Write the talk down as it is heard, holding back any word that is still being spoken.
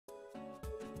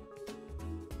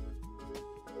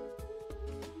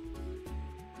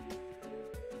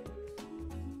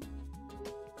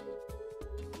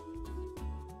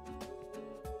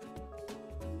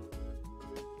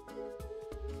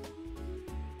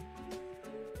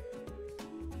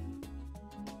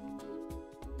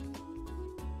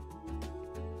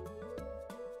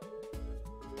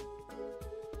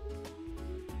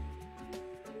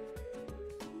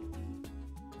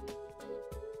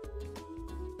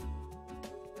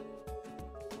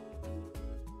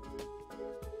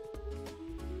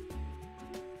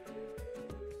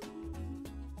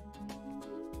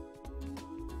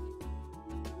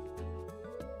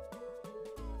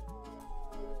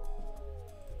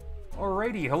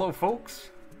Alrighty, hello folks.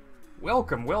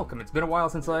 Welcome, welcome. It's been a while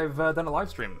since I've done a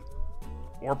live stream.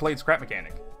 Or played Scrap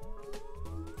Mechanic.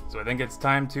 So I think it's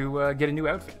time to get a new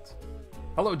outfit.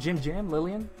 Hello Jim Jam,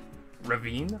 Lillian,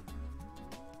 Ravine,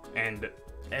 and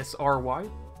SRY.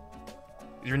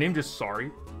 Is your name just Sorry?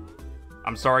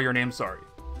 I'm sorry your name's Sorry.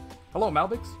 Hello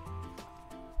Malbix.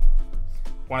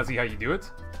 Wanna see how you do it?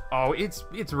 Oh, it's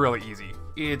really easy.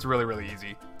 It's really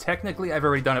easy. Technically, I've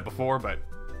already done it before, but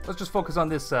let's just focus on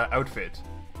this outfit.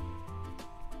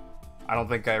 I don't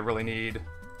think I really need...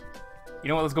 You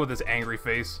know what, let's go with this angry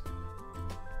face.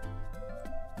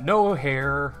 No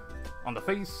hair on the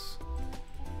face.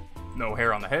 No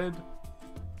hair on the head.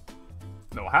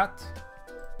 No hat.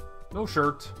 No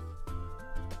shirt.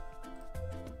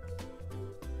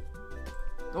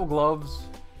 No gloves.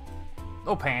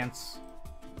 No pants.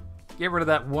 Get rid of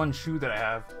that one shoe that I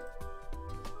have.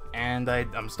 And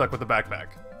I'm stuck with the backpack.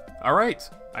 Alright,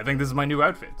 I think this is my new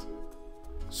outfit.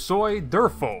 Soy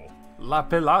Durfo La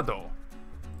Pelado.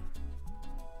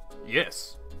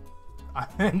 Yes.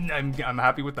 I'm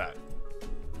happy with that.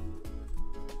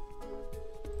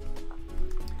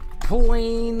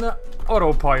 Plain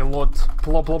autopilot.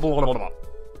 Blah, blah, blah, blah, blah.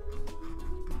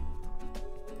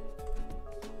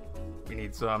 We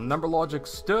need some number logic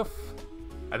stuff.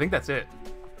 I think that's it,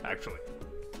 actually.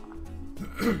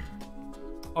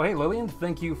 Oh, hey, Lillian,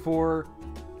 thank you for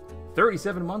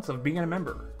 37 months of being a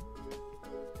member.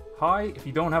 Hi, if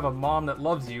you don't have a mom that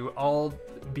loves you, I'll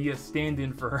be a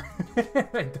stand-in for her.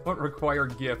 I don't require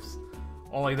gifts,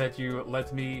 only that you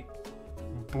let me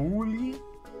bully?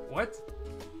 What?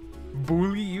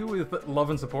 Bully you with love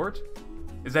and support?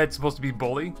 Is that supposed to be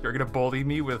bully? You're gonna bully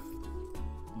me with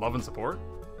love and support?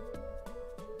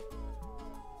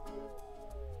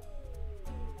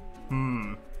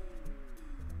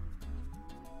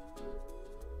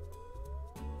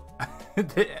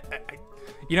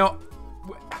 You know,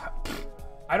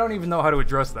 I don't even know how to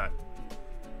address that.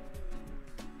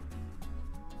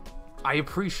 I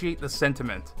appreciate the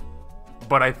sentiment,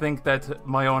 but I think that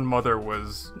my own mother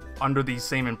was under the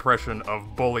same impression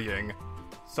of bullying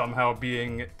somehow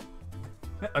being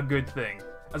a good thing.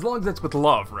 As long as it's with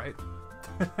love, right?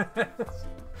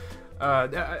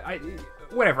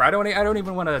 Whatever, I don't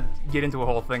even want to get into a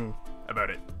whole thing about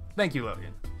it. Thank you,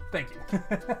 Lillian. Thank you.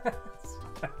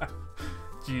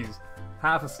 Jeez.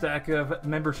 Half a stack of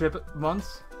membership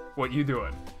months? What you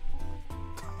doing?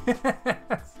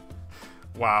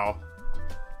 Wow.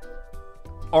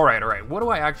 Alright. What do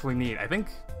I actually need? I think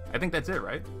that's it,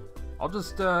 right? I'll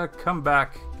just come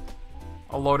back.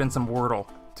 I'll load in some Wordle,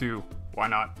 too. Why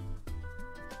not?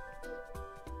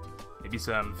 Maybe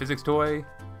some physics toy.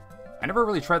 I never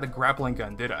really tried the grappling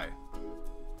gun, did I?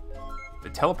 The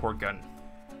teleport gun.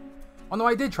 Oh no,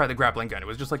 I did try the grappling gun. It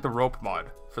was just like the rope mod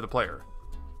for the player.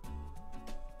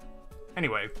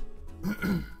 Anyway.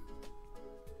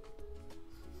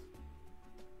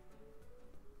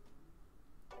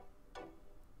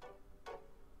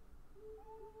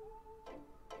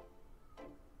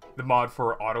 The mod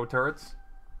for auto turrets.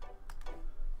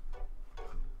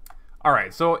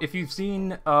 Alright, so if you've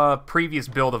seen a previous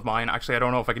build of mine, actually I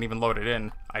don't know if I can even load it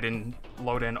in. I didn't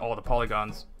load in all the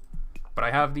polygons. But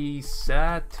I have the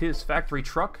Satisfactory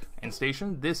truck and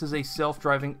station. This is a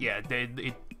self-driving... Yeah,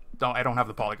 I don't have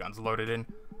the polygons loaded in.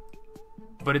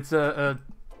 But it's and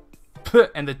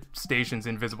the station's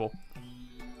invisible.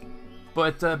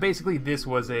 But basically this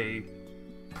was a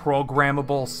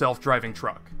programmable self-driving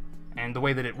truck. And the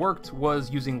way that it worked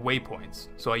was using waypoints.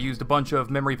 So I used a bunch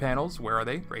of memory panels, where are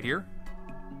they? Right here.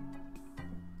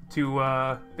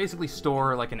 To basically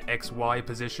store like an XY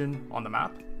position on the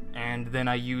map. And then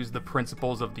I used the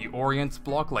principles of the orient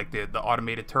block, like the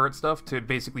automated turret stuff, to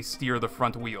basically steer the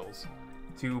front wheels.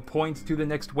 To point to the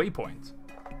next waypoint.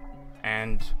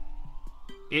 And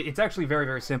it's actually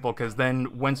very simple, because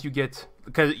then once you get...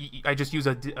 Because I just use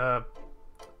a...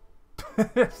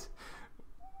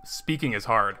 Speaking is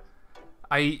hard.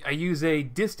 I use a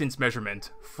distance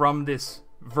measurement from this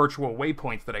virtual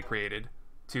waypoint that I created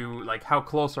to, like, how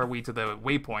close are we to the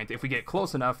waypoint. If we get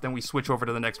close enough, then we switch over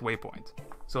to the next waypoint.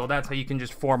 So that's how you can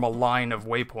just form a line of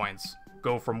waypoints.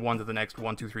 Go from one to the next,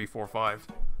 1, 2, 3, 4, 5.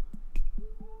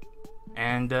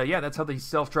 And yeah, that's how the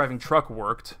self-driving truck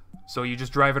worked. So you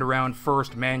just drive it around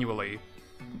first manually,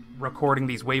 recording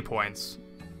these waypoints.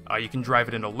 You can drive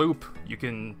it in a loop, you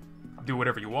can do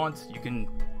whatever you want, you can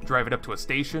drive it up to a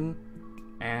station,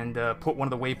 and put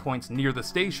one of the waypoints near the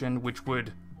station, which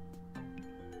would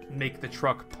make the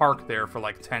truck park there for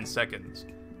like 10 seconds.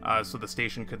 So the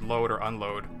station could load or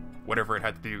unload whatever it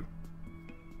had to do.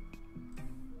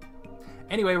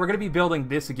 Anyway, we're going to be building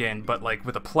this again, but like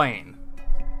with a plane.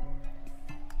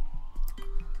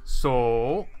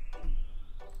 So,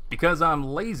 because I'm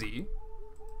lazy,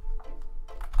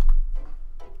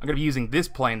 I'm going to be using this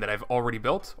plane that I've already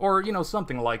built, or, you know,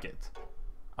 something like it.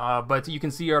 But you can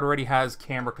see it already has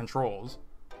camera controls.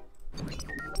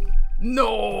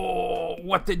 No!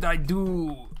 What did I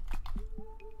do?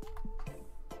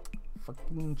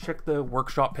 Fucking check the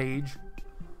workshop page.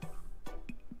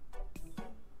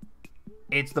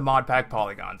 It's the mod pack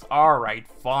polygons. Alright,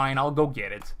 fine, I'll go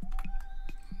get it.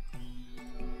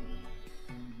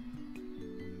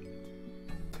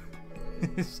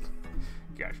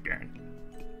 Gosh darn.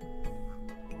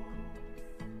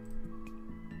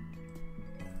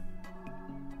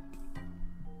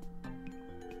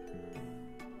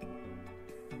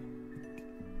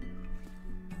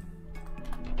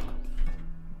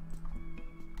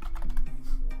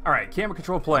 Alright, camera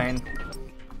control plane.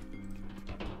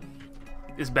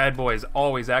 This bad boy is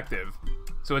always active.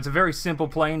 So it's a very simple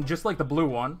plane, just like the blue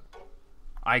one.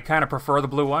 I kind of prefer the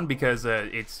blue one because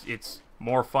it's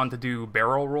more fun to do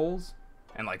barrel rolls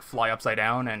and like fly upside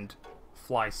down and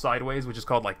fly sideways, which is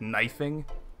called like knifing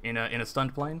in a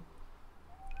stunt plane.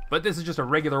 But this is just a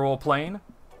regular old plane.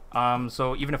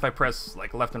 So even if I press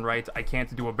like left and right, I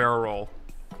can't do a barrel roll,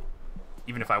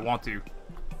 even if I want to.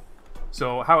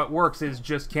 So how it works is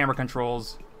just camera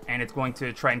controls, and it's going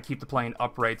to try and keep the plane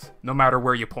upright no matter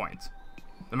where you point.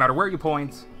 No matter where you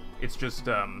point, it's just,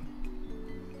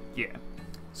 yeah.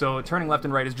 So turning left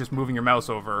and right is just moving your mouse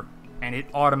over, and it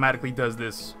automatically does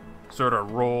this sort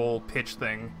of roll pitch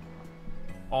thing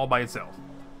all by itself.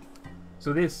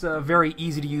 So this very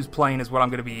easy to use plane is what I'm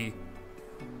going to be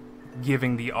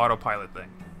giving the autopilot thing.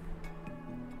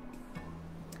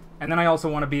 And then I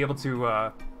also want to be able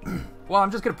to, well,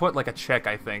 I'm just going to put like a check,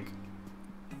 I think.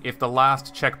 If the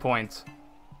last checkpoint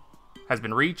has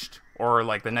been reached, or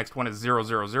like the next one is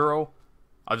 000,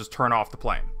 I'll just turn off the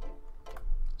plane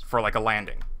for like a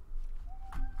landing.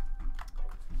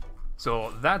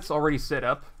 So that's already set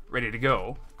up, ready to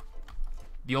go.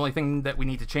 The only thing that we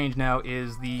need to change now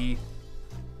is the...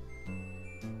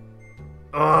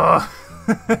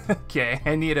 Okay,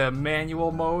 I need a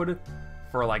manual mode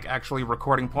for like actually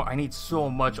recording point. I need so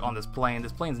much on this plane.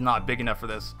 This plane's not big enough for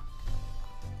this.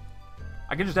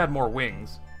 I can just add more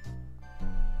wings.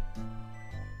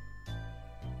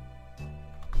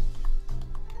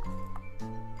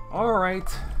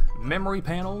 Alright, memory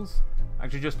panels.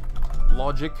 Actually just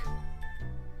logic.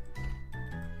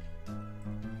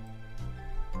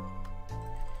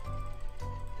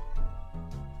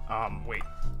 Wait.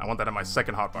 I want that on my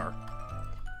second hotbar.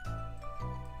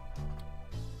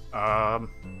 I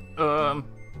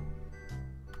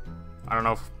don't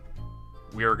know if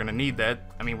we are gonna need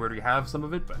that. I mean, we already have some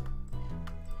of it, but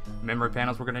memory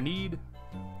panels we're gonna need.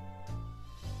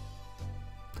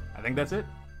 I think that's it.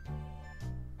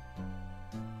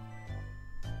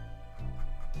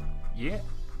 Yeah.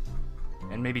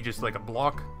 And maybe just like a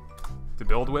block to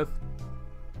build with.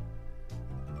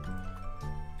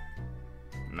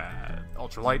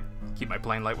 Ultralight. Keep my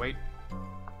plane lightweight.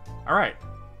 Alright.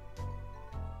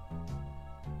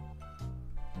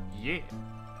 Yeah.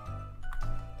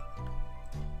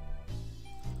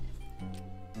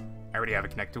 I already have a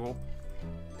connect tool.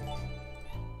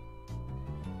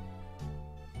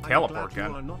 Teleport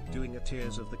gun. You are not doing a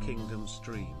Tears of the Kingdom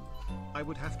stream. I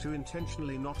would have to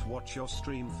intentionally not watch your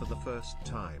stream for the first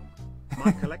time.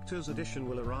 My collector's edition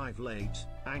will arrive late.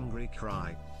 Angry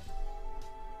cry.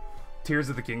 Tears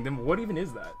of the Kingdom? What even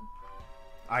is that?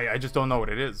 I just don't know what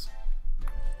it is.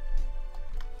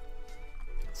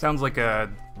 Sounds like a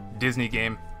Disney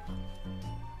game.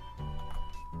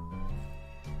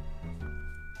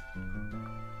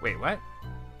 Wait, what?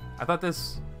 I thought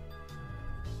this...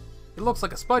 It looks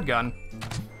like a spud gun.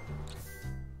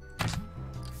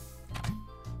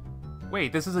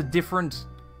 Wait, this is a different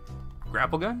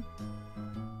grapple gun?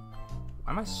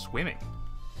 Why am I swimming?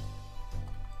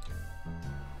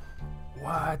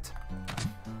 What?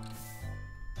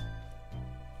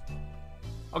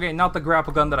 Okay, not the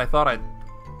grapple gun that I thought I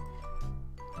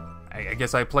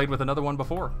guess I played with another one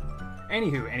before.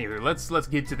 Anywho, let's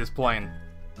get to this plane.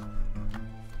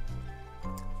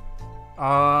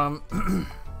 I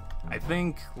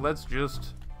think let's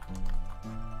just...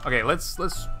 Okay, let's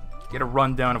get a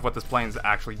rundown of what this plane is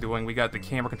actually doing. We got the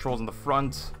camera controls in the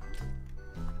front.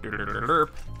 What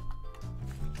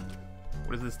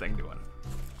is this thing doing?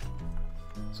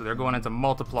 So they're going into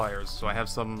multipliers, so I have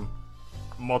some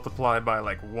multiply by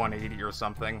like 180 or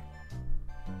something.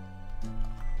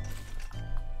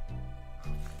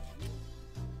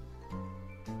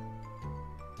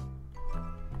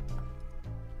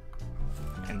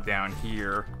 And down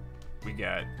here, we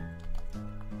got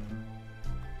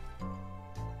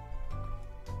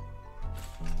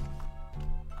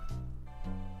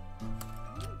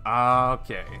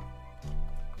Okay.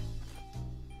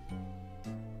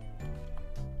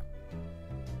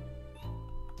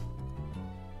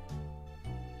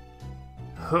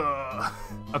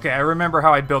 Okay, I remember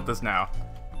how I built this now.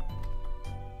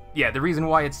 Yeah, the reason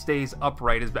why it stays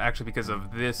upright is actually because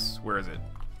of this. Where is it?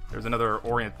 There's another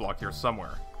orient block here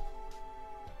somewhere.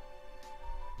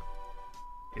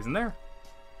 Isn't there?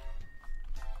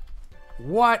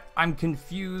 What? I'm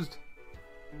confused.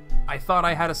 I thought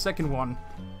I had a second one.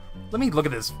 Let me look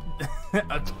at this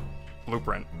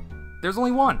blueprint. There's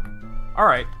only one. All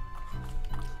right.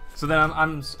 So then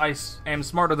I am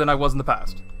smarter than I was in the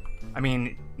past. I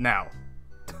mean, now.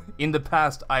 In the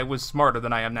past, I was smarter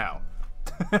than I am now.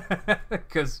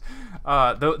 Because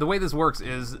the way this works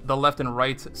is the left and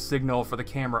right signal for the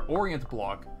camera orient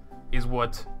block is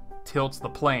what tilts the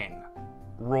plane.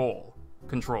 Roll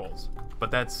controls.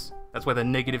 But that's why the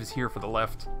negative is here for the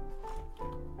left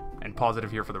and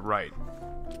positive here for the right.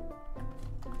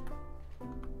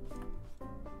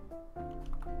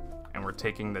 And we're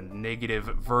taking the negative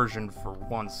version for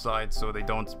one side so they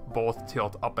don't both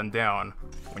tilt up and down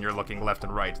when you're looking left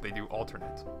and right. They do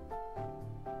alternate.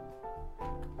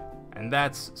 And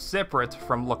that's separate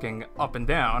from looking up and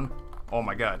down. Oh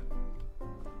my god.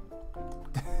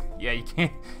 Yeah, you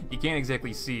can't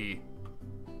exactly see.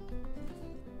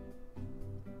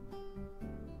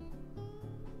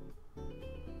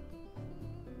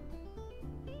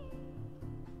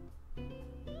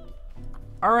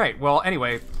 Alright, well,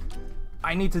 anyway,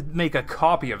 I need to make a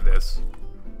copy of this.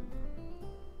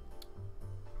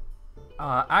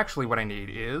 Actually, what I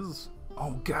need is...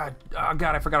 Oh god,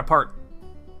 I forgot a part.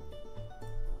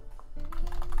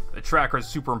 The tracker is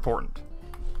super important.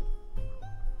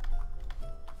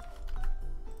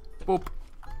 Boop.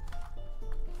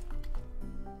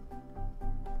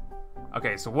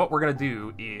 Okay, so what we're gonna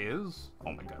do is...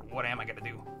 Oh my god, what am I gonna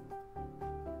do?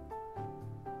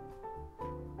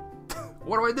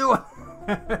 What am I doing?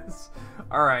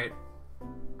 Alright.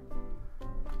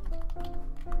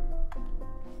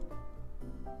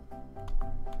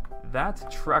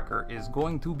 That tracker is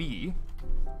going to be...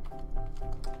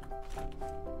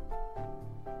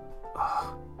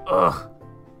 Ugh.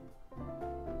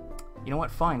 You know what?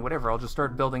 Fine, whatever. I'll just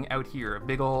start building out here. A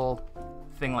big ol'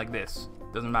 thing like this.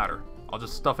 Doesn't matter. I'll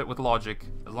just stuff it with logic,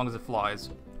 as long as it flies.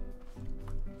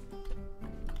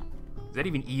 Is that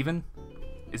even even?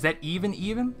 Is that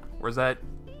even? Or is that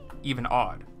even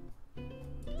odd?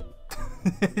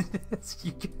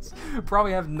 You guys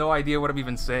probably have no idea what I'm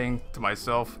even saying to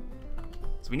myself.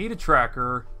 So we need a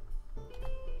tracker.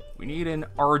 We need an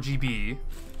RGB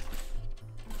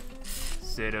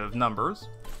set of numbers.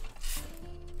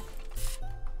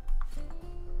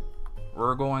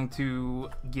 We're going to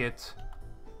get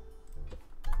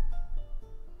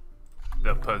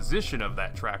the position of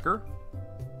that tracker.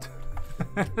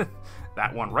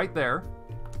 That one right there.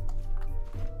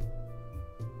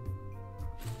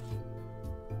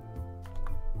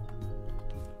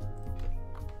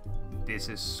 This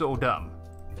is so dumb.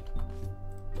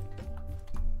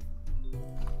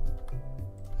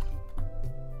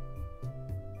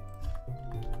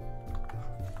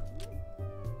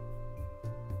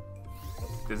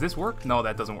 Does this work? No,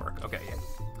 that doesn't work. Okay, yeah.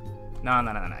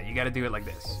 No. You gotta do it like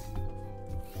this.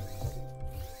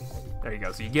 There you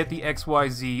go. So you get the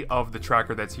XYZ of the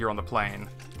tracker that's here on the plane,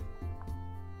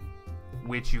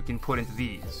 which you can put into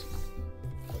these.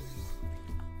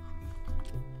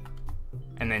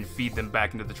 And then feed them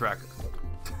back into the tracker.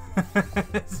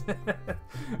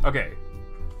 Okay.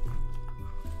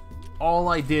 All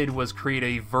I did was create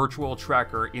a virtual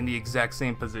tracker in the exact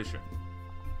same position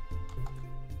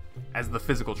as the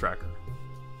physical tracker.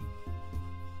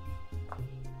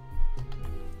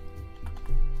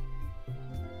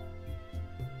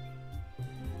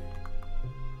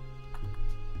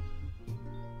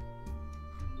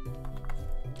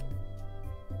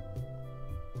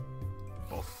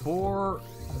 Before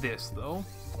this, though,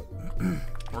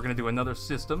 we're gonna do another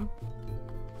system.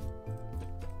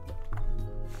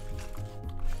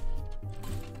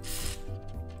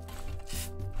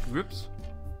 Whoops.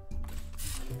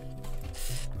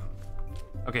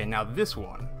 Okay, now this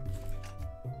one.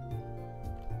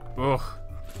 Ugh.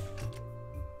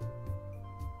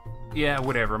 Yeah,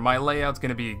 whatever. My layout's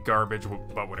gonna be garbage,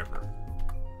 but whatever.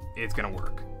 It's gonna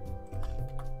work.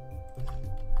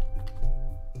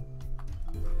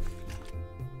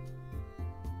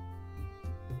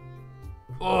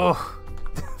 Oh,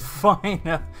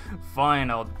 fine, fine.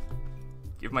 I'll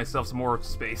give myself some more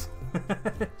space.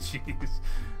 Jeez.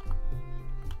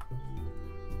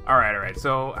 All right.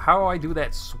 So how do I do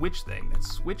that switch thing? That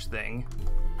switch thing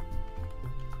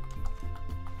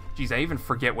Geez, I even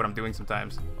forget what I'm doing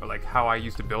sometimes. Or like how I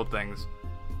used to build things.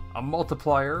 A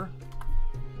multiplier.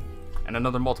 And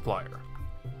another multiplier.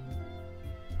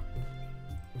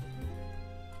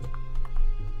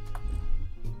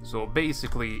 So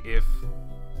basically, if...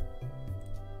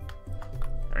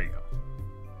 There you go.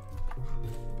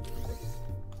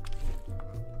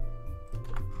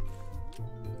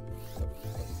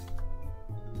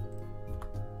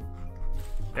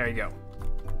 There you go.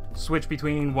 Switch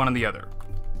between one and the other.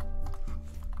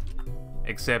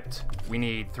 Except we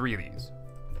need 3 of these.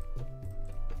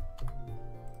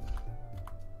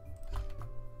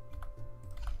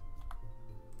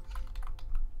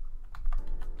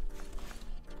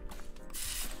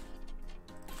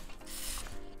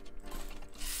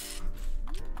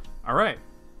 Alright.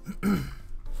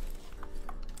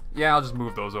 Yeah, I'll just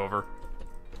move those over.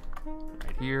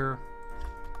 Right here.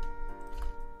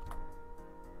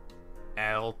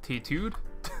 Altitude.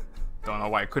 Don't know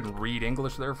why I couldn't read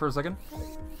English there for a second.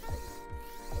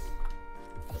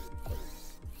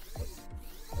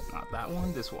 Not that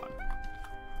one, this one.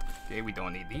 Okay, we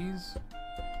don't need these.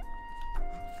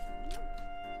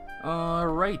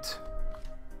 Alright.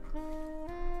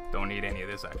 Don't need any of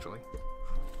this, actually.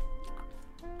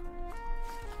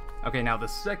 Okay, now the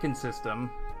second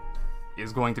system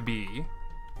is going to be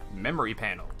memory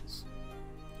panels.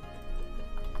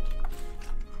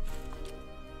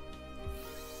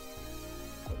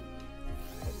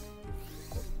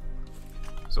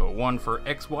 So one for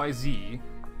XYZ,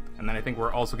 and then I think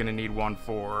we're also going to need one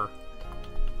for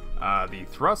the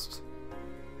thrust.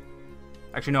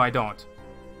 Actually, no, I don't.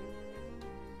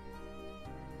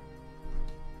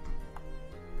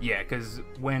 Yeah, because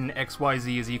when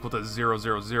XYZ is equal to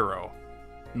 000,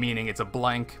 meaning it's a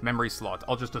blank memory slot,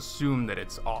 I'll just assume that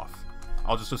it's off.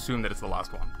 I'll just assume that it's the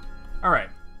last one. Alright.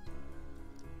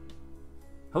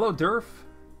 Hello, Durf.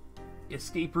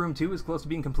 Escape Room 2 is close to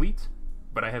being complete,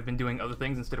 but I have been doing other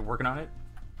things instead of working on it.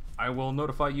 I will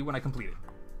notify you when I complete it.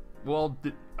 Well,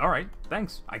 alright,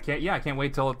 thanks. I can't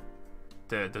wait till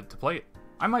to play it.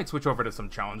 I might switch over to some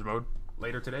challenge mode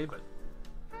later today, but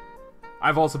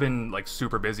I've also been like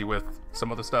super busy with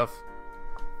some other stuff.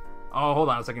 Oh, hold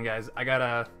on a second, guys. I got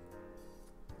a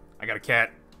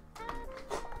cat.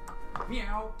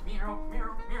 Meow, meow,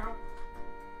 meow, meow.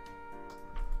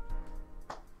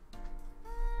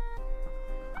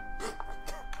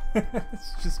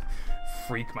 Let's just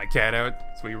freak my cat out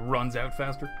so he runs out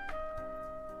faster.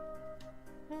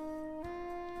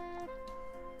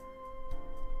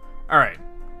 Alright.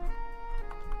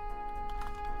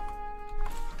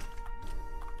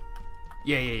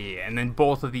 Yeah. And then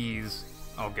both of these...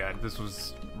 Oh god, this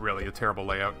was really a terrible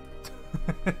layout.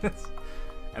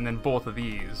 And then both of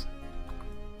these...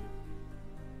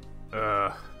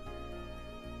 Yeah,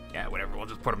 whatever, we'll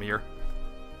just put them here.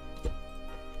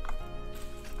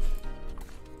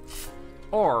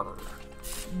 R,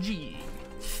 G,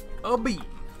 a B.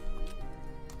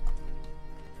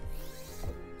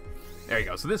 There you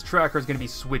go. So this tracker is going to be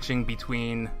switching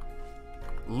between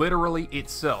literally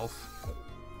itself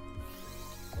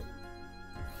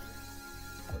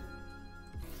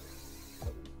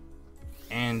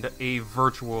and a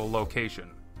virtual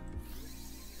location.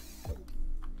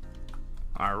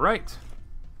 All right.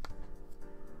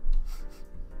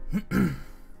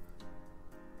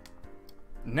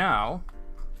 Now,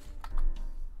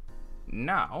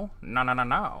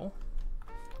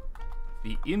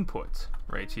 the input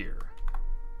right here,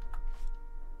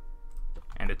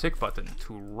 and a tick button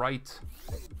to write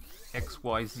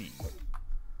XYZ.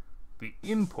 The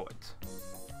input.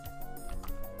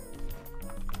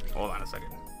 Hold on a second.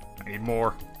 I need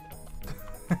more.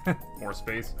 More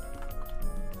space.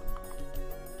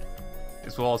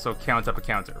 This will also count up a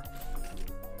counter,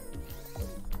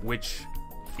 which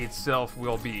itself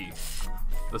will be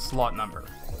the slot number.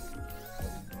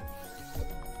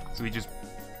 So we just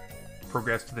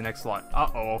progress to the next slot.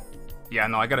 Uh-oh. Yeah,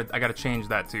 no, I gotta change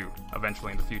that too,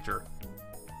 eventually in the future.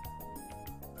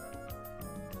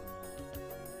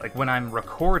 Like when I'm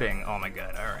recording, oh my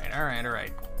god,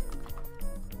 alright.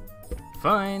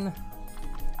 Fine.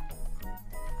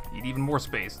 Need even more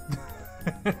space.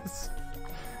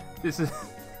 This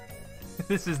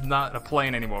is not a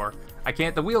plane anymore. I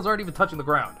can't, the wheels aren't even touching the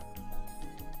ground.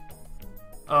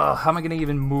 How am I gonna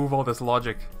even move all this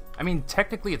logic? I mean,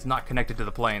 technically it's not connected to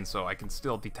the plane, so I can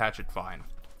still detach it fine.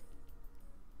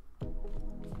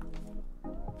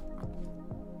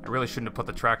 I really shouldn't have put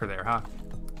the tracker there, huh?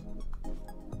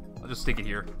 I'll just stick it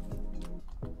here.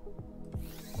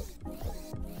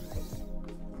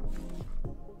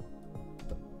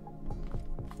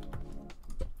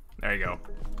 There you go.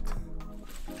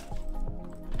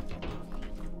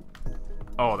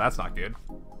 Oh, that's not good.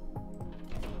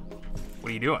 What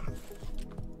are you doing?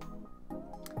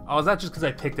 Oh, is that just because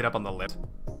I picked it up on the lift?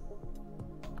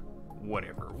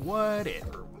 Whatever,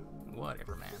 whatever.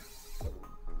 Whatever, man.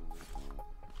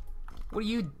 What are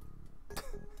you...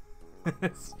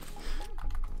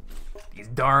 These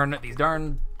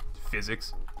darn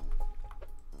physics.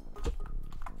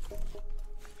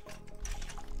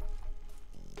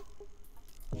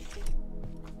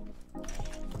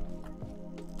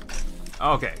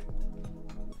 Okay.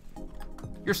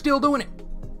 You're still doing it.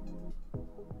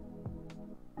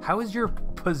 How is your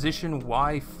position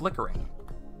Y flickering?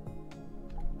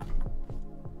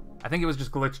 I think it was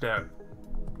just glitched out.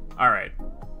 Alright.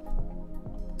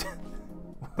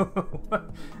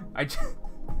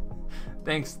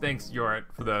 Thanks, Yorit,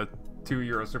 for the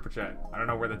 €2 super chat. I don't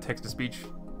know where the text-to-speech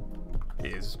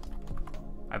is.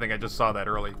 I think I just saw that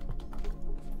early.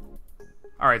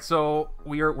 Alright, so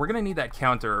we're gonna need that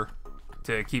counter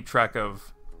to keep track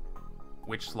of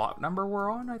which slot number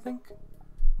we're on, I think.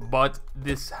 But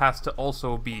this has to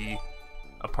also be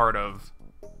a part of...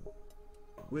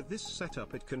 With this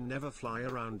setup, it can never fly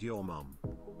around your mom.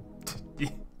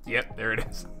 Yep, there it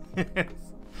is.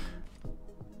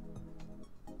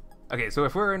 Okay, so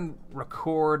if we're in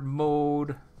record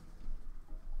mode...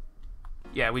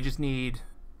 Yeah, we just need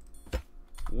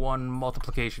one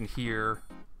multiplication here,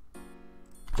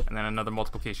 and then another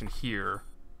multiplication here,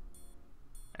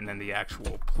 and then the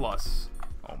actual plus.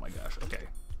 Oh my gosh, okay.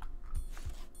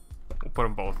 We'll put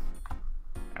them both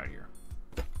out here.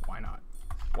 Why not?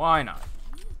 Why not?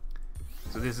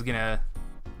 So this is gonna,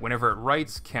 whenever it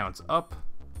writes, counts up.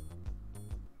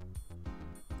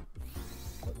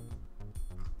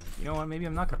 You know what, maybe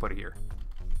I'm not gonna put it here.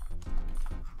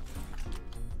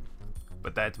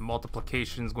 But that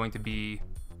multiplication is going to be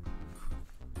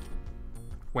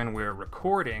when we're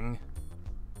recording,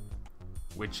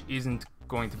 which isn't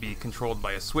going to be controlled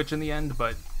by a switch in the end,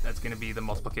 but that's going to be the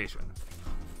multiplication.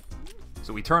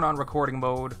 So we turn on recording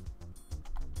mode,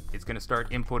 it's going to start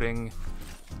inputting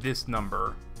this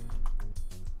number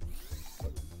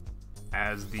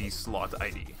as the slot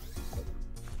ID.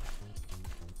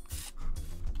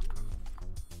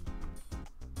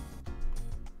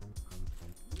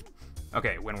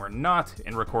 Okay, when we're not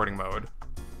in recording mode,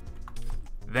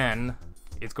 then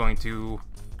it's going to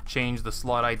change the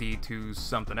slot ID to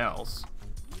something else,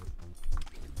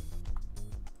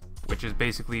 which is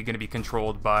basically going to be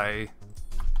controlled by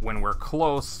when we're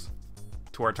close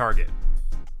to our target.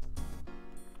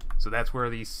 So that's where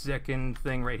the second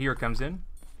thing right here comes in.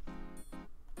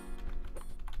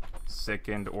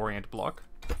 Second orient block.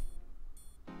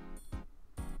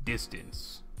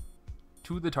 Distance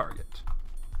to the target.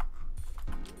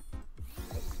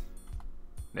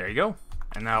 There you go.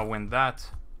 And now when that,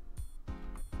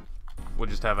 we'll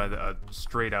just have a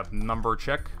straight up number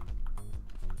check.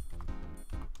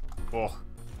 Oh.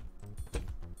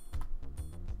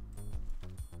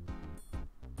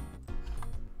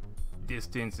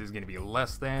 Distance is going to be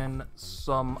less than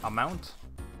some amount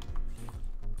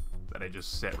that I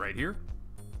just set right here.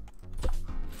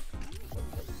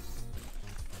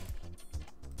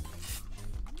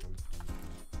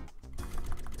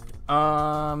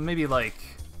 Maybe like,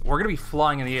 we're gonna be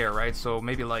flying in the air, right? So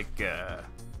maybe like,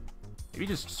 maybe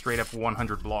just straight up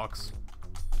 100 blocks.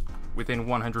 Within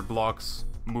 100 blocks,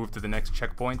 move to the next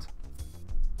checkpoint.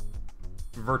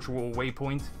 Virtual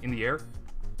waypoint in the air.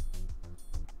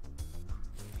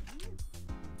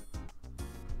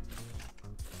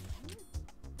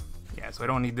 Yeah, so I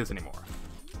don't need this anymore.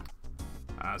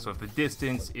 So if the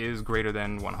distance is greater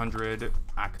than 100,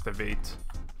 activate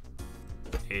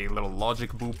a little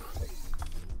logic boop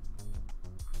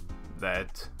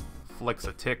that flicks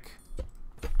a tick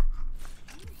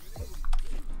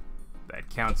that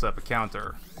counts up a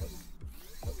counter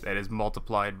that is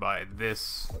multiplied by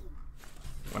this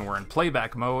when we're in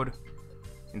playback mode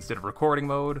instead of recording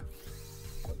mode,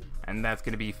 and that's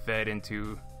going to be fed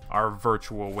into our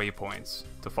virtual waypoints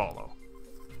to follow.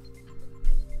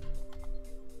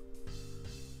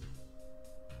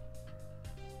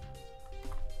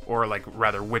 Or like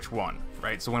rather which one,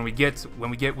 right? So when we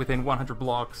get within 100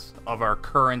 blocks of our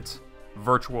current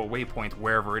virtual waypoint,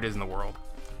 wherever it is in the world,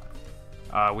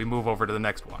 we move over to the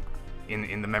next one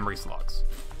in the memory slots.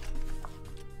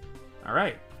 All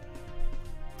right.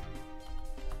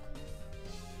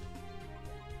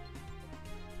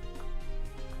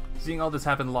 Seeing all this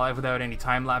happen live without any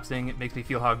time lapsing, it makes me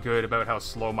feel about how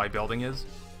slow my building is.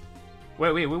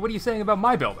 Wait, what are you saying about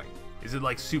my building? Is it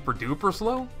like super duper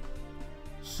slow?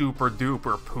 Super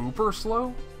duper pooper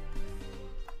slow?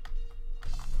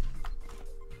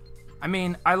 I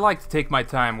mean, I like to take my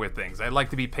time with things. I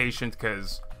like to be patient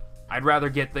because I'd rather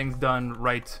get things done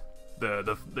right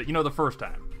the you know, the first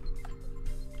time.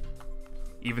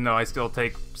 Even though I still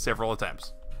take several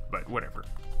attempts. But whatever.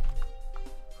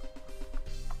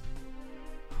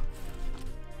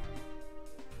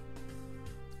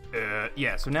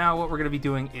 Yeah, so now what we're going to be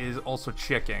doing is also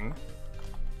checking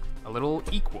a little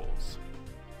equals.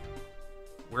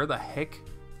 Where the heck?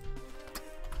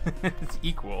 It's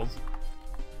equals.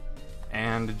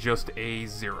 And just a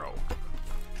 0.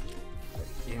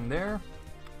 In there.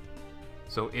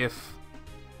 So if...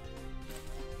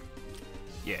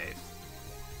 Yeah, if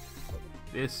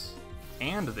this,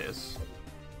 and this,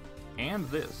 and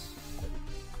this,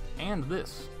 and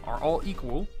this are all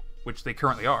equal, which they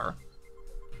currently are,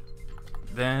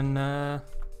 then,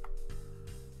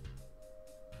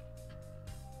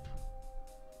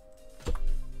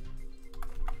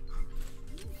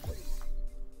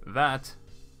 that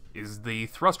is the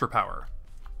thruster power.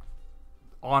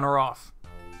 On or off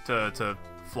to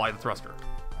fly the thruster.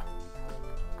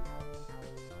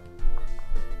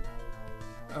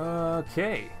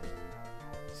 Okay.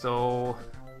 So,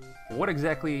 what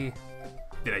exactly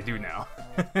did I do now?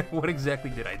 What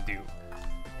exactly did I do?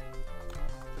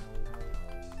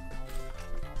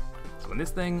 So when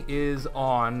this thing is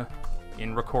on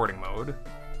in recording mode,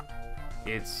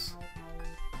 it's...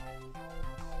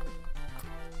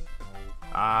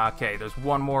 Okay, there's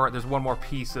one more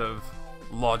piece of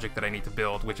logic that I need to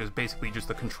build, which is basically just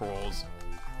the controls.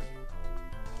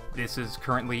 This is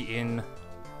currently in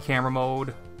camera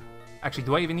mode. Actually,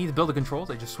 do I even need to build the controls?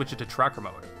 I just switch it to tracker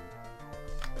mode.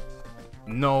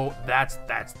 No, that's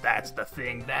the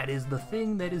thing. That is the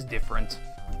thing that is different.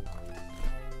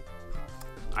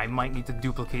 I might need to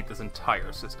duplicate this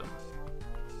entire system.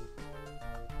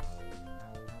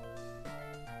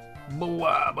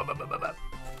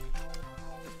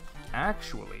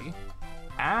 Actually,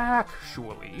 I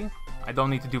don't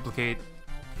need to duplicate.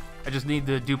 I just need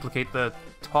to duplicate the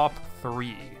top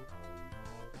 3.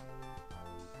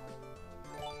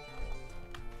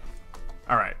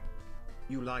 Alright.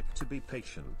 You like to be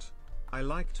patient. I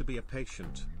like to be a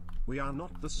patient. We are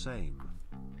not the same.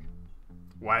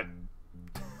 What?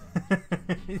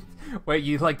 Wait,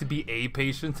 you like to be a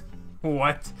patient?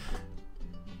 What?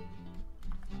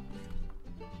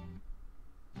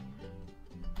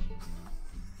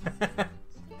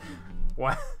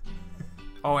 What?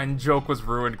 Oh, and joke was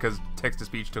ruined because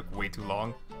text-to-speech took way too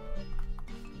long.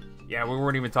 Yeah, we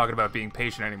weren't even talking about being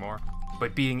patient anymore.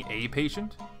 But being a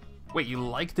patient? Wait, you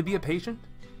like to be a patient?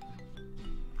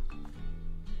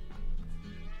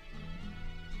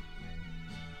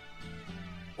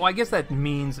 Well, I guess that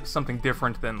means something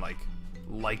different than, like,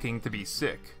 liking to be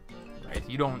sick, right?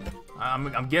 You don't...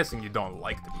 I'm guessing you don't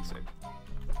like to be sick.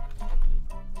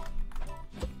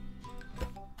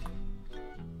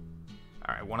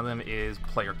 Alright, one of them is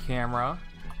player camera.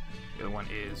 The other one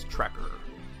is tracker.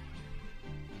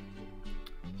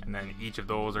 And then each of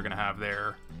those are going to have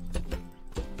their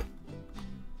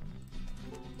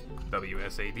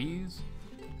WSADs.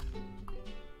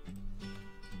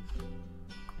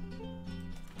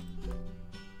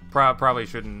 Probably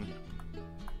shouldn't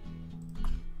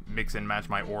mix and match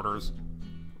my orders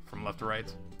from left to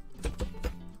right.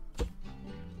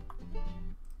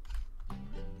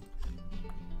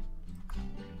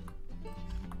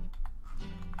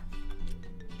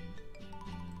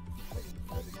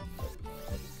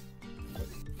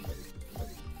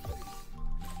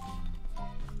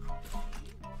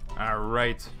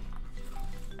 Alright.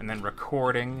 And then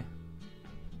recording.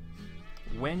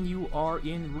 When you are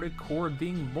in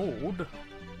recording mode,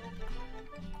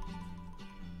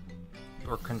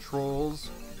 your controls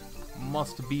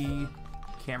must be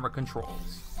camera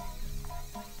controls.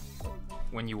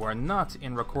 When you are not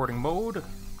in recording mode,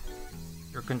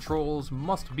 your controls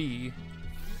must be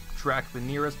track the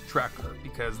nearest tracker,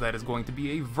 because that is going to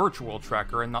be a virtual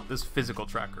tracker and not this physical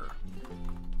tracker.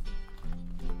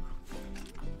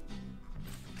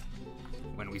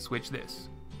 When we switch this.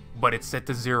 But it's set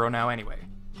to 0 now anyway.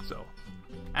 So,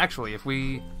 actually, if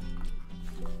we...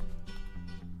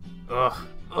 I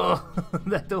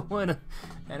don't want to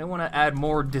add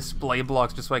more display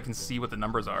blocks just so I can see what the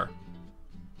numbers are.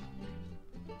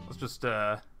 Let's just,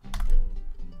 Oh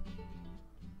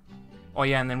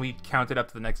yeah, and then we count it up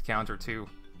to the next counter, too.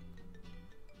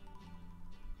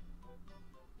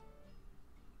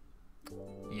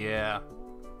 Yeah.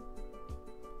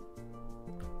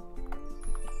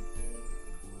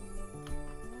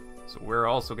 So we're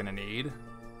also gonna need...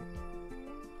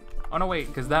 Oh no, wait,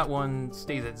 because that one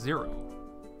stays at 0.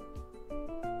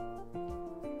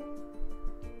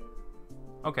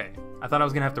 Okay, I thought I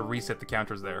was gonna have to reset the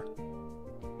counters there.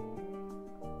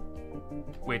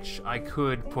 which I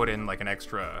could put in like an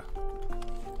extra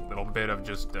little bit of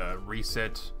just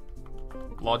reset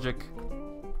logic.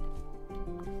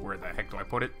 Where the heck do I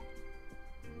put it?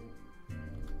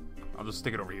 I'll just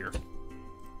stick it over here.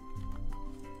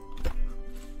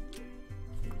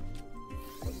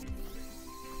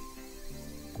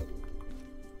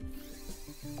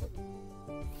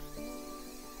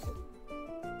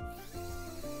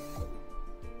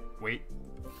 Wait,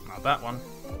 not that one.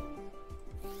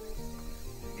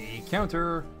 The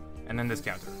counter, and then this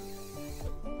counter.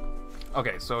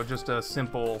 Okay, so just a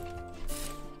simple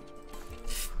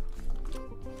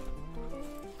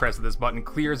press of this button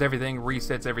clears everything,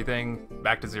 resets everything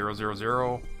back to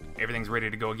 000. Everything's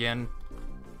ready to go again.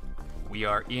 We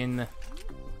are in,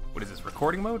 what is this,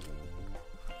 recording mode?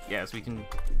 Yeah, so we can,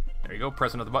 there you go,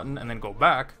 press another button and then go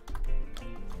back.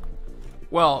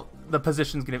 Well, the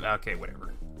position's gonna, okay, whatever.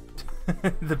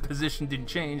 The position didn't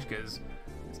change because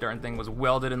this darn thing was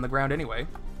welded in the ground anyway.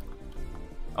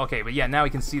 Okay, but yeah, now we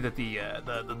can see that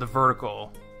the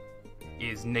vertical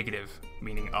is negative,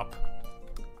 meaning up.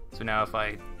 So now if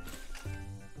I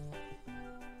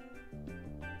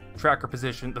tracker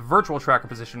position, the virtual tracker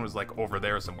position was like over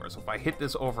there somewhere. So if I hit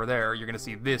this over there, you're gonna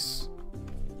see this.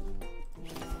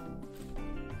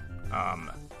 Are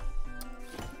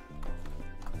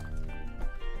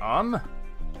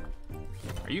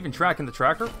you even tracking the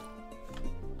tracker?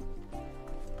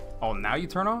 Oh, now you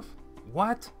turn off?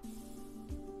 What?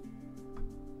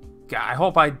 God, I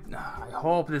hope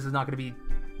this is not gonna be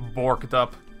borked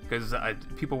up. Because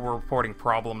people were reporting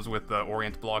problems with the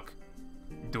Orient block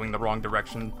doing the wrong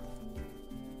direction.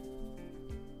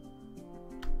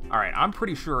 Alright, I'm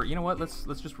pretty sure, you know what, let's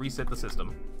just reset the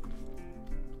system.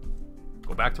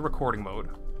 Go back to recording mode.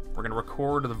 We're gonna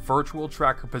record the virtual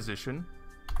tracker position.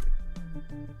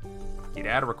 Get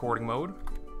out of recording mode.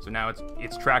 So now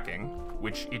it's tracking,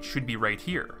 which it should be right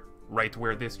here. Right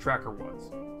where this tracker was.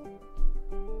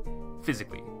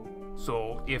 Physically.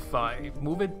 So if I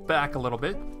move it back a little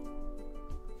bit,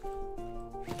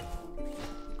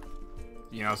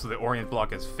 you know, so the Orient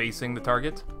block is facing the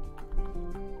target.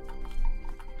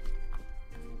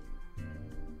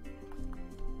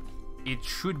 It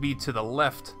should be to the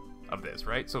left of this,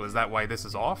 right? So is that why this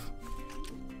is off?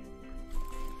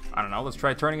 I don't know, let's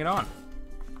try turning it on.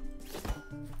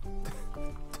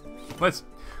 Let's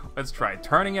try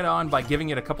turning it on by giving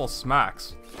it a couple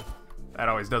smacks. That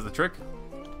always does the trick.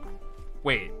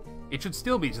 Wait, it should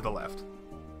still be to the left.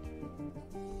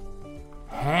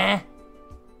 Huh?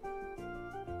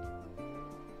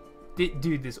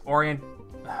 Dude, this Orient...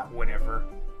 whatever.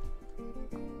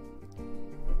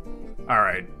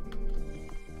 Alright.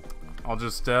 I'll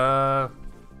just, alright.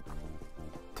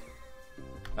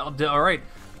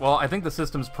 Well, I think the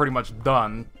system's pretty much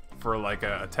done for, like,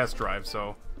 a test drive,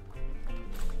 so...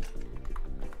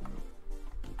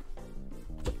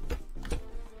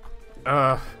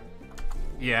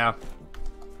 Yeah.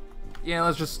 Yeah,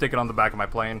 let's just stick it on the back of my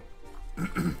plane.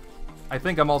 I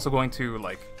think I'm also going to,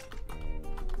 like,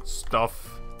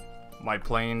 stuff my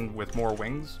plane with more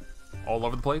wings all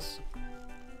over the place.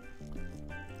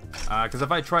 Because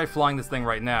if I try flying this thing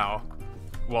right now,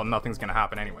 well, nothing's gonna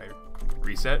happen anyway.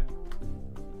 Reset.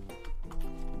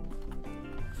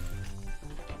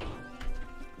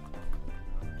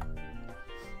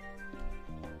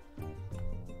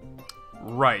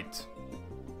 Right.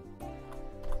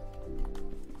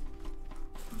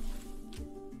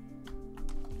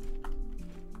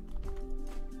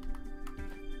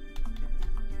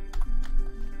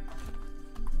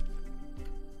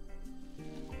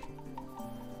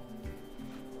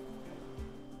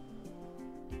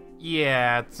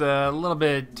 Yeah, it's a little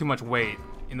bit too much weight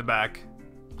in the back.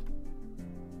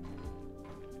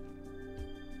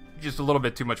 Just a little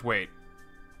bit too much weight.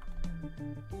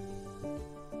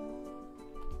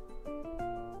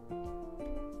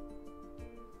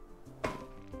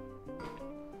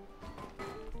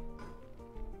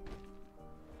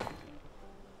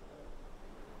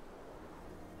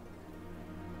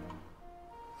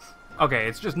 Okay,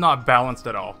 it's just not balanced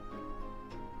at all.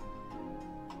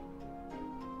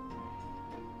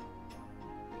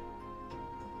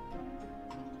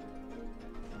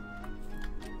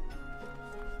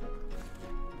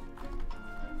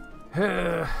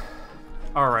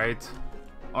 Alright.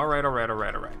 Alright. What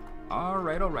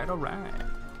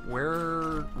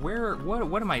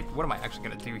am I actually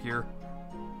gonna do here?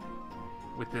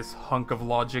 With this hunk of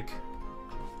logic?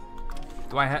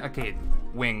 Do I have, okay,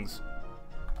 wings.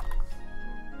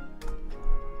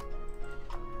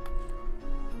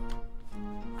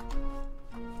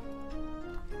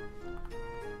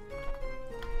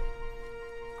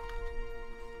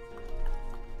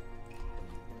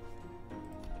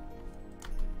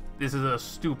 This is a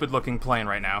stupid looking plane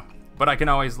right now. But I can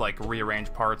always, like,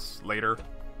 rearrange parts later.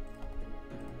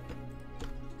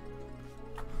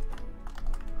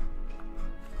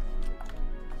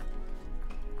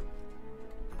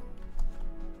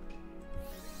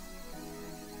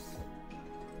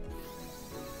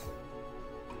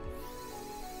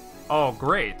 Oh,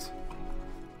 great.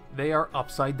 They are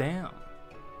upside down.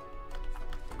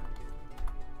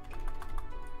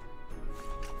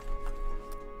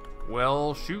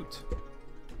 Well, shoot.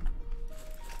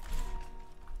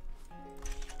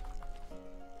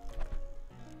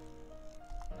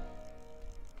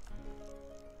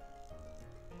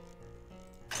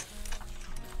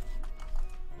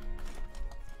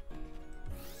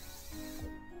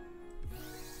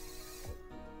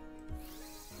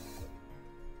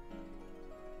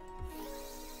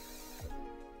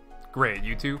 Great,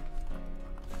 you two.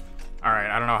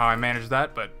 Alright, I don't know how I managed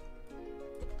that, but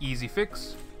easy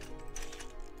fix.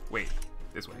 Wait,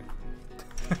 this way.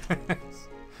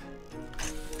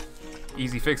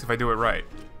 Easy fix if I do it right.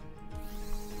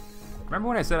 Remember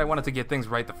when I said I wanted to get things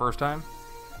right the first time?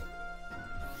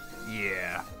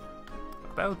 Yeah,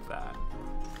 about that.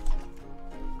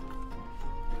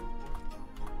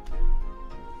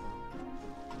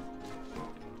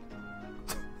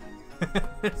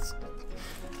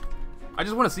 I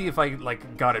just want to see if I,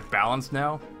 like, got it balanced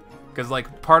now. Because,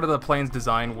 like, part of the plane's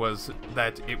design was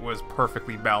that it was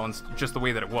perfectly balanced just the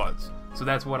way that it was. So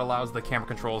that's what allows the camera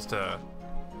controls to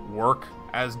work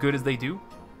as good as they do.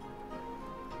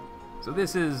 So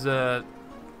this is,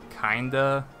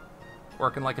 kinda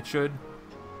working like it should.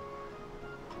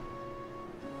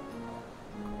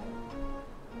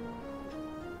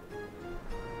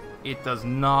 It does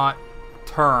not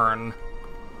turn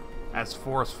as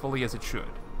forcefully as it should.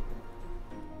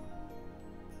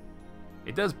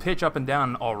 It does pitch up and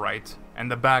down alright, and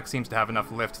the back seems to have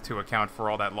enough lift to account for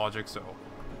all that logic, so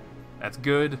that's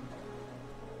good.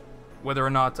 Whether or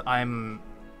not I'm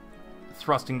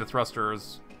thrusting the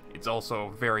thrusters, it's also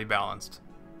very balanced.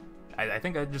 I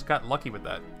think I just got lucky with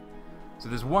that. So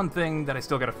there's one thing that I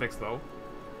still gotta fix, though,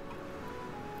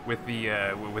 with the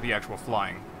actual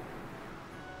flying.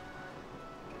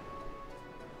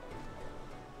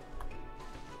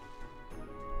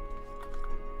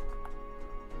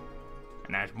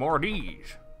 And that's more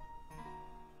D's.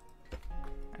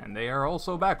 And they are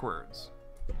also backwards.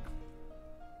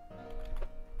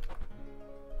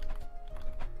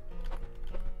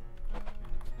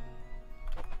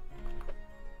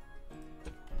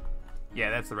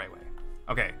 Yeah, that's the right way.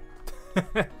 Okay.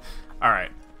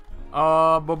 Alright.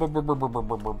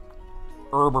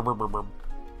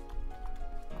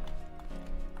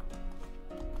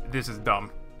 This is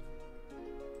dumb.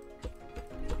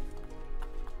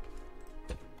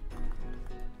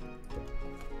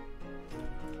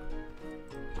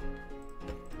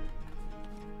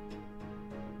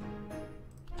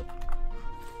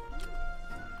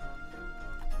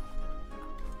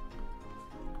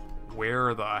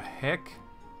 Where the heck?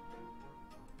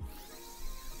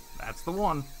 That's the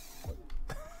one.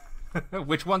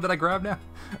 Which one did I grab now?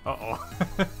 Uh-oh.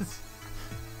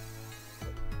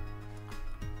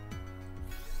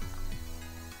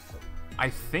 I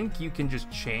think you can just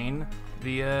chain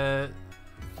the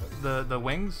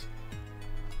wings.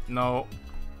 No.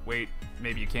 Wait,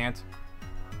 maybe you can't.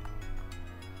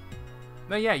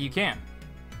 No, yeah, you can.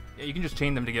 Yeah, you can just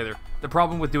chain them together. The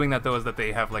problem with doing that, though, is that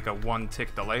they have like a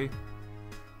 1-tick delay.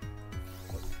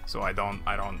 So I don't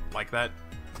like that.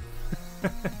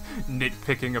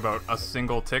 Nitpicking about a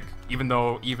single tick, even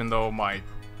though my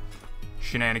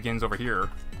shenanigans over here,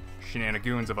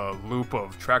 shenanigans of a loop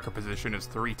of tracker position is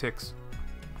 3 ticks.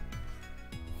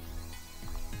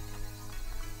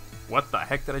 What the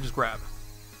heck did I just grab?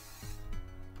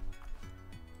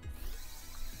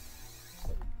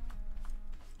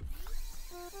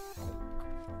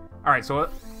 Alright,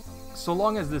 so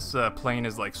long as this plane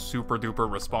is like super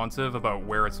duper responsive about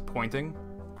where it's pointing,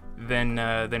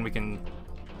 then we can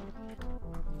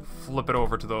flip it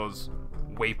over to those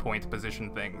waypoint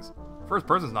position things. First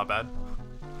person's not bad.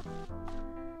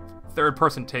 Third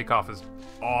person takeoff is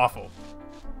awful.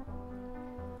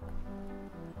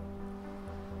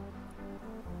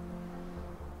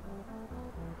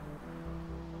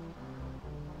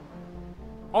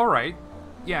 Alright.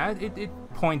 Yeah, it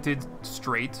pointed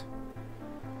straight.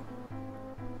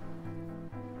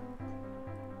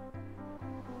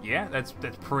 Yeah, that's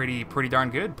pretty darn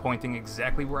good, pointing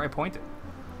exactly where I pointed.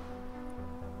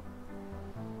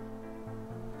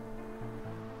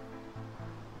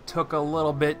 Took a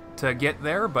little bit to get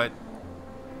there, but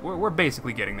we're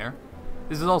basically getting there.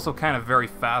 This is also kind of very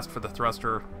fast for the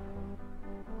thruster.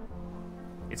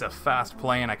 It's a fast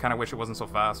plane. I kind of wish it wasn't so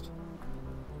fast.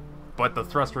 But the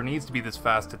thruster needs to be this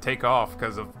fast to take off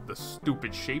because of the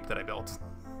stupid shape that I built.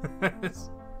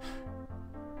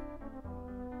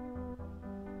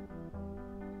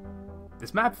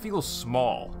 This map feels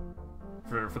small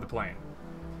for the plane.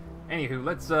 Anywho,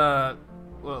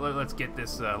 let's get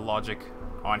this logic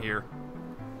on here.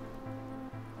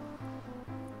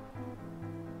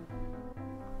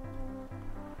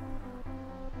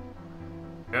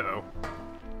 Uh-oh.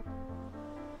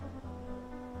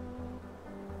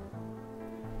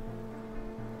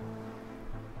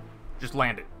 Just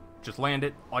land it. Just land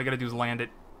it. All you gotta do is land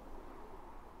it.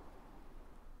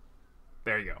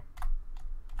 There you go.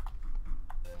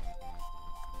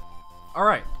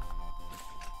 Alright.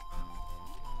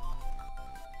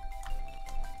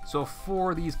 So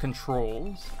for these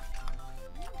controls...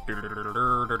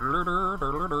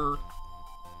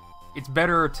 It's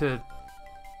better to...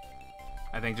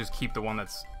 I think just keep the one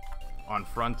that's on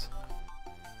front.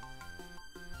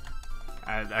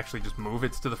 And actually just move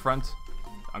it to the front.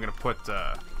 I'm gonna put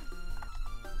the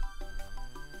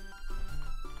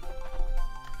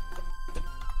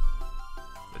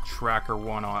tracker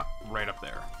one on right up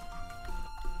there.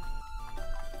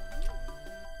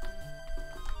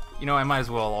 You know, I might as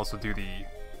well also do the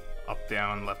up,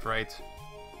 down, left, right.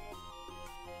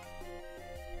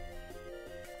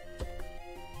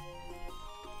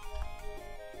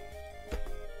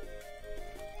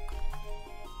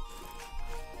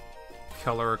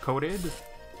 Color coded.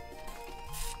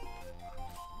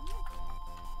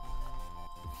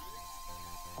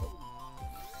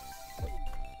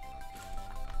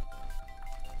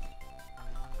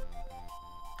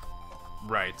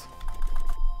 Right.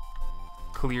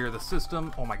 Clear the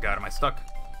system. Oh my god, am I stuck?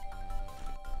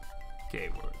 Okay,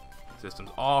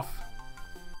 system's off.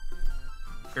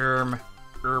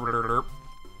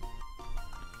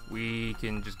 We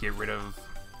can just get rid of...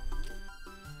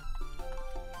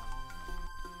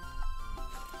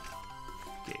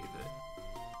 Okay,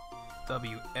 the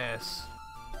WS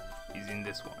is in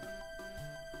this one.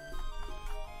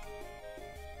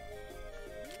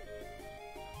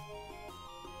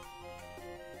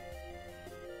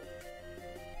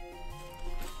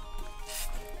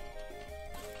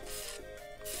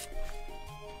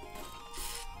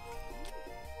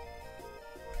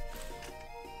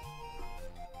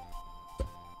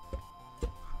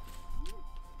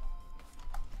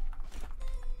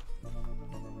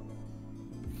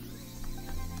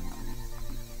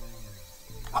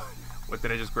 What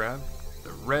did I just grab?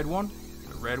 The red one?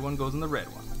 The red one goes in the red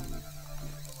one.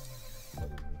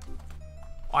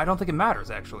 Oh, I don't think it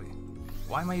matters, actually.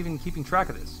 Why am I even keeping track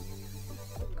of this?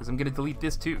 Because I'm going to delete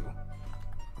this, too.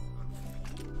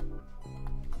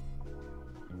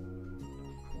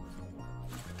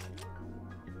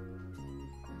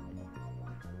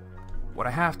 What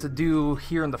I have to do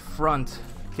here in the front...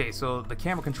 Okay, so the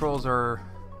camera controls are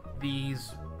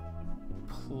these...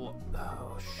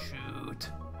 Oh, shoot.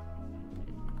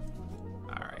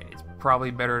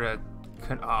 Probably better to...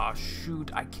 Oh,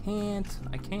 shoot. I can't.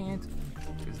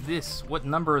 Is this... What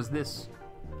number is this?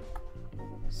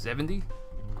 70?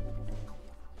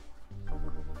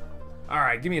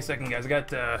 Alright, give me a second, guys. I got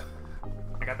that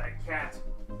cat.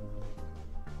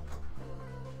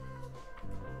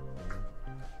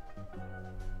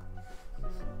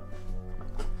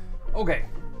 Okay.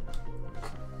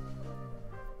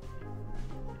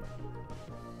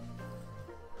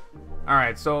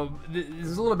 Alright, so this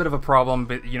is a little bit of a problem,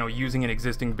 but, you know, using an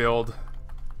existing build,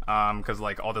 because,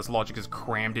 like, all this logic is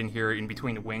crammed in here in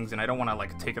between the wings, and I don't want to,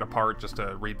 like, take it apart just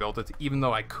to rebuild it, even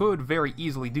though I could very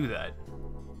easily do that.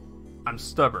 I'm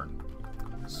stubborn.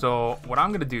 So, what I'm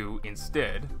going to do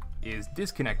instead is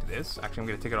disconnect this. Actually, I'm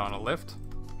going to take it on a lift.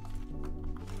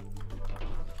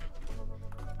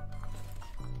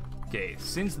 Okay,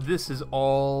 since this is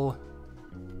all...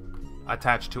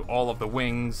 attached to all of the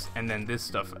wings and then this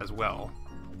stuff as well.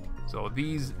 So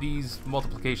these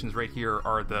multiplications right here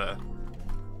are the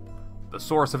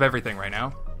source of everything right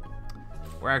now.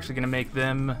 We're actually going to make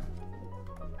them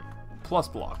plus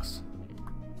blocks.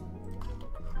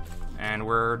 And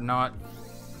we're not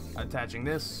attaching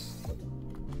this.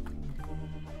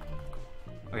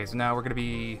 Okay, so now we're going to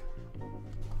be...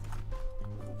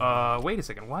 wait a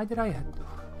second, why did I...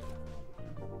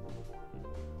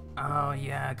 Oh,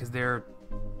 yeah, because they're...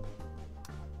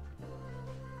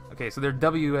 Okay, so they're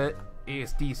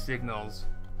WASD signals.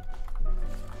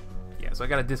 Yeah, so I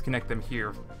gotta disconnect them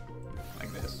here,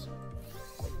 like this.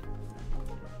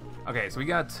 Okay, so we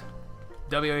got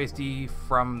WASD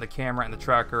from the camera and the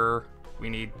tracker. We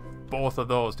need both of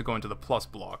those to go into the plus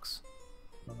blocks.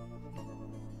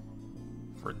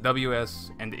 For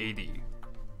WS and AD.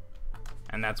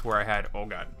 And that's where I had, oh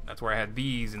god, that's where I had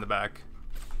these in the back,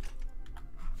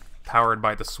 powered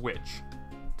by the switch,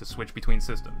 to switch between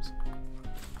systems.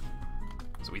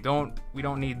 So we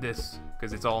don't need this,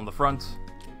 because it's all in the front.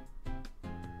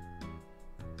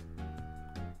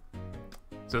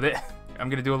 So I'm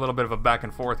gonna do a little bit of a back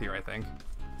and forth here, I think.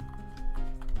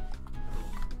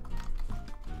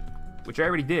 Which I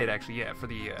already did, actually, yeah, for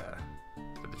the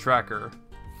tracker.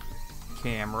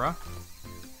 Camera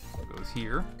goes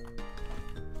here.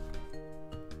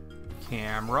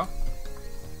 Camera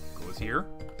goes here.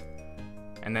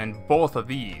 And then both of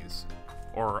these,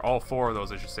 or all four of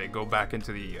those, I should say, go back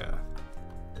into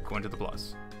the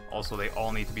plus. Also, they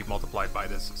all need to be multiplied by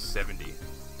this 70.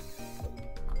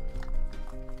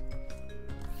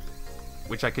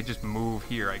 Which I could just move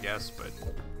here, I guess, but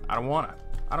I don't wanna.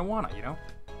 I don't wanna, you know?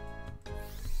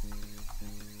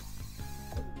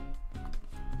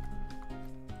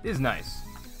 This is nice.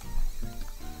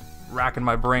 Racking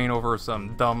my brain over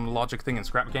some dumb logic thing in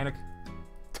Scrap Mechanic.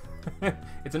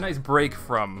 It's a nice break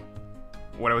from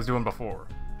what I was doing before.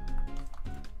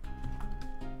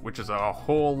 Which is a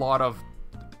whole lot of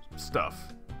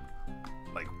stuff.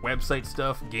 Like website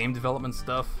stuff, game development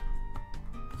stuff,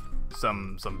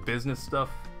 some business stuff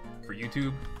for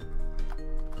YouTube.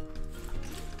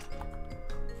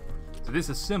 So this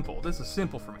is simple. This is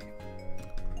simple for me.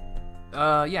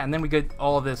 Yeah, and then we get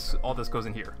all this goes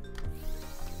in here.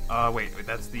 Wait,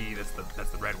 that's the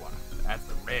red one. That's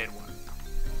the red one.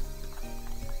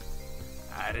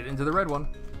 Add it into the red one.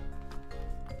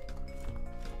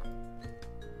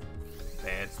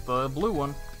 That's the blue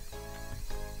one.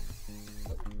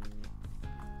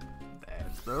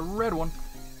 That's the red one.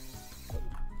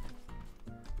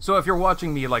 So if you're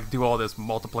watching me like do all this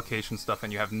multiplication stuff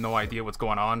and you have no idea what's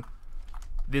going on,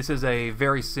 this is a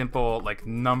very simple like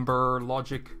number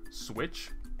logic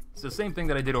switch. It's the same thing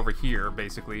that I did over here,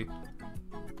 basically.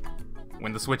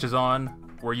 When the switch is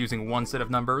on, we're using one set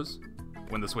of numbers.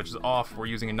 When the switch is off, we're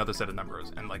using another set of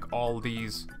numbers. And like all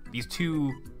these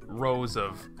two rows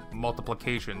of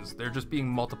multiplications, they're just being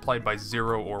multiplied by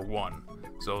 0 or 1.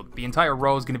 So the entire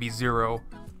row is going to be 0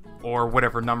 or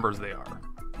whatever numbers they are.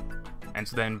 And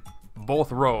so then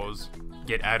both rows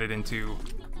get added into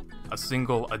a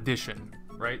single addition,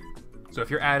 right? So if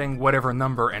you're adding whatever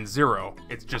number and 0,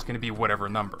 it's just going to be whatever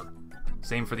number.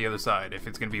 Same for the other side. If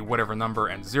it's going to be whatever number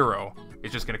and 0,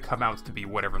 it's just going to come out to be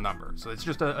whatever number. So it's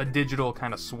just a digital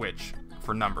kind of switch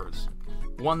for numbers.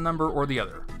 One number or the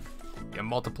other. You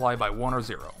multiply by 1 or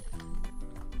 0.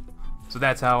 So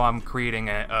that's how I'm creating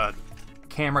a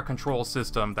camera control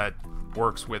system that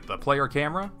works with the player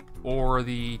camera or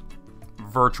the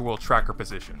virtual tracker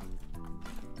position,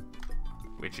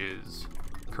 which is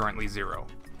currently 0.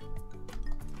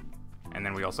 And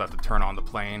then we also have to turn on the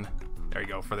plane. There you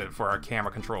go, for our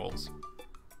camera controls.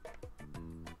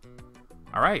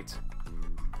 Alright.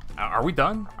 Are we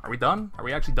done? Are we done? Are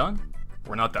we actually done?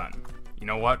 We're not done. You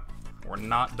know what? We're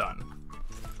not done.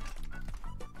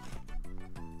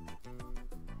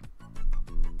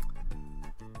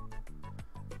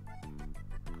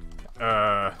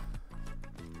 We're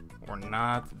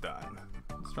not done.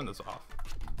 Let's turn this off.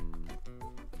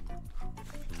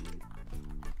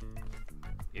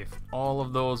 If all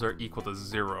of those are equal to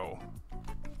 0,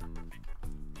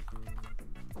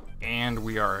 and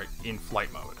we are in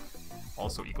flight mode,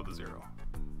 also equal to 0.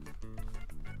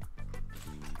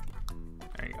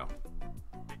 There you go.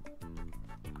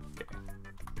 Okay.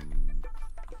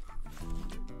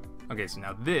 Okay, so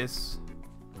now this...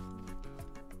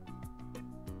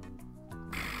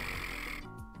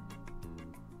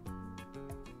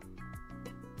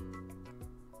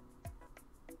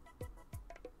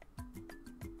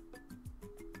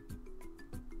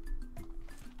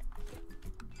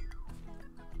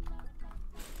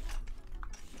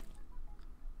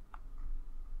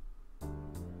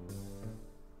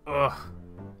 Ugh.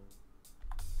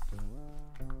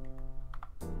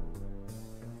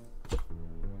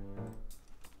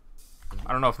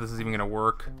 I don't know if this is even gonna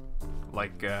work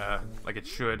like it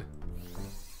should.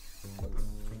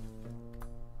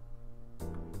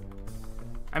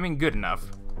 I mean, good enough.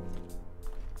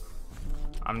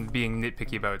 I'm being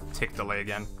nitpicky about tick delay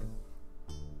again.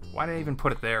 Why did I even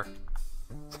put it there?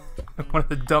 One of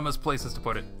the dumbest places to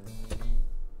put it.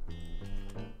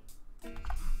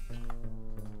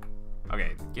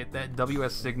 Okay, get that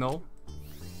WS signal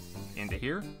into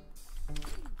here.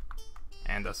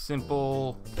 And a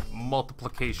simple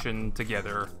multiplication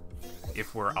together.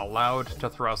 If we're allowed to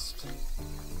thrust,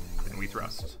 then we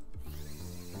thrust.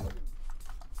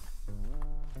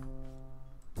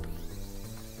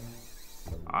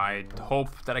 I hope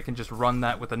that I can just run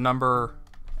that with a number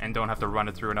and don't have to run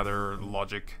it through another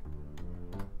logic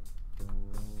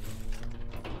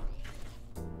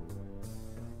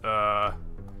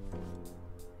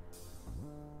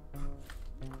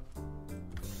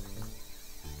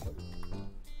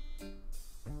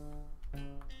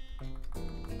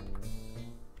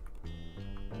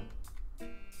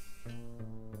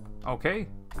Okay,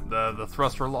 the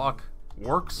thruster lock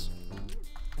works.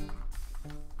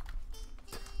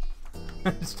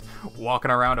 Just walking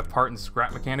around a part and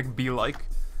scrap mechanic be like.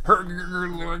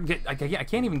 I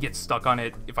can't even get stuck on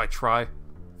it if I try.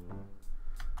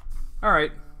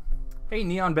 Alright. Hey,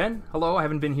 Neon Ben. Hello, I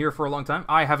haven't been here for a long time.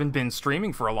 I haven't been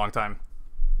streaming for a long time.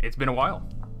 It's been a while.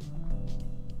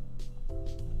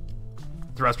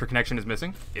 Thruster connection is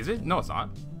missing. Is it? No, it's not.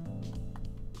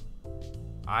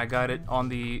 I got it on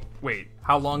the... Wait,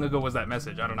 how long ago was that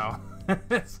message? I don't know.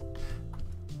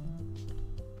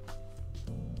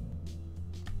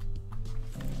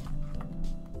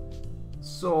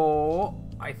 So,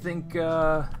 I think,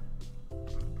 I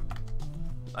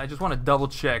just want to double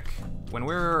check. When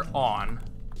we're on,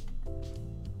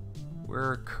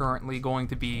 we're currently going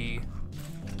to be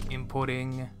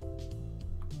inputting...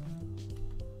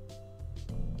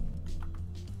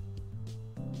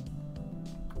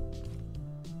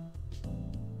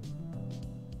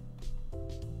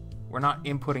 We're not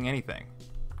inputting anything.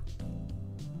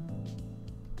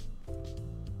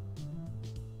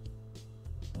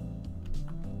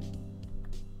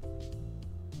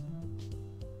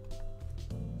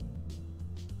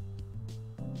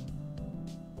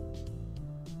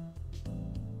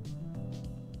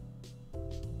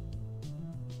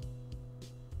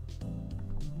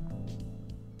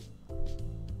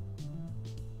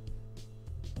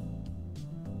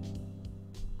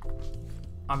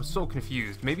 I'm so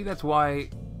confused. Maybe that's why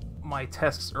my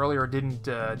tests earlier didn't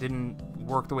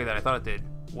work the way that I thought it did.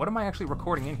 What am I actually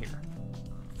recording in here?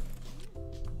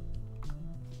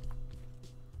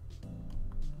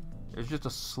 There's just a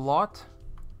slot.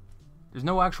 There's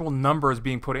no actual numbers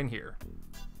being put in here.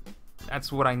 That's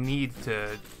what I need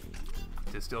to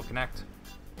still connect.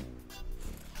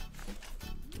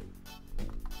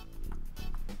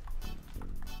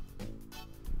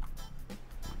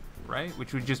 Right?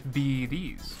 Which would just be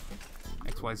these.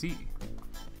 XYZ.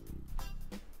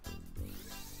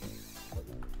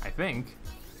 I think.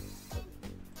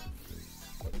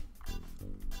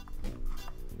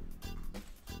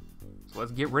 So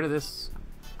let's get rid of this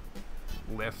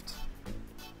lift.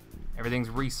 Everything's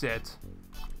reset.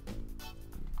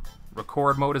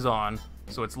 Record mode is on.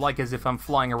 So it's like as if I'm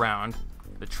flying around.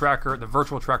 The tracker, the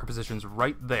virtual tracker position's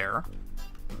right there.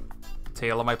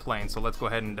 Tail of my plane, so let's go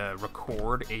ahead and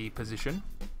record a position.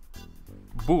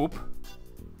 Boop.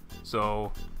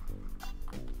 So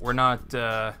we're not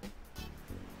I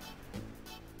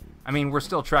mean, we're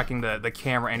still tracking the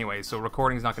camera anyway, so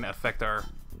recording is not going to affect our...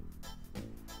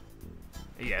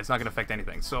 Yeah, it's not going to affect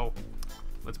anything. So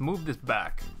let's move this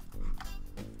back.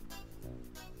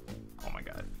 Oh my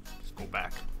god. Just go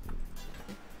back.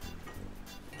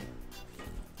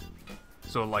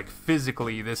 So, like,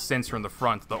 physically, this sensor in the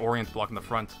front, the orient block in the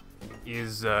front,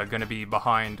 is going to be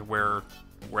behind where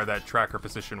that tracker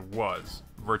position was,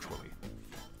 virtually.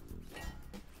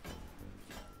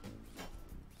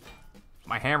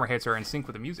 My hammer hits are in sync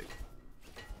with the music.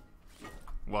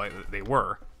 Well, they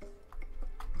were.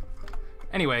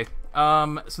 Anyway,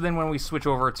 so then when we switch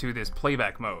over to this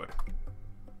playback mode,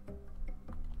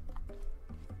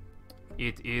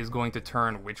 it is going to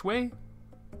turn which way?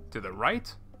 To the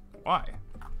right? Why?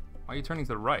 Why are you turning to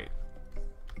the right?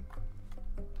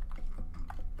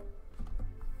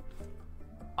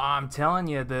 I'm telling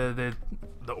you, the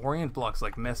orient block's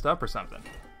like messed up or something.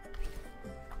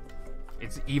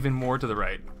 It's even more to the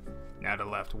right. Now to the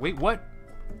left. Wait, what?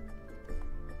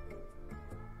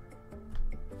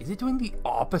 Is it doing the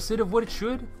opposite of what it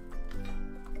should?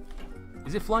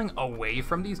 Is it flying away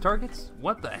from these targets?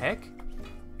 What the heck?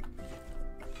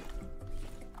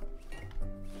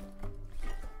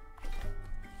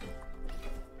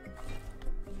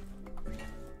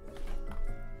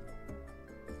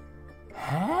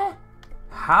 Huh?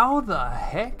 How the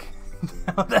heck?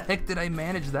 How the heck did I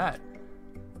manage that?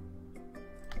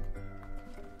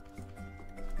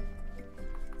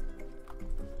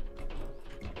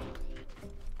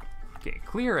 Okay,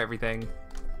 clear everything.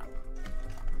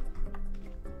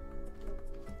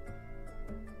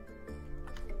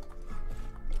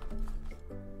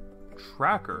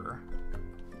 Tracker.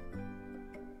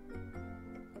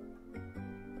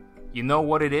 You know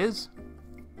what it is?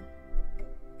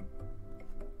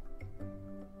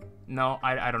 No,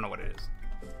 I don't know what it is.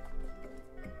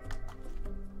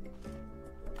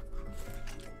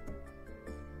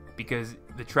 Because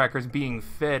the tracker's being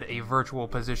fed a virtual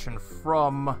position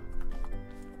from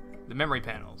the memory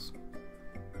panels.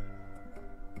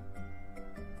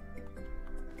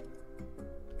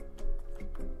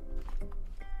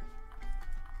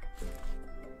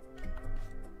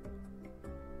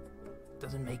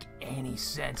 doesn't make any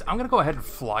sense. I'm gonna go ahead and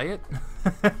fly it.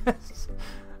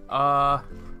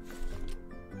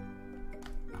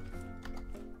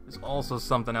 There's also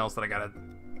something else that I gotta...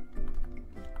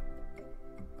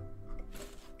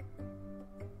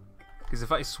 Because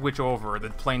if I switch over, the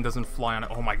plane doesn't fly on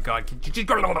it. Oh my god,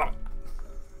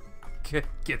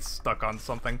 get stuck on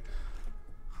something.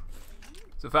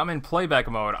 So if I'm in playback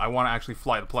mode, I want to actually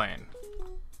fly the plane.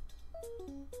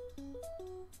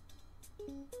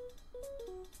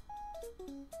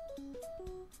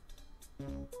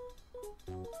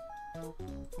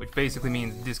 Which basically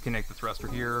means disconnect the thruster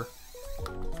here.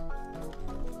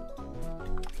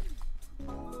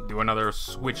 Do another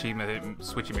switchy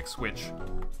McSwitch.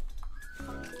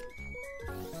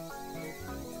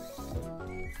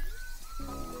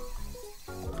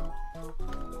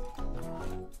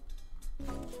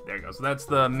 There you go. So that's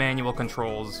the manual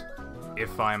controls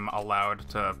if I'm allowed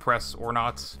to press or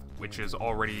not, which is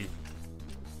already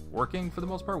working for the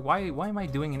most part. Why am I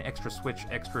doing an extra switch,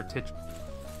 extra titch?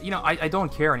 You know, I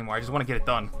don't care anymore. I just want to get it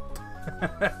done.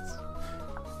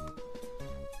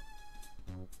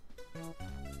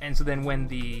 And so then when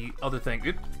the other thing...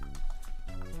 Oops.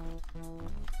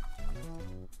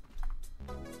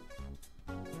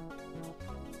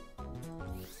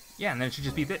 Yeah, and then it should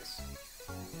just be this.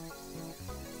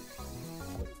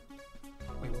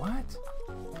 Wait, what?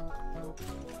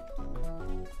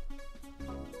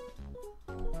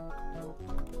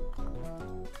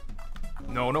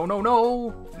 No, no, no,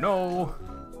 no! No!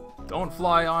 Don't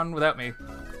fly on without me.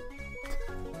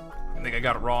 I think I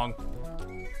got it wrong.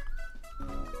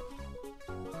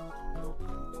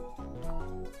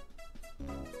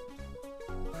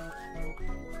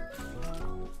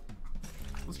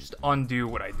 Let's just undo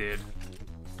what I did.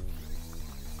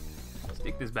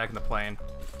 Stick this back in the plane.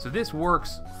 So this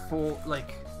works for,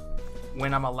 like,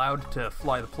 when I'm allowed to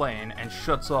fly the plane and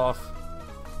shuts off.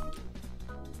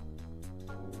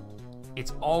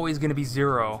 It's always going to be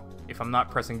 0 if I'm not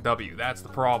pressing W. That's the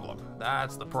problem.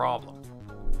 That's the problem.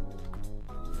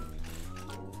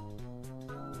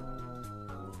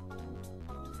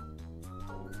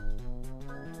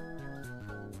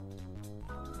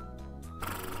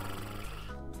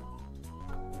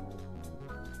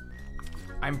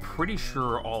 I'm pretty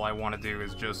sure all I want to do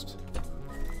is just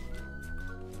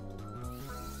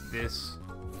this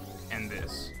and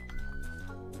this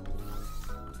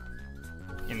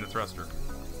in the thruster.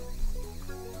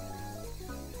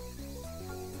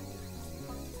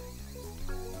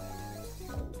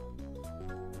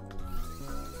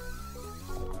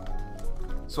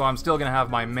 So I'm still gonna have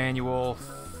my manual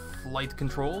flight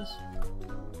controls.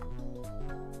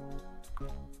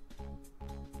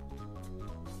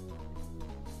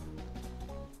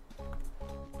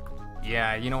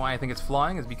 Yeah, you know why I think it's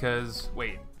flying is because...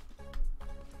 Wait.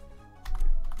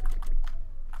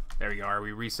 There we go. Are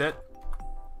we reset?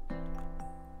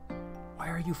 Why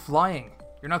are you flying?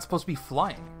 You're not supposed to be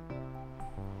flying.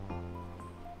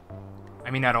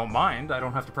 I mean, I don't mind. I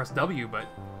don't have to press W, but...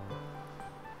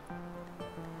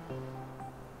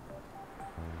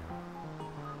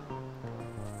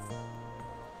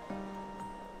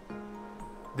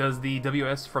 Does the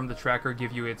WS from the tracker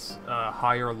give you its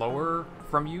higher or lower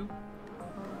from you?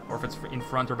 Or if it's in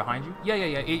front or behind you? Yeah.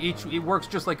 It works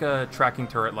just like a tracking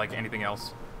turret, like anything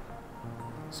else.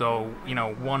 So, you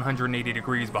know, 180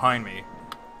 degrees behind me.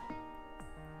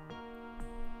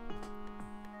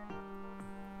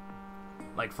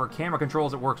 Like, for camera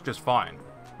controls, it works just fine,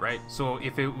 right? So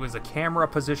if it was a camera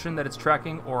position that it's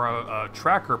tracking, or a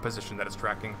tracker position that it's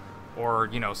tracking, or,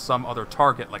 you know, some other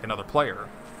target, like another player,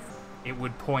 it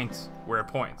would point where it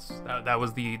points. That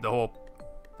was the whole...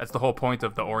 That's the whole point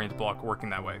of the orient block working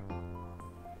that way.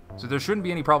 So there shouldn't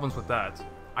be any problems with that.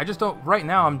 I just don't... Right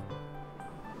now,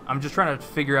 I'm just trying to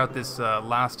figure out this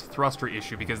last thruster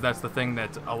issue, because that's the thing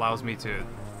that allows me to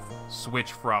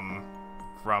switch from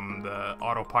the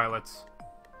autopilot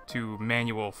to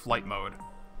manual flight mode.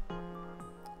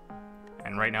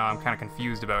 And right now I'm kind of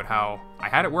confused about how... I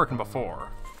had it working before,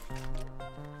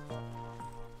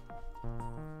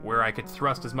 where I could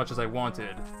thrust as much as I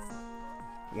wanted,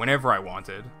 whenever I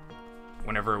wanted,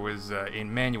 whenever it was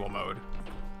in manual mode.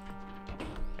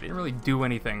 I didn't really do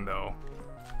anything, though.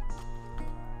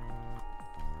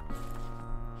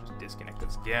 Just disconnect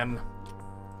this again.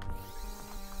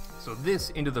 So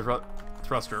this into the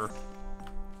thruster.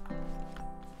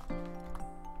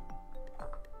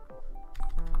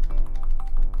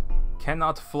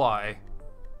 Cannot fly.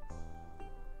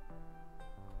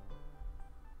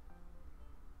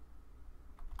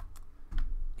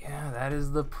 Yeah, that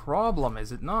is the problem,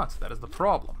 is it not? That is the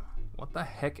problem. What the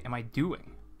heck am I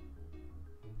doing?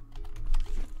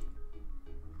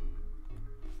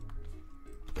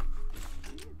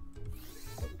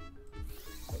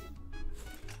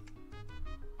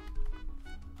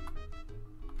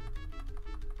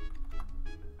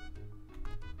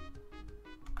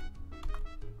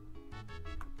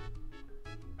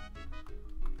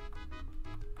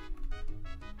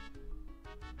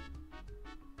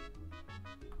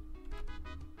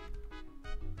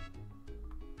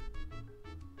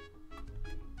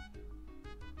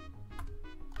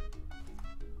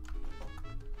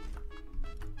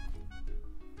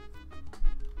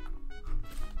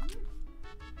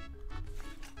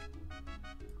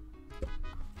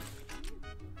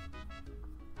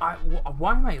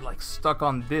 Why am I, like, stuck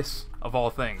on this, of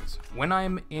all things? When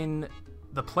I'm in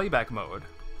the playback mode,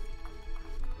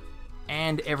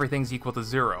 and everything's equal to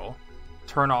 0,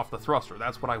 turn off the thruster.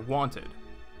 That's what I wanted.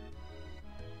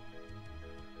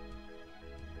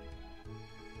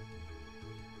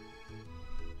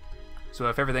 So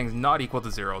if everything's not equal to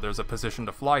 0, there's a position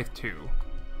to fly to.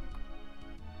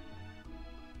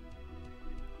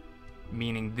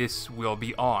 Meaning this will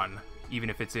be on, even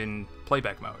if it's in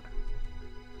playback mode.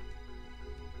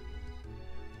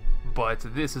 But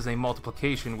this is a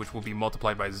multiplication which will be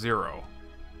multiplied by 0.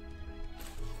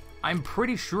 I'm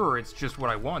pretty sure it's just what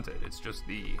I wanted. It's just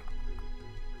the...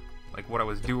 like, what I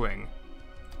was doing.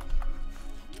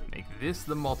 Make this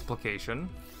the multiplication.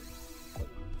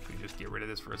 Let me just get rid of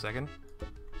this for a second.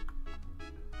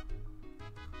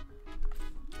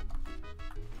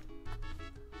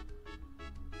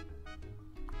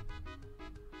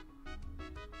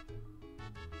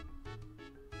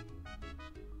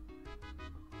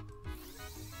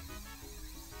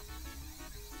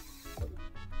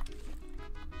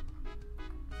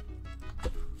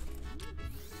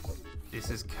 This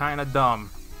is kind of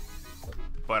dumb,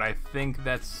 but I think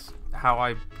that's how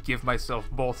I give myself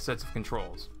both sets of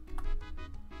controls.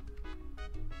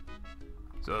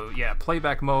 So yeah,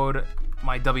 playback mode,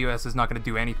 my WS is not going to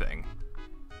do anything.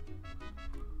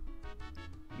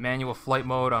 Manual flight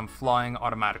mode, I'm flying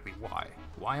automatically. Why?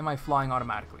 Why am I flying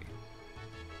automatically?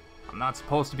 I'm not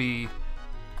supposed to be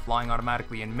flying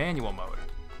automatically in manual mode.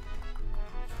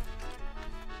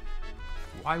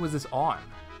 Why was this on?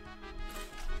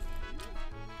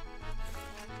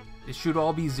 It should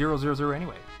all be 000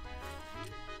 anyway.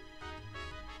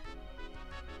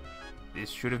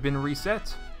 This should have been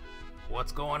reset.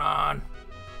 What's going on?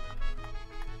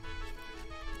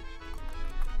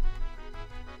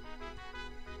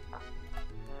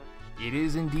 It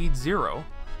is indeed 0.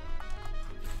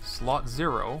 Slot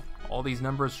 0. All these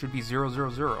numbers should be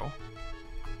 000.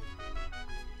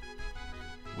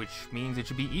 Which means it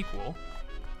should be equal.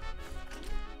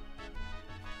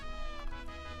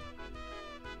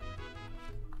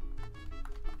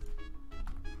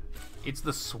 It's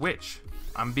the switch.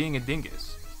 I'm being a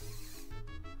dingus.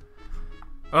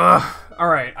 Ugh.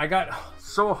 Alright, I got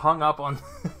so hung up on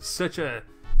such a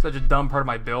dumb part of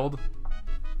my build.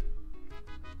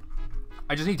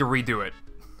 I just need to redo it.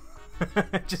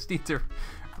 I just need to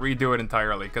redo it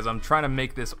entirely, because I'm trying to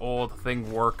make this old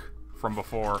thing work from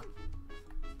before.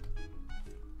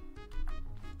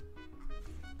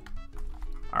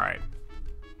 Alright.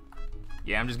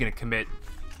 Yeah, I'm just gonna commit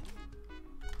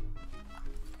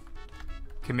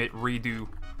redo.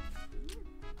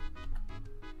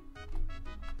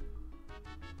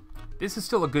 This is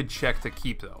still a good check to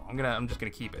keep though. I'm just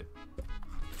gonna keep it.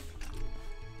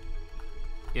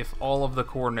 If all of the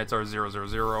coordinates are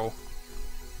 000,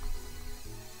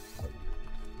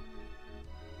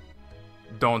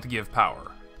 don't give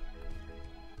power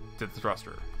to the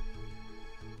thruster.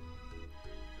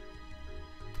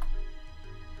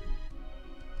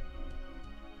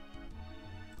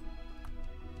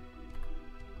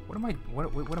 What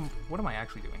am I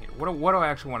actually doing here? What do I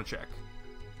actually want to check?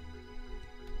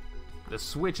 The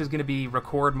switch is going to be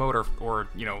record mode or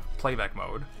you know, playback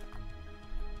mode.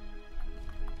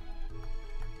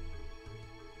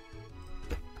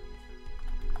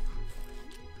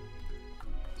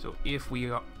 So if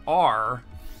we are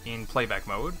in playback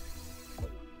mode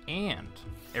and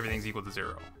everything's equal to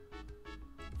 0.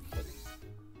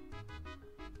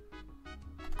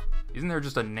 Isn't there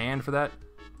just a NAND for that?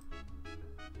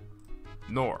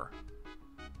 Nor.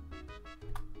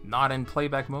 Not in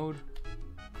playback mode?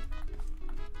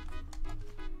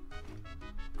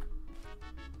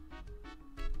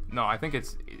 No, I think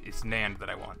it's NAND that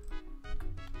I want.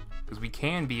 Because we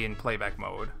can be in playback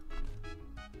mode.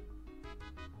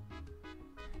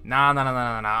 Nah,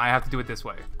 I have to do it this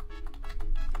way.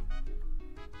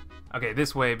 Okay,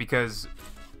 this way, because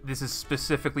this is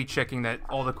specifically checking that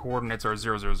all the coordinates are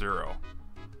 000.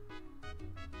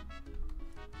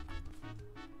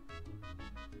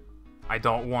 I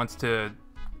don't want to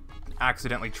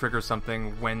accidentally trigger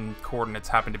something when coordinates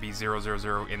happen to be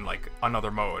 000 in like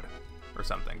another mode or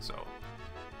something, so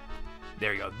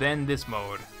there you go. Then this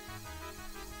mode.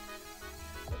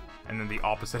 And then the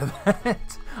opposite of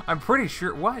that. I'm pretty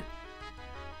sure, what?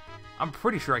 I'm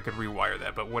pretty sure I could rewire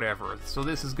that, but whatever. So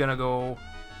this is gonna go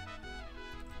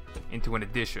into an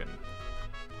addition.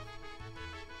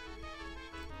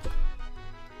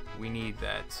 We need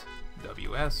that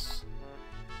WS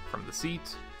from the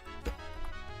seat.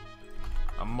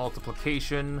 A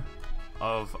multiplication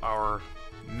of our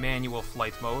manual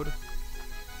flight mode.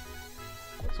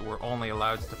 So we're only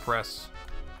allowed to press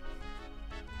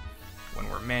when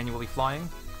we're manually flying.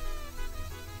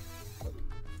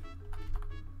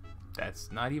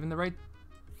 That's not even the right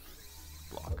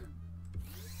block.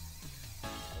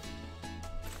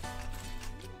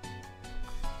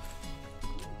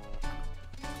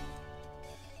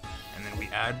 And then we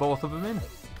add both of them in,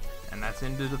 and that's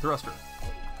into the thruster.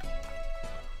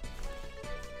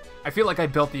 I feel like I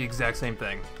built the exact same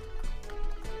thing.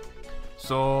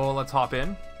 So let's hop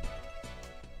in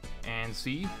and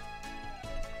see.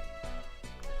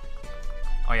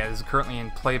 Oh yeah, this is currently in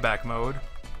playback mode,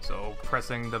 so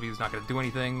pressing W is not going to do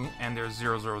anything, and there's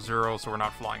 000, so we're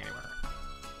not flying anywhere.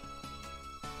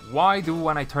 Why do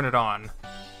when I turn it on?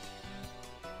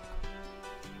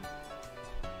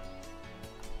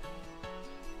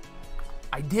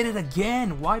 I did it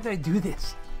again! Why did I do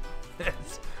this?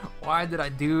 Why did I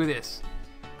do this?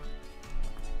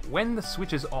 When the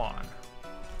switch is on.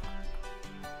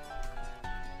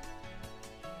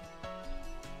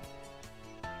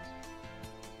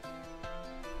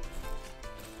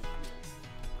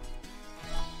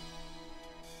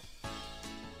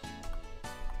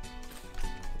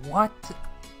 What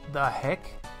the heck?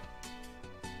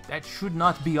 That should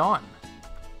not be on.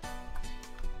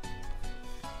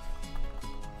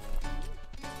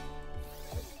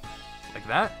 Like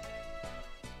that?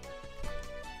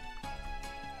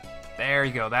 There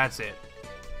you go, that's it.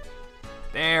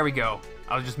 There we go.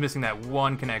 I was just missing that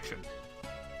one connection.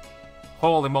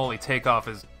 Holy moly, takeoff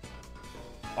is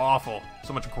awful.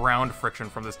 So much ground friction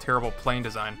from this terrible plane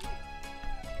design.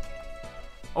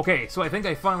 Okay, so I think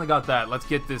I finally got that. Let's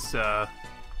get this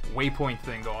waypoint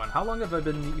thing going. How long have I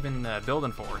been even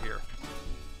building for here?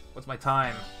 What's my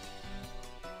time?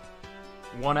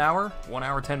 1 hour? 1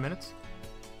 hour, 10 minutes?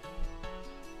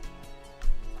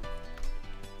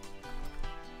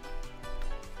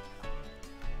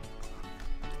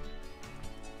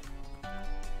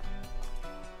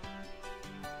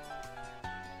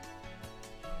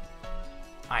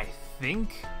 I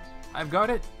think I've got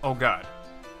it. Oh god.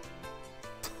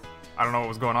 I don't know what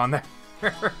was going on there.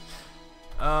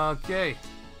 Okay.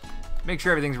 Make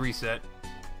sure everything's reset.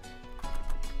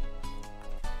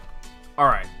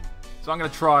 Alright. So I'm going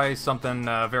to try something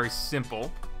very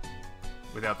simple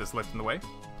without this lift in the way.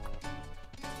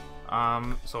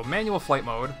 So manual flight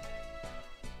mode.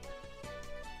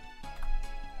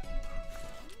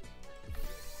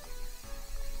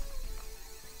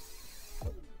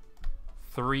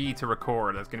 Three to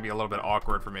record. That's going to be a little bit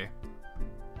awkward for me.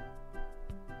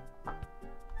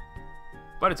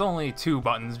 But it's only 2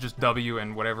 buttons, just W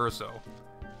and whatever, so...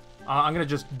 I'm gonna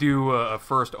just do a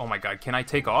first... Oh my god, can I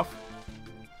take off?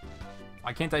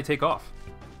 Why can't I take off?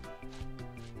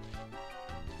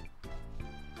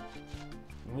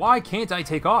 Why can't I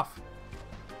take off?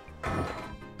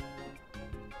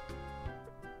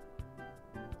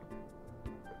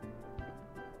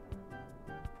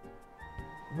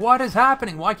 What is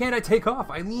happening? Why can't I take off?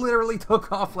 I literally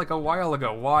took off like a while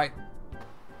ago. Why?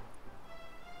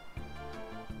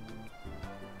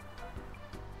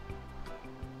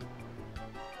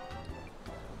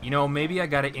 You know, maybe I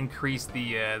gotta increase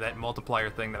the that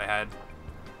multiplier thing that I had.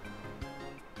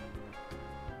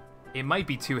 It might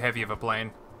be too heavy of a plane.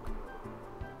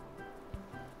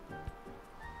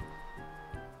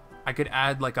 I could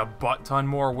add like a butt-ton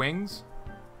more wings.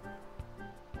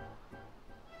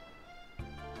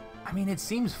 I mean, it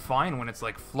seems fine when it's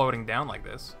like floating down like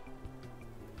this.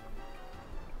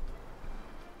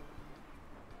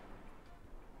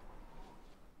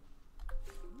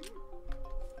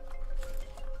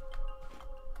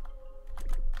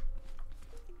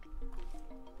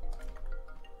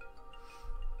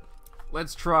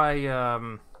 Let's try,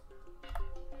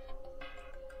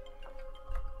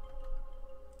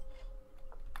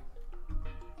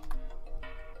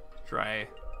 try a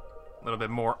little bit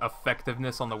more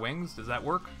effectiveness on the wings. Does that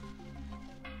work?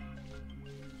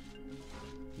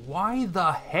 Why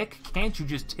the heck can't you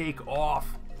just take off?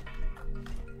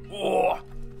 Oh!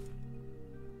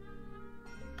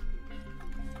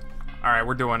 Alright,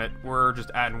 we're doing it. We're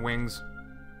just adding wings.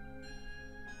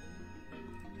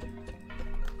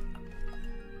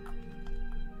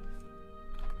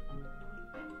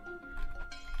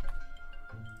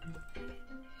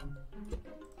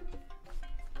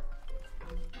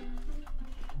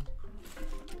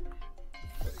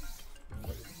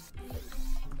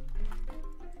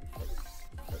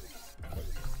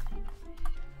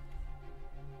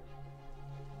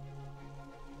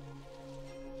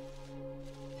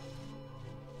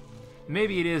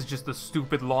 Maybe it is just the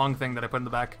stupid long thing that I put in the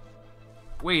back.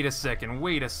 Wait a second,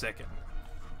 wait a second.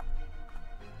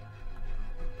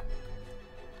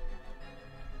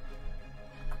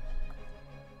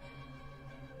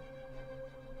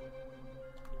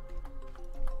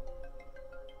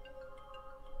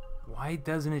 Why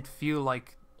doesn't it feel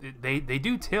like... They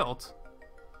do tilt.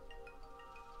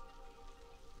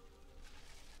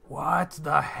 What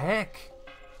the heck?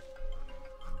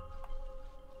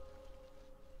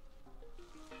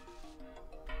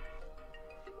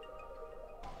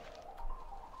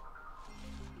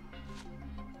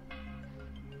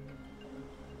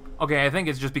 Okay, I think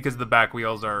it's just because the back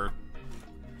wheels are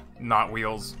not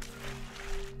wheels.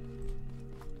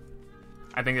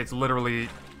 I think it's literally...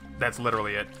 That's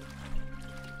literally it.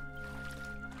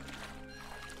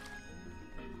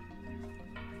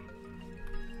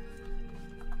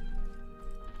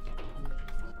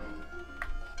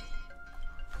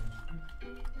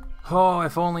 Oh,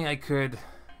 if only I could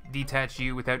detach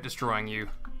you without destroying you.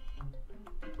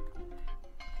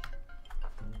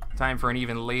 Time for an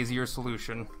even lazier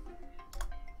solution.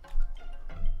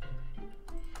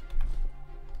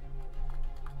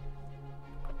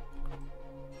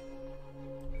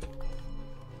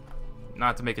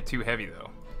 Not to make it too heavy, though.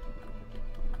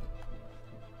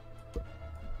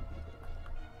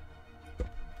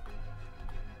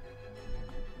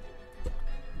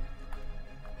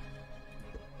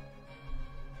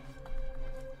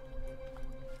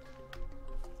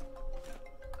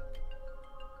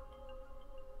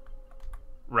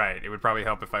 Right, it would probably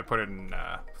help if I put it in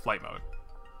flight mode.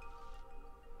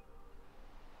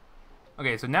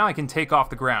 Okay, so now I can take off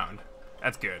the ground.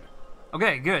 That's good.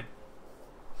 Okay, good.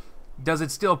 Does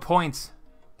it still point?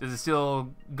 Does it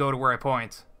still go to where I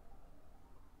point?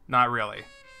 Not really.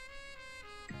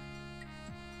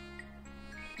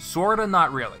 Sorta,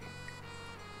 not really.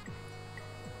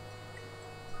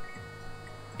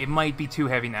 It might be too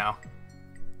heavy now.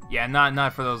 Yeah,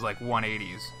 not for those like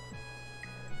 180s.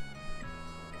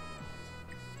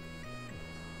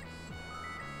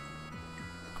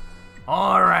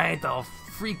 Alright, I'll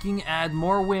freaking add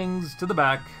more wings to the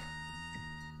back.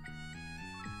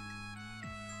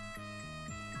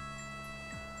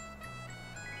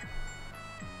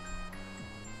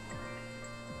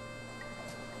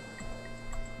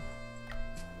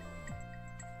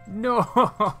 No!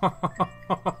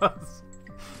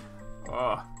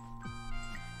 Oh.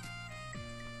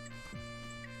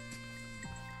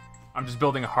 I'm just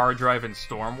building a hard drive in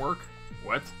Stormwork.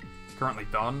 What? Currently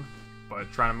done,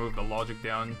 but trying to move the logic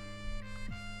down.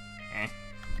 Eh.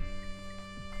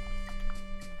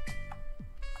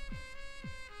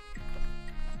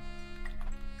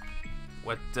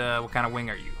 What kind of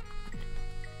wing are you?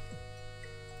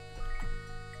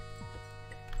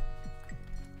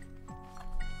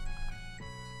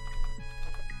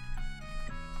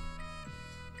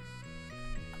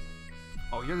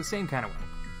 Oh, you're the same kind of wing.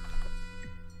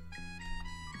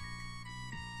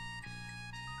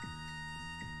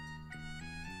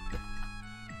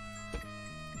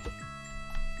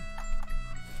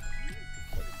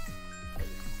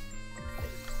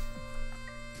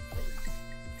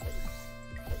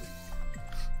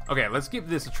 Okay, let's give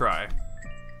this a try.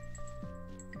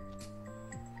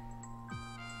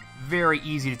 Very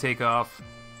easy to take off.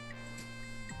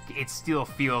 It still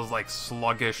feels like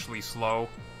sluggishly slow.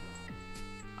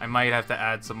 I might have to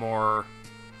add some more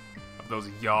of those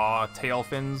yaw tail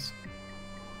fins.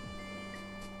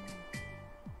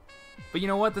 But you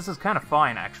know what? This is kind of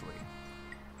fine, actually.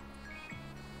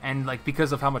 And, like,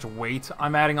 because of how much weight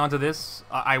I'm adding onto this,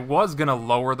 I was gonna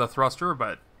lower the thruster,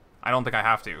 but I don't think I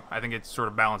have to. I think it's sort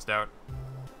of balanced out.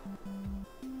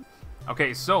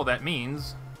 Okay, so that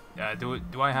means...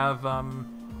 do I have, I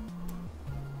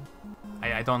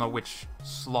don't know which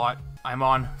slot I'm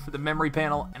on for the memory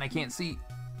panel, and I can't see.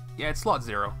 Yeah, it's slot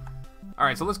 0.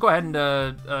 Alright, so let's go ahead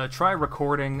and try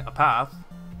recording a path.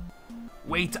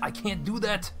 Wait, I can't do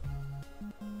that!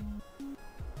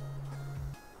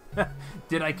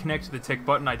 Did I connect to the tick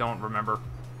button? I don't remember.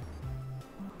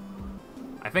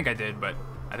 I think I did, but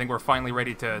I think we're finally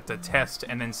ready to test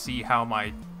and then see how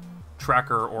my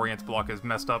tracker orient block is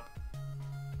messed up.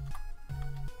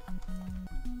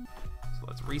 So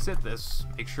let's reset this,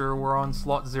 make sure we're on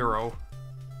slot 0.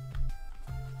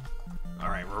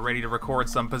 Alright, we're ready to record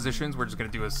some positions. We're just going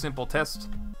to do a simple test,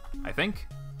 I think.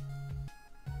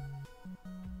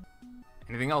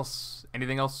 Anything else?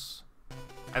 Anything else?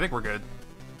 I think we're good.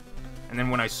 And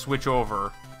then when I switch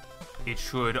over, it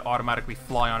should automatically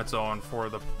fly on its own for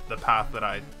the path that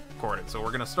I recorded. So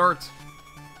we're going to start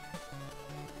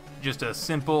just a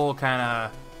simple kind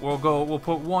of... We'll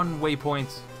put one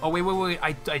waypoint... Oh, wait.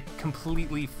 I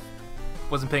completely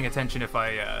wasn't paying attention if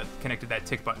I connected that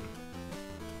tick button.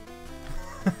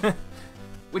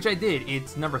 Which I did.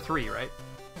 It's number 3, right?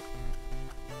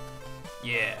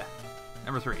 Yeah.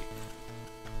 Number 3.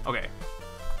 Okay.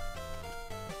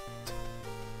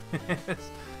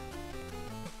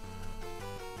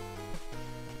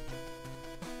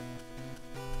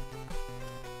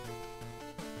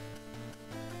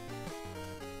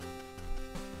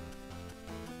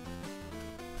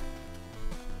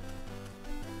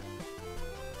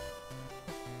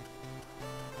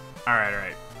 Alright,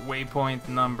 alright. Waypoint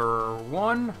number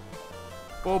 1.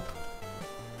 Boop.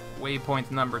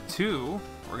 Waypoint number 2.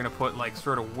 We're gonna put, like,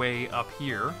 sort of way up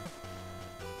here.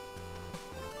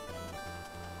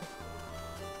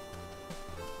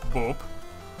 Boop.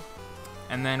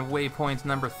 And then waypoint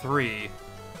number 3.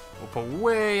 We'll put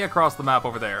way across the map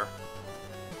over there.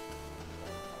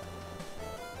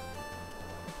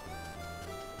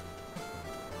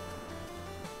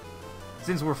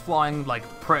 Since we're flying, like,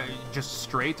 just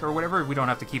straight or whatever, we don't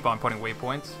have to keep on putting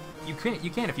waypoints. You can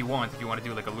if you want to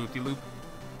do, like, a loop-de-loop.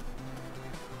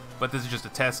 But this is just a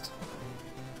test.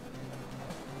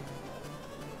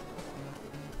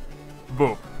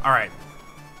 Boop. Alright.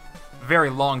 Very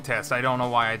long test. I don't know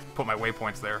why I put my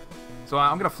waypoints there. So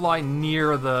I'm gonna fly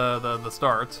near the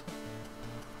start.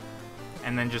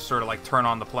 And then just sort of, like, turn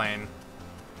on the plane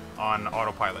on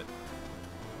autopilot.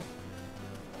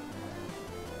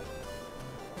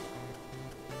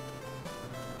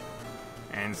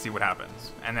 And see what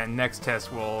happens. And then next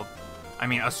test we'll, I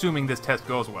mean, assuming this test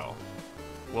goes well,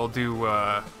 we'll do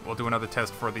another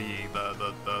test for the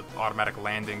automatic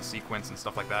landing sequence and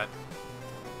stuff like that.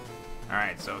 All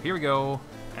right, so here we go,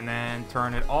 and then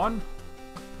turn it on.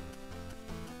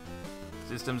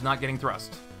 System's not getting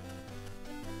thrust.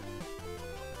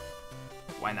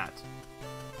 Why not?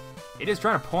 It is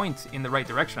trying to point in the right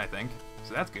direction, I think,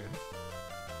 so that's good.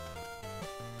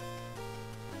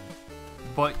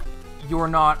 But you're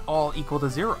not all equal to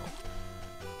 0.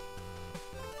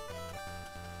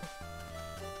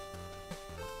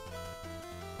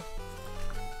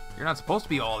 You're not supposed to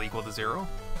be all equal to 0.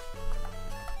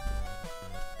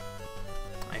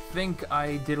 I think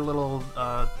I did a little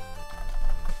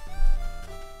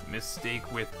mistake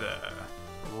with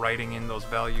writing in those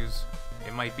values.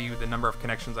 It might be the number of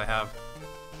connections I have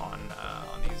on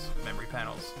these memory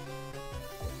panels.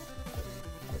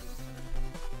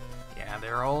 Yeah,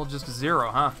 they're all just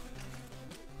 0, huh?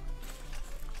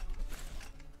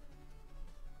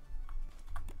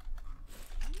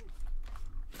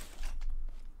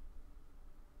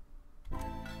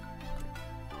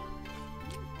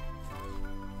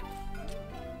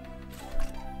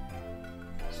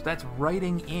 So that's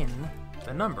writing in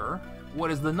the number. What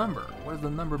is the number? What is the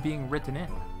number being written in?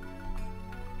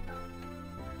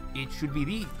 It should be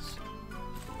these.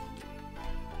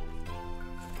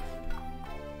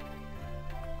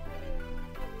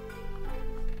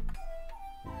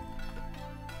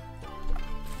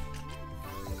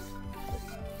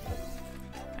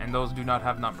 And those do not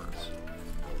have numbers.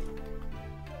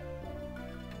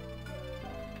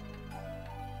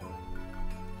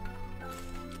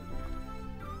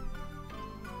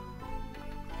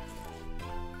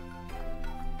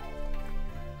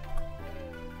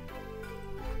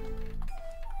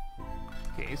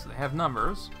 Okay, so they have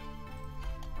numbers.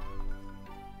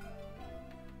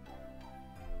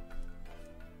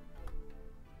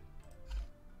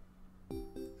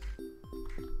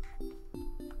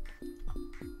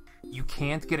 You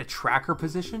can't get a tracker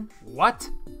position? What?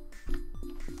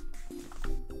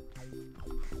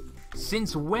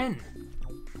 Since when?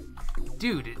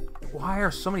 Dude, why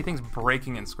are so many things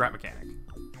breaking in Scrap Mechanic?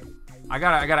 I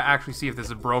gotta actually see if this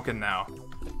is broken now.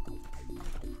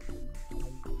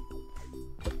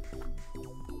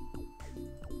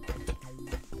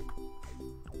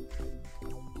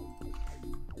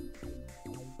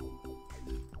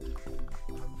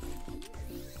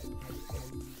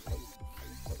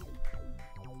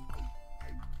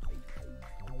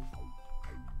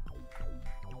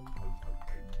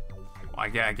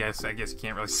 I guess you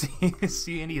can't really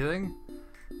see anything.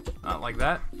 Not like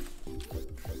that.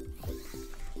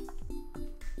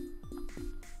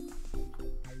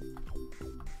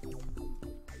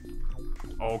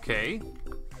 Okay.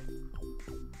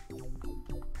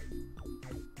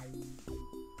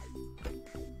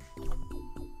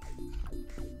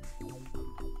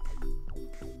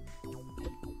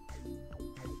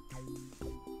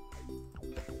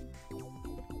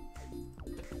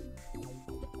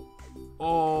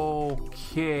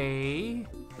 Okay.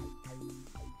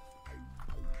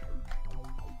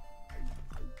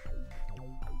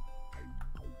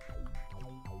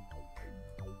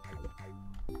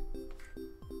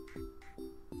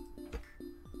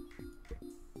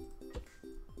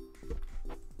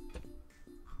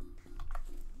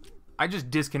 I just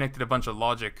disconnected a bunch of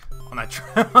logic on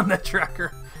that on that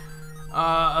tracker.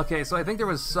 Okay, so I think there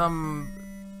was some.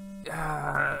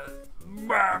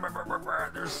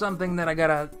 There's something that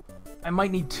I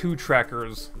might need 2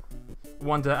 trackers.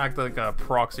 One to act like a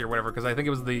proxy or whatever, because I think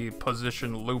it was the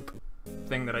position loop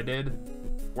thing that I did,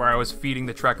 where I was feeding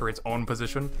the tracker its own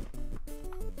position.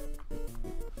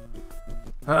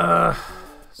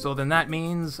 So then that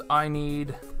means I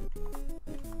need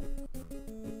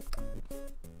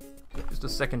just a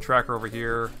second tracker over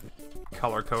here,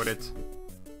 color code it.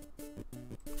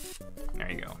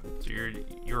 There you go. So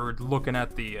you're looking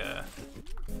at the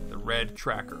red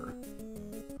tracker.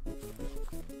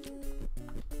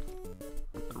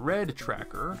 The red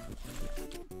tracker.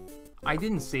 I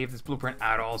didn't save this blueprint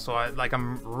at all, so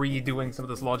I'm redoing some of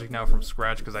this logic now from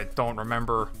scratch because I don't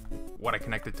remember what I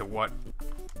connected to what.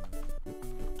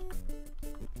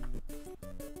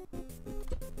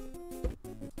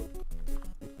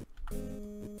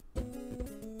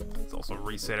 Let's also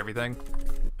reset everything.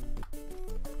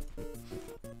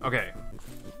 Okay.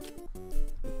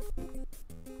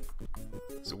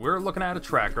 So we're looking at a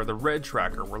tracker, the red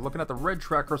tracker. We're looking at the red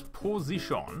tracker's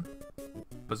position.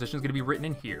 Position is going to be written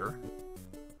in here.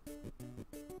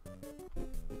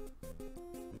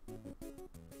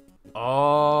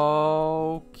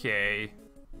 Okay.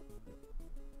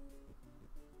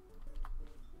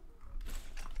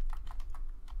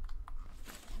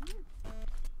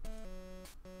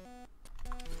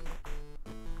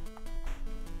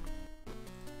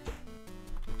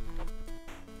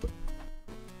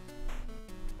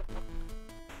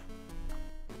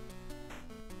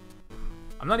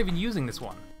 I'm not even using this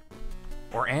one.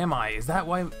 Or am I? Is that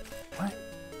why... What?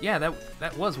 Yeah,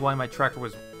 that was why my tracker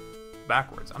was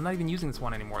backwards. I'm not even using this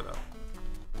one anymore, though.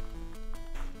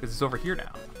 Because it's over here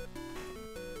now.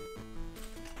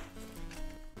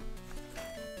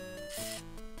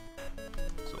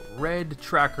 So, red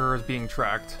tracker is being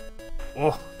tracked.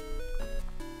 Oh!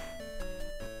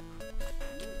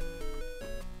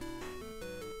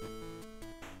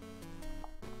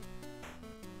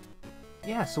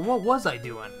 Yeah, so what was I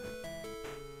doing?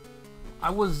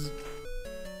 I was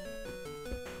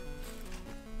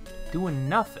doing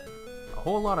nothing. A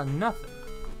whole lot of nothing.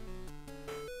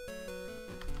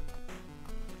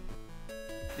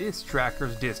 This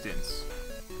tracker's distance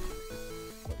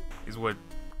is what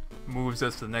moves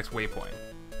us to the next waypoint.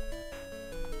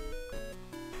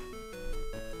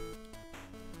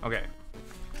 Okay.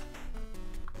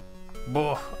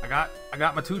 Boy, I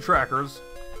got my 2 trackers.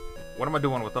 What am I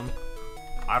doing with them?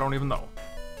 I don't even know.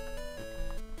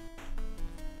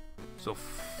 So,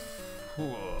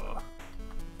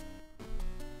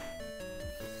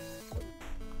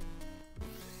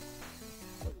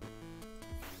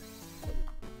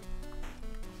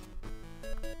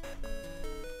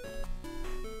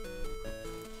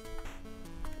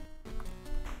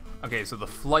 okay, so the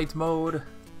flight mode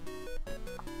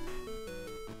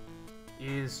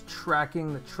is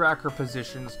tracking the tracker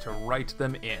positions to write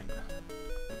them in,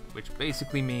 which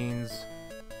basically means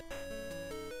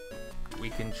we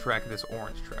can track this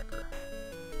orange tracker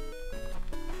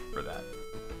for that.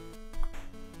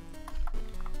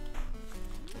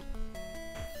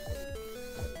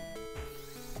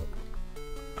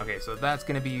 Okay, so that's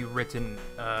gonna be written,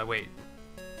 wait.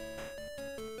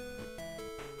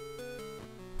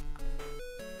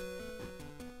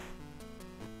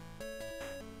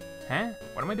 Huh?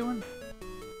 What am I doing?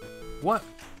 What?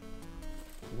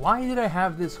 Why did I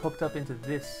have this hooked up into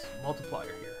this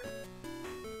multiplier here?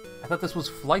 I thought this was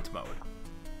flight mode.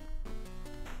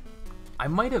 I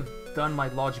might have done my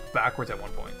logic backwards at one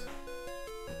point.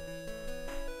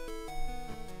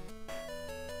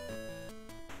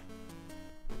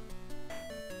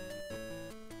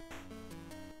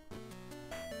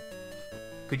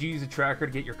 Could you use a tracker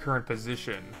to get your current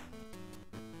position?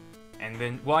 And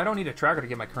then, well, I don't need a tracker to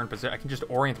get my current position. I can just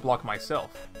orient block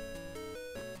myself.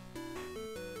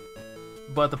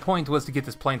 But the point was to get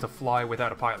this plane to fly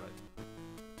without a pilot.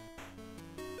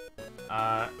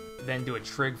 Then do a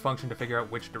trig function to figure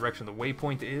out which direction the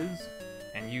waypoint is,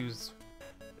 and use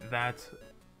that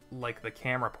like the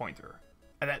camera pointer.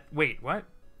 Wait, what?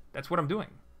 That's what I'm doing,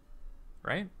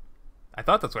 right? I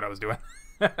thought that's what I was doing.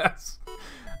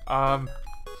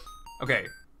 Okay,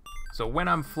 so when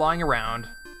I'm flying around,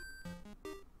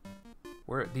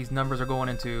 where these numbers are going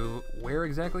into where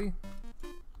exactly?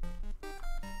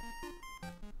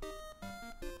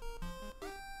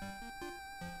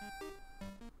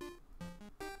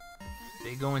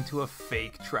 They go into a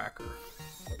fake tracker.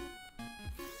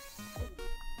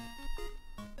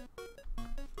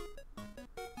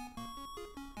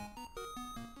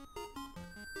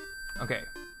 Okay.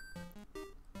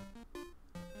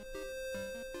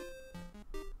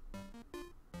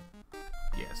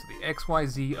 Yeah, so the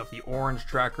XYZ of the orange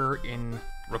tracker in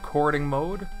recording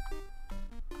mode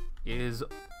is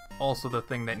also the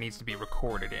thing that needs to be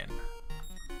recorded in.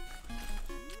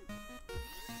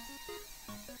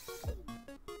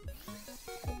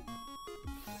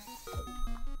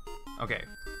 Okay,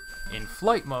 in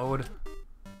flight mode,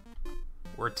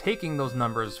 we're taking those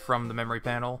numbers from the memory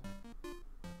panel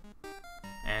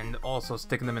and also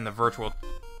sticking them in the virtual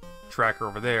tracker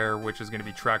over there, which is going to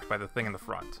be tracked by the thing in the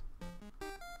front.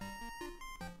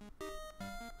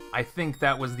 I think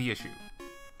that was the issue.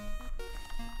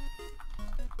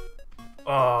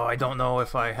 Oh, I don't know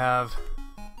if I have...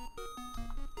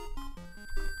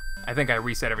 I think I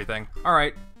reset everything.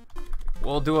 Alright,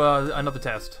 we'll do another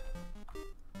test.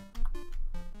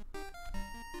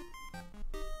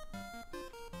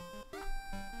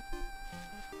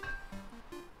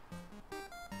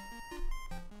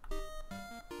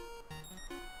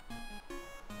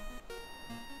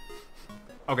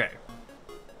 Okay.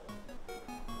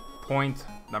 Point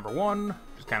number 1,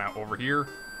 just kind of over here.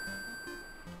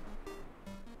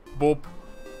 Boop.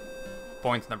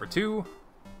 Point number 2,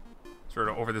 sort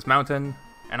of over this mountain.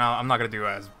 And I'm not going to do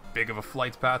as big of a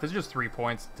flight path. It's just 3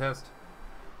 points to test.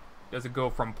 Does it go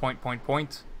from point,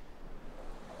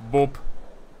 boop,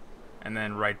 and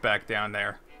then right back down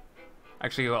there.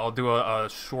 Actually, I'll do a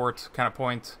short kind of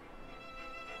point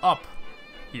up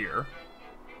here.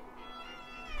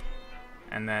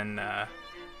 And then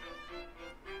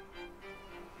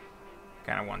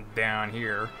kind of one down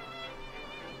here.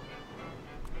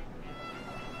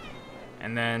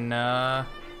 And then,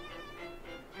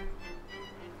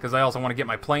 because I also want to get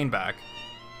my plane back.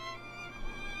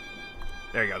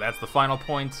 There you go, that's the final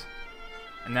point.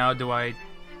 And now do I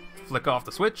flick off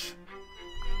the switch?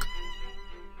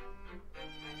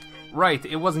 Right,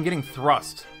 it wasn't getting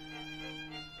thrust.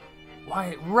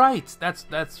 Why? Right, that's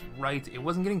right. It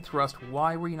wasn't getting thrust.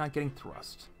 Why were you not getting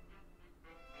thrust?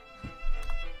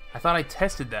 I thought I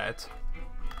tested that.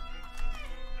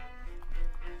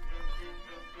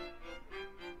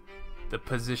 The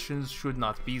positions should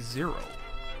not be 0.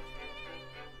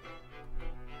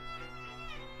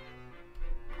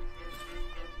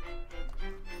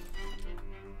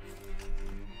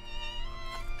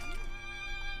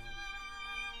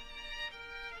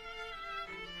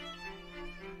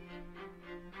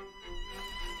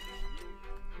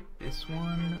 This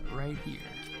one right here.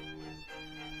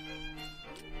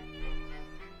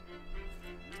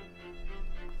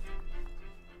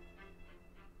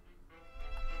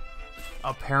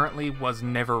 Apparently was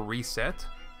never reset.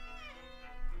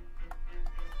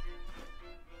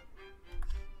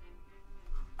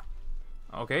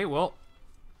 Okay, well...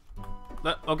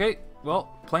 okay,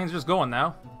 well, plane's just going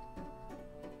now.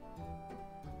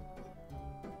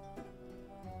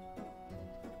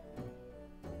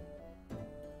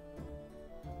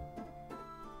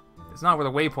 It's not where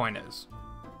the waypoint is.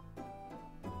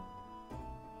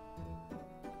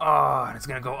 Oh, and it's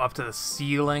gonna go up to the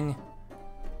ceiling.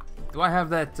 Do I have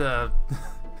that,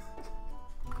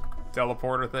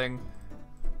 teleporter thing?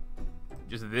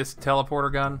 Just this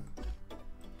teleporter gun?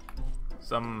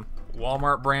 Some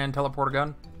Walmart brand teleporter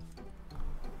gun?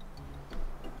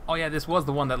 Oh yeah, this was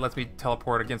the one that lets me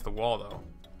teleport against the wall, though.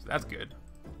 So that's good.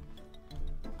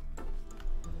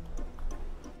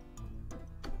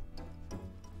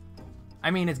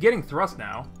 I mean, it's getting thrust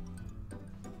now.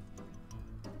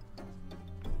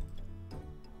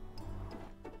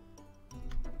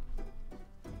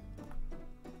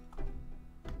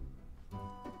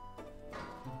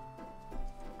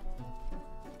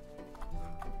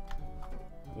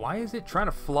 Why is it trying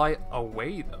to fly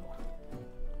away, though?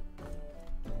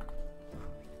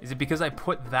 Is it because I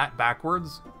put that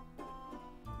backwards?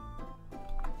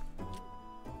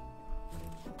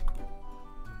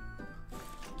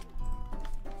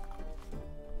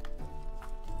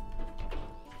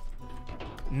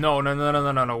 No. What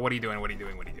are you doing? What are you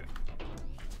doing? What are you doing?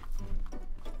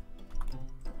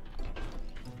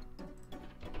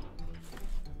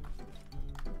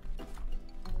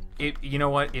 You know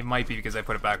what? It might be because I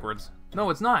put it backwards. No,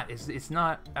 it's not. It's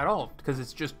not at all, because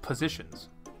it's just positions.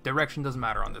 Direction doesn't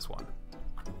matter on this one.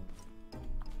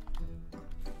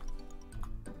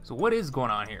 So what is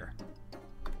going on here?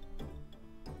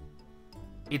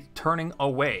 It's turning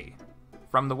away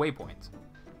from the waypoint.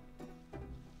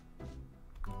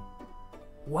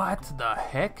 What the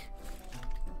heck?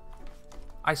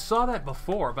 I saw that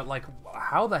before, but like,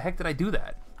 how the heck did I do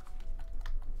that?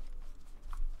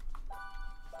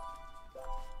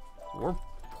 We're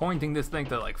pointing this thing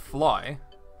to like fly.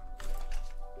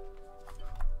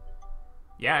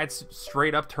 Yeah, it's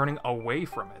straight up turning away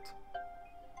from it.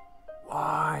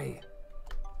 Why?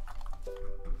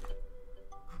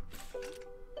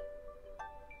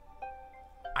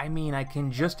 I mean, I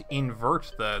can just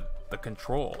invert the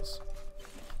controls.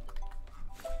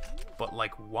 But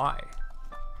like, why?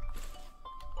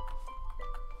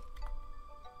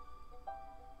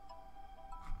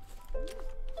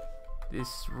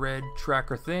 This red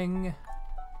tracker thing.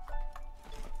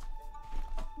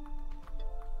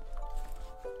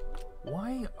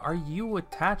 Why are you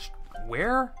attached?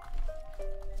 Where?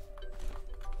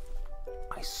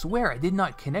 I swear I did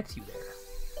not connect you there.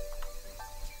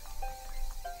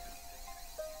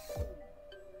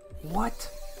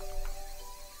 What?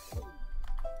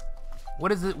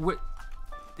 What is it? What?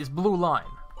 This blue line.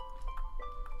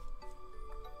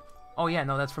 Oh yeah,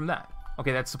 no, that's from that.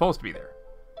 Okay, that's supposed to be there.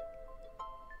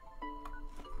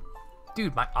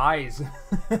 Dude, my eyes.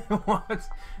 What?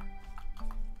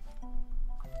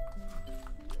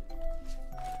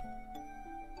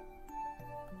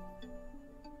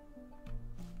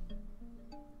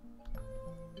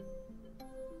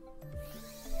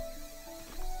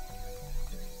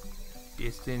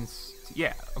 Distance.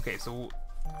 Yeah, okay, so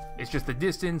it's just the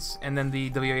distance and then the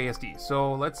WASD.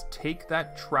 So let's take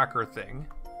that tracker thing.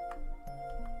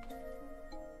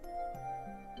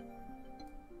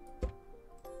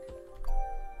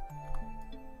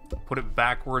 Put it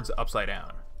backwards, upside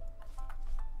down.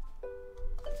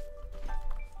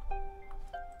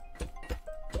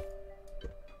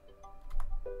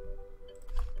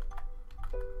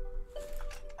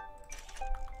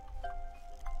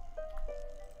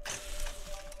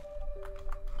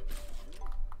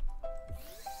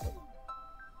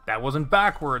 That wasn't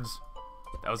backwards.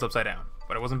 That was upside down,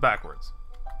 but it wasn't backwards.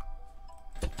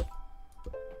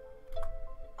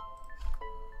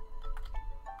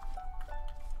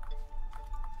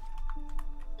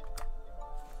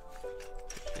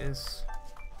 This.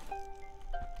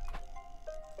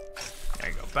 There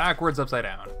you go. Backwards, upside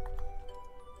down.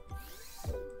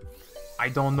 I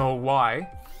don't know why.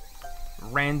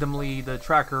 Randomly, the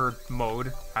tracker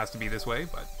mode has to be this way,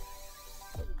 but...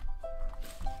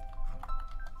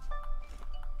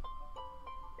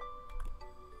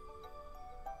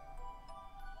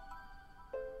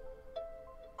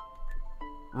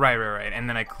 Right. And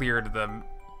then I cleared the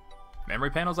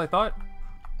memory panels, I thought?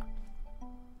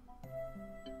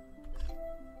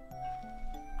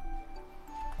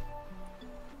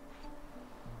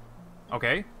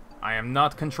 Okay. I am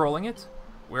not controlling it.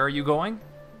 Where are you going?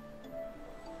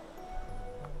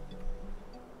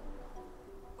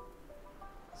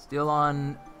 Still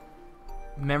on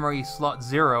memory slot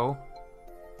 0.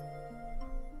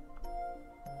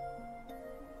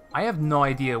 I have no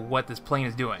idea what this plane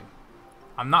is doing.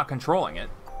 I'm not controlling it.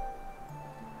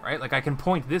 Right? Like, I can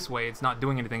point this way, it's not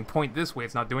doing anything. Point this way,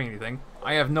 it's not doing anything.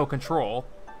 I have no control.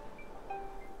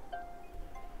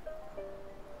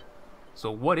 So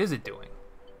what is it doing?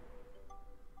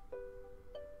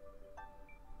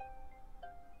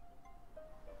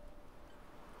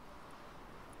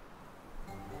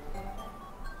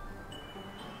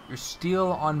 You're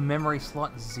still on memory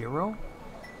slot 0?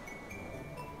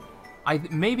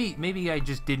 Maybe I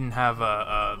just didn't have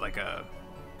a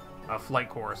flight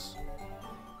course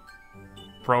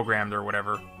programmed or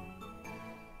whatever.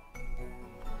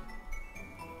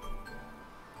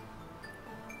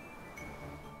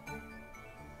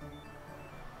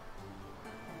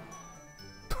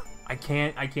 I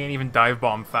can't even dive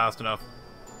bomb fast enough.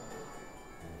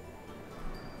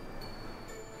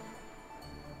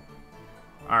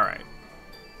 All right.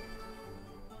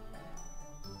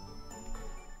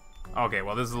 Okay,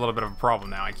 well this is a little bit of a problem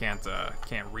now. I can't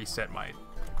reset my...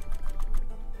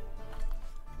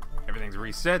 Everything's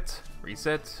reset.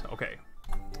 Reset. Okay.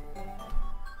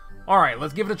 Alright,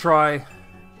 let's give it a try.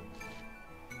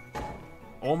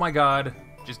 Oh my god.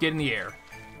 Just get in the air.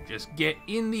 Just get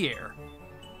in the air.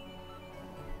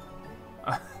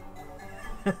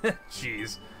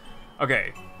 Jeez.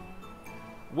 Okay.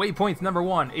 Waypoint number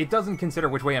 1. It doesn't consider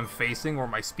which way I'm facing or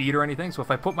my speed or anything, so if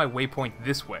I put my waypoint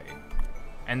this way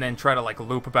and then try to like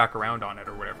loop back around on it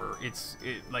or whatever, it's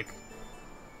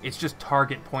just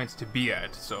target points to be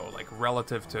at, so like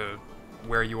relative to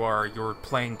where you are, your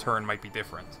plane turn might be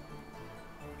different.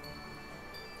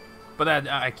 But that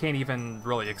I can't even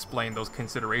really explain those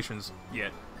considerations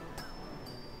yet.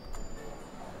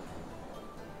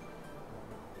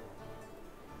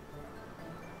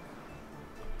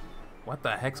 What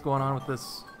the heck's going on with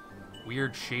this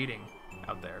weird shading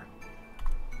out there?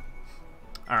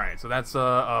 Alright, so that's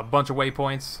a bunch of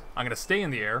waypoints. I'm gonna stay in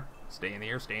the air. Stay in the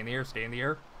air, stay in the air, stay in the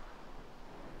air.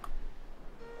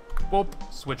 Boop,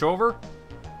 switch over.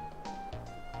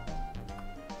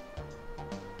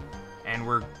 And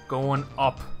we're going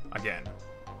up again.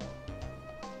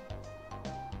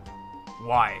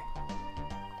 Why?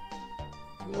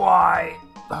 Why?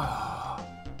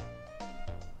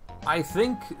 I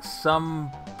think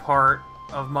some part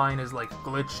of mine is like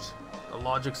glitched, the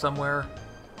logic somewhere.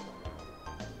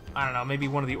 I don't know, maybe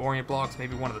one of the orient blocks,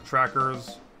 maybe one of the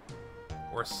trackers,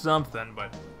 or something,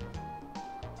 but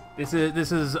this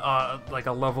is like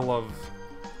a level of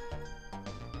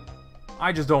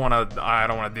I just don't want to. I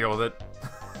don't want to deal with it.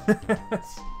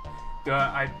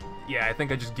 Yeah, I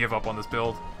think I just give up on this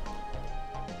build.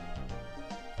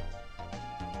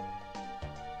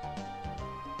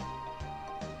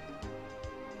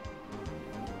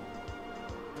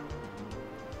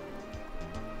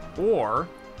 Or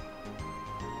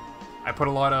I put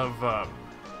a lot of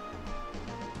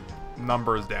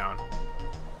numbers down.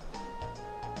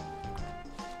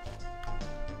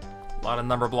 A lot of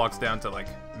number blocks down to, like,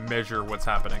 measure what's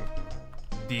happening.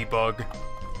 Debug.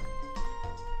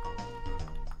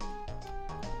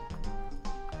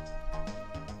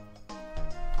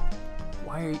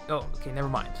 Why are you... Oh, okay, never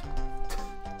mind.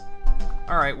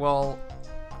 Alright, well...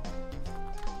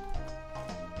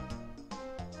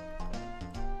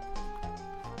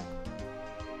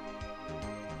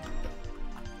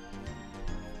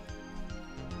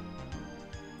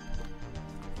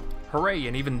 Hooray,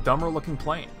 an even dumber looking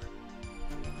plane.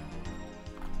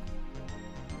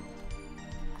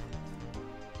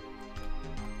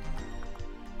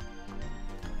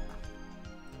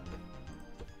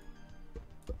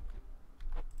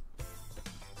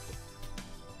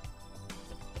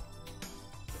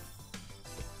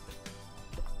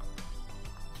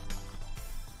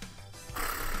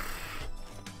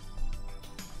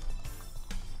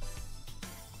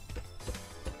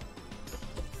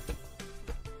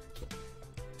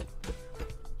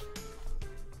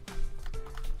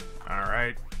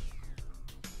 Alright.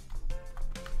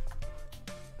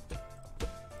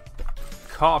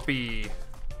 Copy.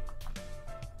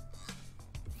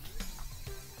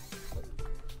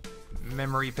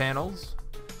 Memory panels.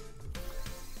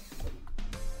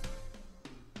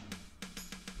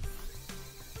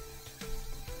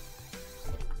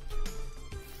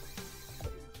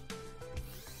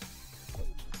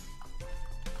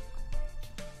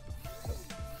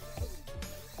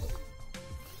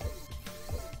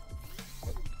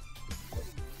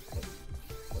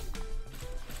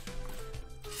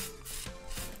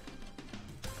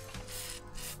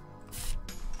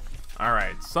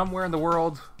 Alright, somewhere in the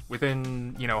world,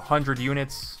 within, you know, 100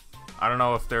 units, I don't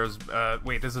know if there's,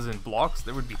 wait, this is in blocks?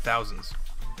 There would be thousands.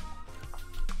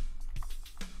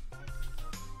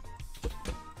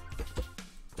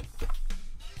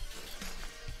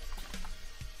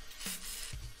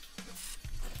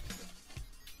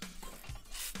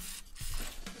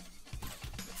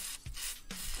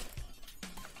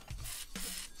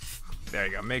 There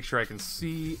you go, make sure I can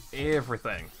see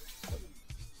everything.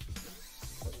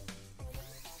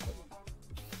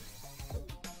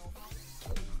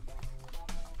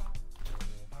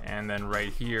 And then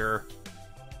right here,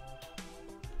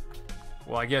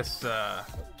 well, I guess,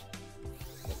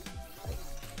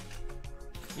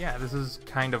 yeah, this is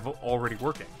kind of already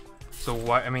working. So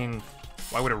why, I mean,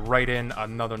 why would it write in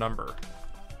another number?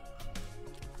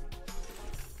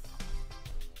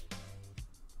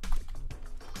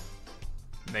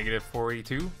 Negative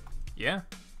 482? Yeah.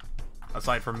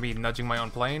 Aside from me nudging my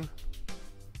own plane,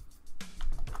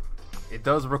 it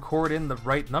does record in the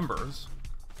right numbers.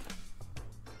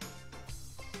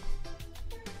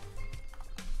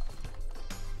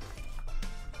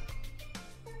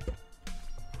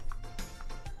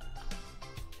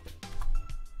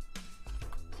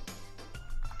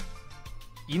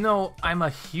 You know, I'm a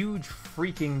huge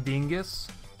freaking dingus.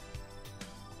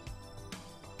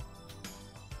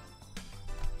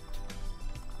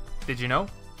 Did you know?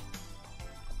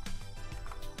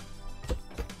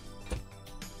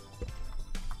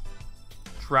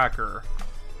 Tracker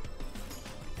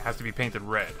has to be painted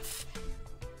red.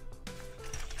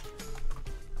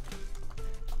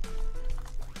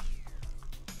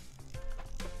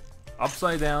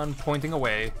 Upside down, pointing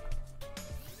away.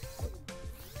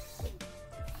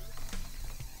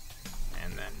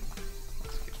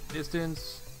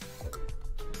 Distance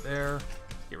there.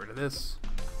 Get rid of this.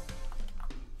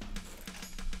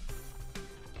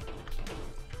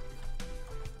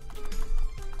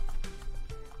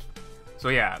 So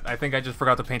yeah, I think I just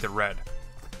forgot to paint it red.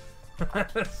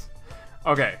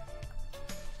 Okay.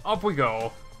 Up we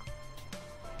go.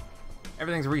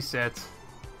 Everything's reset.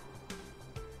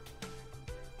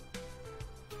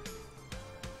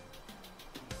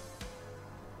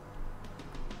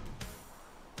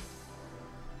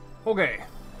 Okay.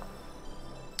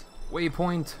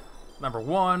 Waypoint number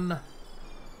 1.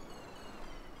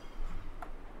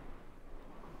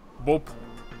 Boop.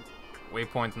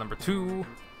 Waypoint number 2.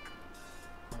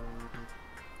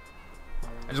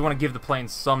 I just want to give the plane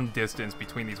some distance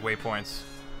between these waypoints,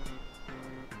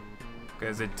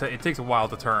 because it takes a while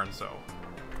to turn, so...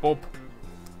 Boop.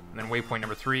 And then waypoint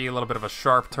number 3, a little bit of a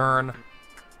sharp turn.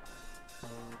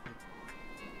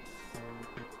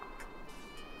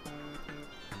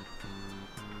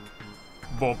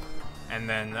 boop, and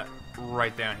then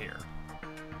right down here.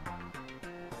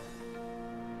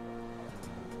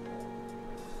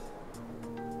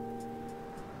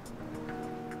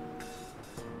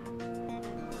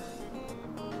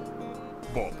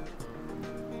 Boop.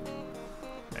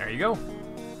 There you go.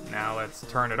 Now let's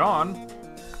turn it on.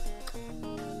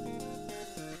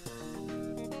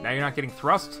 Now you're not getting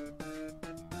thrust.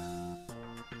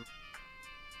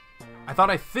 I thought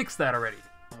I fixed that already.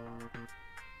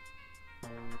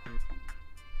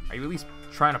 Are you at least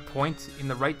trying to point in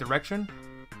the right direction?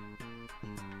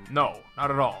 No, not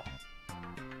at all.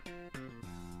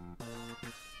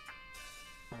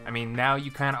 I mean, now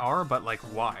you kind of are, but like,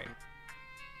 why?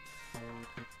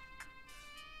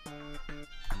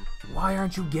 Why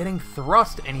aren't you getting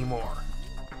thrust anymore?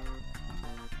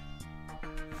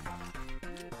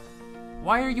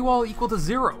 Why are you all equal to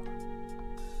 0?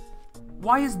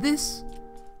 Why is this?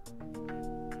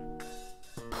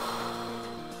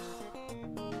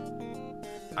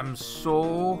 I'm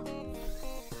so...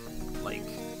 like...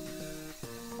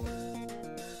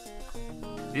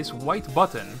 This white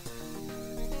button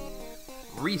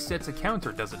resets a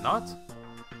counter, does it not?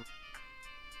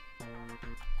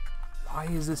 Why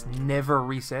is this never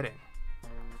resetting?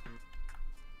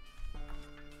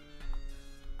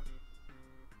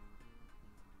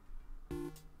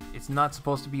 It's not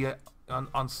supposed to be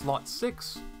on slot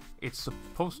 6. It's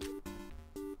supposed to...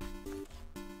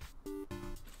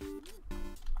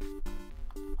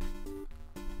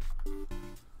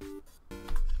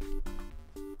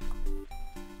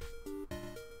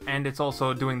 And it's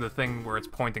also doing the thing where it's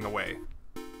pointing away.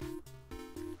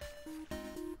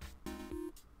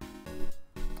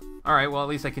 Alright, well at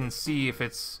least I can see if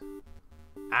it's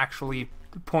actually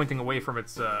pointing away from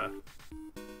its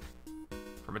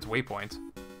waypoint.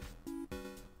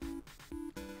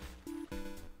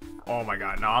 Oh my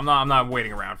god, no, I'm not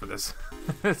waiting around for this.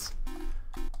 It's...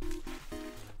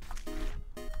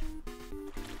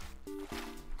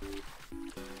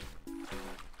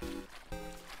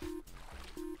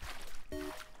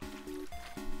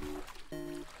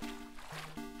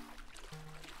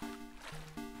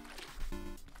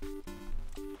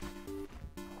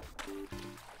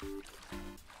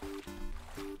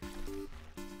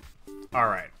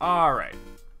 Alright.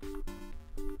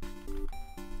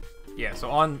 Yeah, so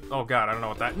on... Oh god, I don't know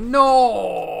what that...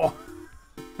 No!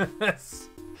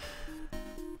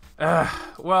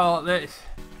 Well, that...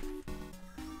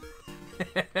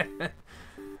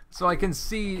 So I can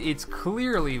see it's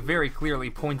clearly, very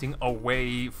clearly pointing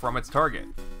away from its target.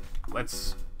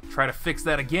 Let's try to fix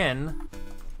that again.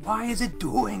 Why is it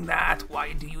doing that?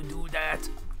 Why do you do that?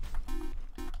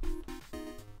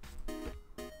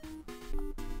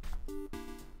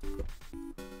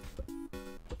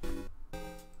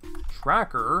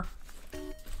 Tracker,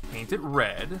 paint it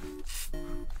red.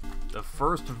 The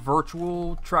first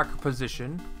virtual tracker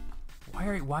position. Why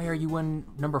are you in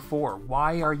number 4?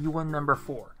 Why are you in number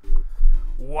 4?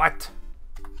 What?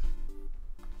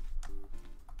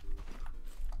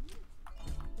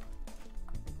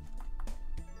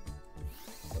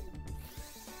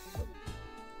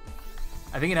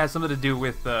 I think it has something to do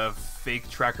with the fake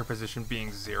tracker position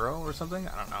being 0 or something.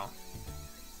 I don't know.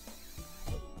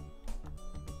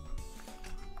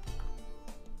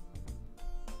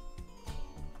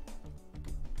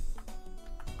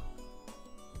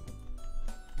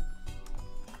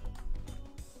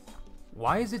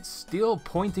 Why is it still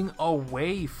pointing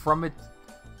away from it?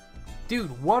 Dude,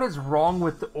 what is wrong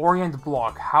with the Orient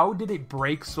block? How did it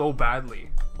break so badly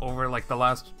over like the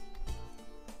last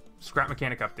Scrap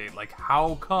Mechanic update? Like,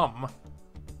 how come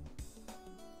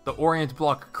the Orient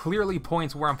block clearly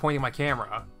points where I'm pointing my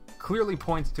camera, clearly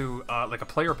points to like a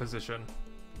player position,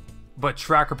 but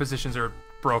tracker positions are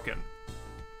broken?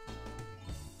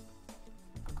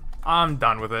 I'm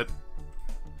done with it.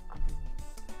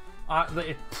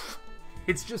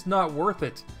 It's just not worth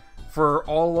it for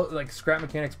all like Scrap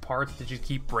Mechanics parts to just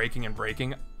keep breaking and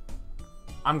breaking.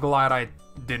 I'm glad I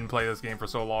didn't play this game for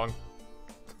so long.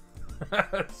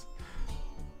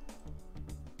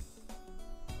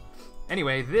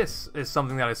 Anyway, this is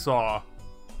something that I saw.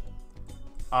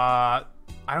 I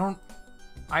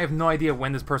have no idea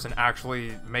when this person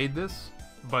actually made this,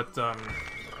 but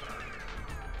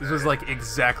this was like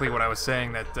exactly what I was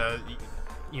saying, that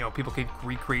you know, people could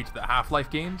recreate the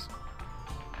Half-Life games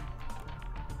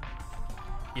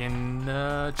in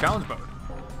challenge mode.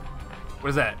 What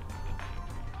is that?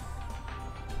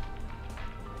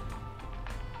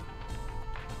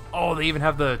 Oh, they even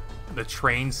have the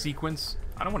train sequence.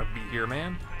 I don't want to be here,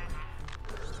 man.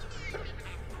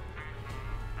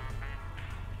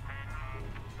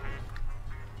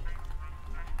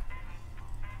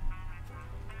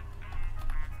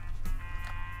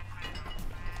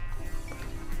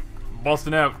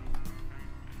 busting out.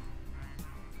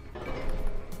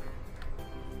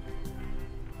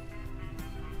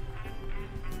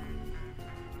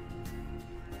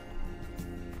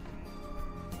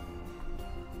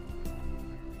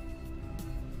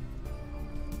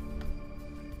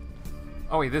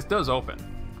 Oh wait, this does open.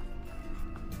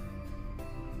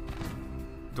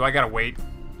 Do I gotta wait?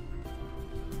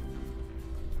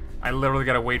 I literally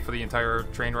gotta wait for the entire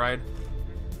train ride?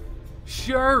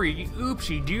 Shuri,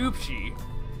 oopsie doopsie.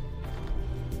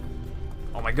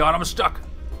 Oh my god, I'm stuck.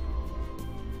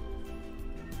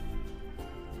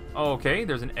 Okay,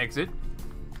 there's an exit.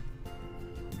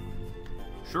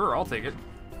 Sure, I'll take it.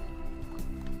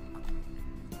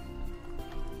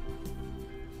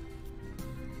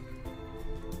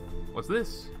 What's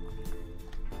this?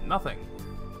 Nothing.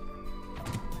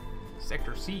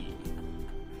 Sector C.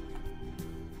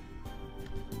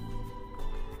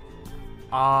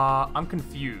 I'm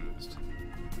confused.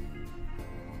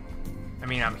 I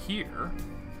mean, I'm here.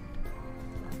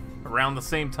 Around the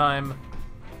same time...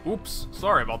 Oops,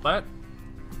 sorry about that.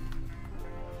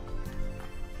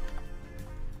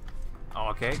 Oh,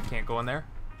 okay, can't go in there.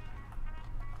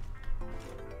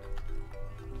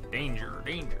 Danger,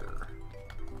 danger.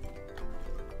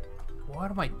 What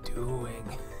am I doing?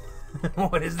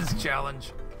 What is this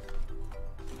challenge?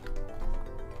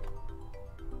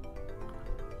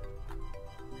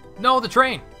 No, the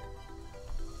train!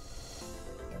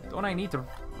 Don't I need to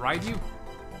ride you?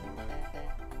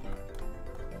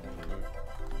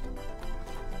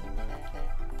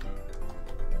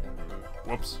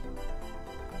 Whoops.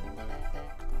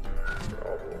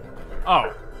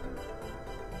 Oh.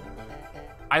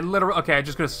 I literally... Okay, I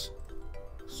just could have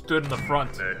stood in the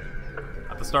front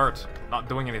at the start, not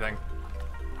doing anything.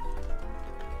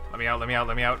 Let me out, let me out,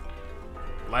 let me out.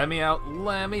 Let me out,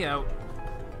 let me out.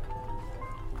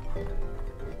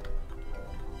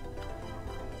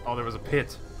 Oh, there was a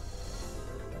pit.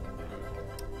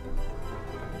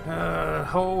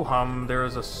 Ho hum, there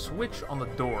is a switch on the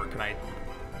door. Can I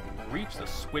reach the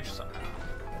switch somehow?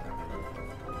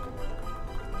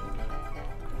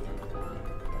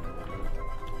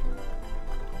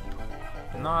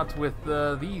 Not with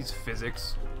these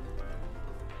physics.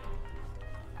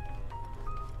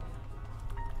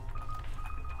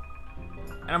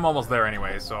 And I'm almost there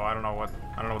anyway, so I don't know what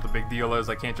the big deal is.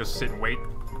 I can't just sit and wait.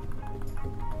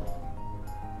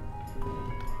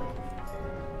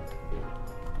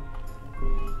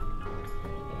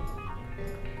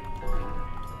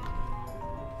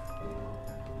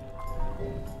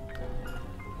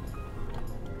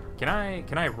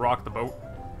 Can I rock the boat?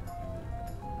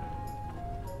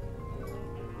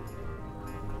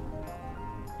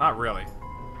 Not really.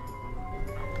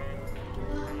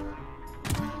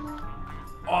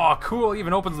 Oh, cool,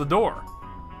 even opens the door.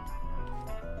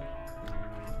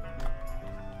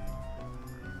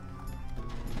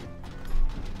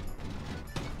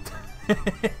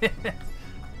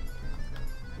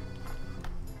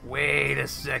 Wait a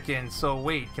second. So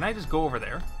wait, can I just go over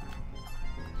there?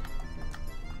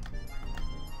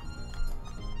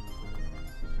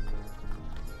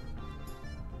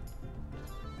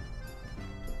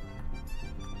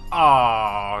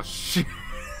 Oh, shoot.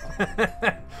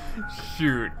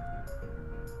 Shoot.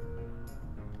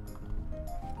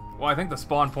 Well, I think the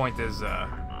spawn point is,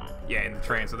 yeah, in the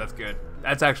train, so that's good.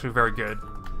 That's actually very good.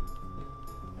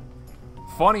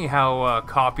 Funny how,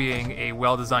 copying a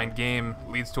well-designed game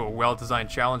leads to a well-designed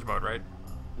challenge mode, right?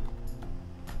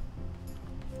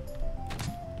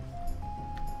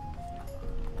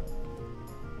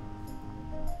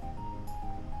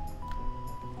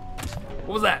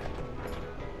 What was that?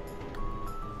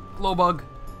 Glow bug.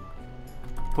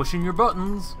 Pushing your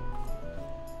buttons.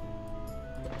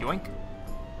 Yoink.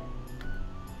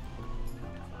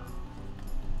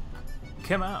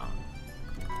 Come on.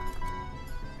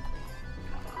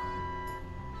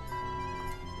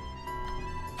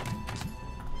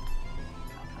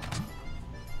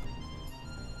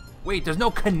 Wait, there's no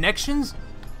connections?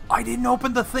 I didn't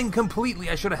open the thing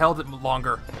completely. I should have held it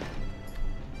longer.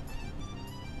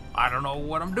 I don't know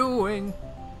what I'm doing.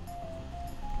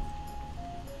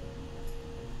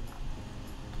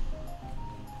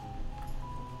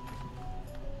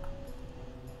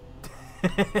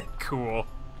 Cool.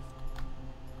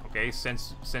 Okay,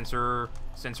 sensor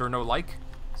no like.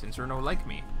 Sensor no like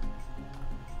me.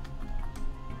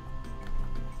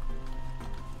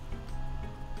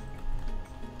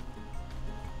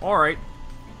 Alright.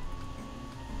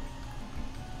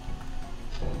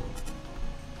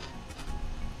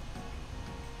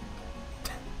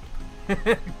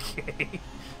 Okay.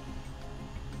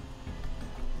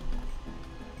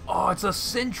 Oh, it's a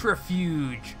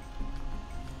centrifuge.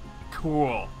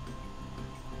 cool.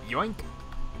 Yoink.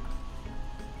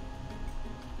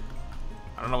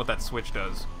 I don't know what that switch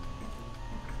does.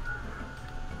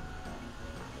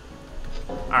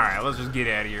 Alright, let's just get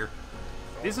out of here.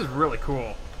 This is really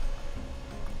cool.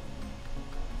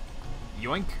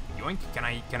 Yoink, yoink. Can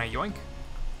I yoink?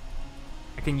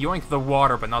 I can yoink the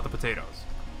water, but not the potatoes.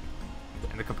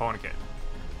 And the component kit.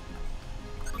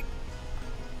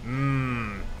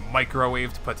 Mmm,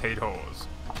 microwaved potatoes.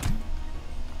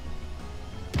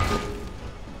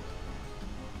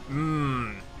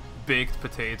 Mmm, baked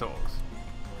potatoes.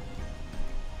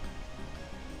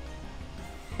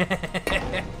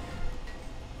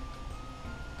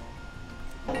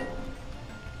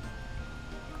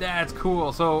 That's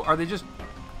cool. So, are they just...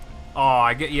 Oh,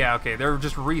 I get... Yeah, okay. They're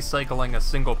just recycling a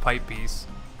single pipe piece.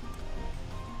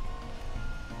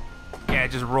 Yeah,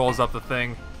 it just rolls up the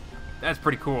thing. That's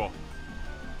pretty cool.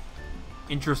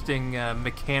 Interesting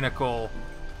mechanical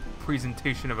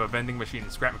presentation of a vending machine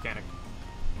and scrap mechanic.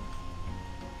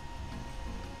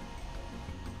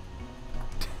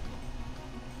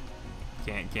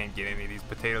 Can't get any of these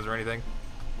potatoes or anything.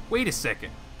 Wait a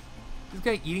second. This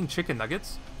guy eating chicken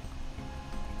nuggets?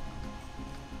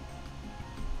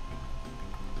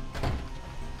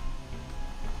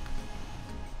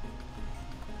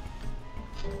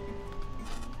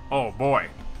 Oh boy.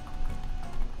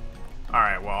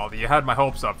 Alright, well, you had my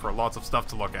hopes up for lots of stuff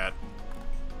to look at.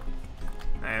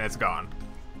 And it's gone.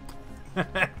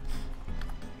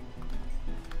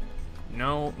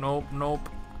 No, nope, nope.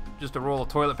 Just a roll of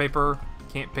toilet paper.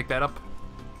 Can't pick that up.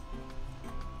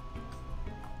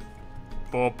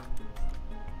 Boop.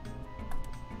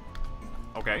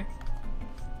 Okay.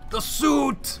 The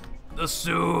suit! The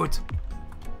suit!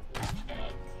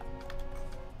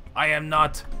 I am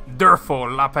not Durfo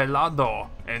Lapelado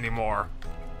anymore.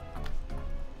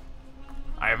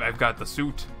 I've got the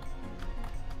suit.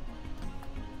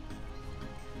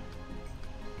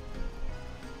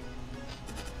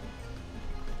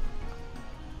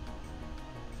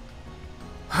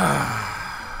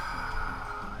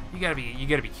 You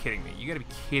gotta be kidding me. You gotta be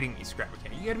kidding me, Scrap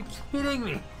Mechanic. You gotta be kidding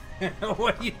me.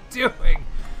 What are you doing?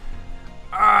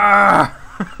 Ah!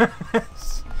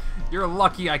 You're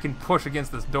lucky I can push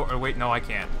against this door. Oh, wait, no, I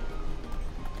can't.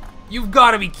 You've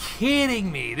gotta be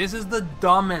kidding me. This is the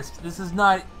dumbest. This is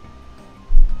not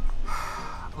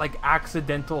like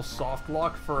accidental soft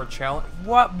lock for a challenge.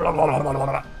 What? Blah, blah, blah, blah,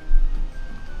 blah.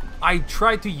 I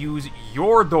tried to use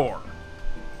your door.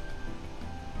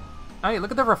 Hey,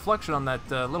 look at the reflection on that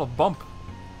little bump.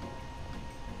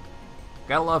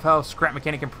 Gotta love how Scrap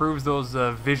Mechanic improves those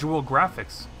visual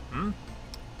graphics. Hmm?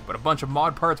 But a bunch of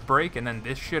mod parts break and then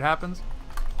this shit happens?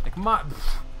 Like,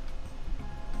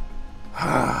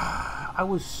 I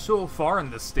was so far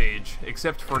in this stage,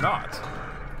 except for not.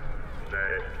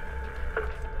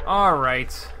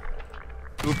 Alright.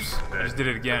 Oops, I just did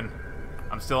it again.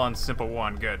 I'm still on Simple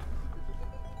 1, good.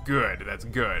 Good, that's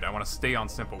good. I want to stay on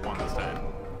Simple 1 this time.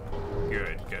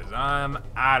 Good, because I'm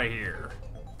out of here.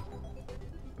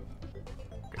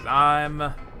 Because I'm...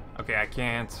 Okay, I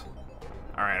can't.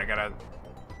 Alright, I gotta...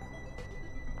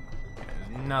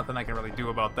 There's nothing I can really do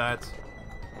about that.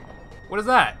 What is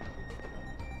that?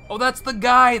 Oh, that's the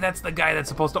guy! That's the guy that's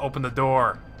supposed to open the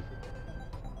door.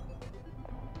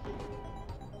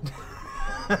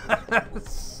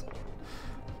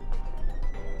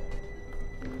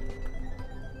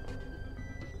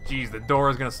 Jeez, the door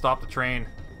is gonna stop the train.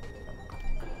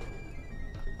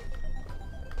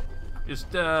 Just,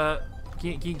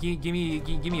 give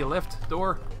me a lift,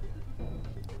 door.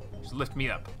 Just lift me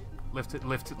up. Lift it,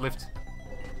 lift it, lift.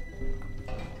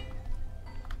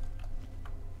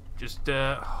 Just,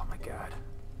 oh my god.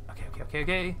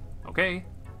 Okay.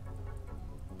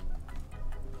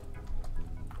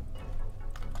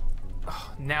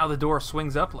 Oh, now the door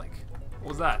swings up, like. What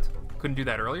was that? Couldn't do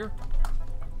that earlier?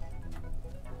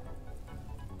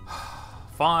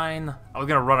 Fine. I was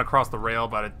gonna run across the rail,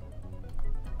 but it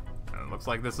looks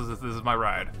like this is my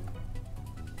ride.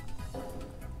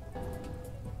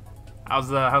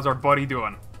 How's our buddy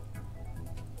doing?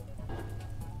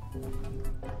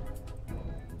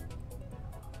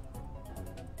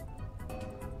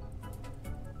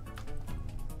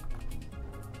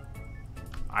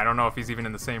 I don't know if he's even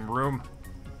in the same room.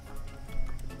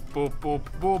 Boop, boop,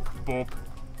 boop, boop.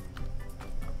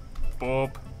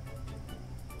 Boop.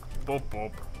 Boop,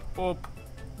 boop, boop,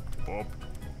 boop.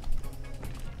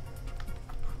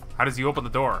 How does he open the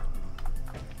door?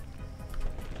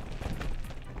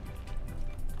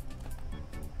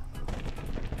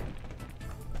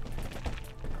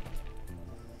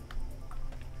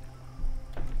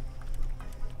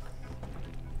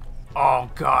 Oh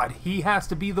god, he has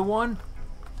to be the one?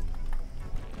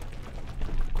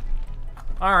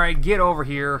 Alright, get over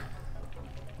here.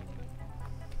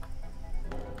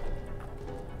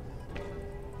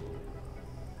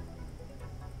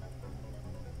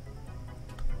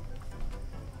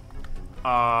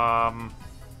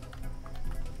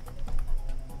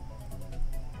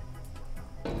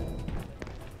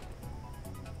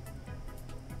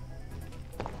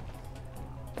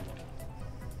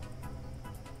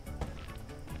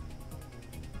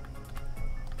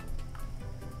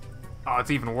 Oh, it's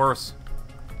even worse.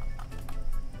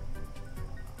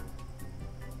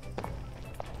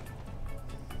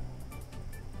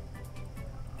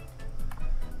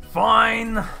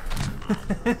 Fine.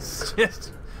 It's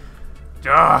just...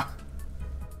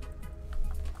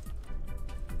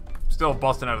 Still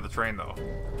busting out of the train, though.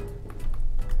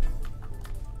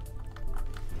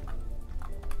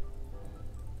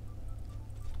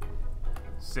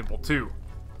 Simple 2.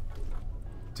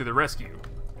 To the rescue.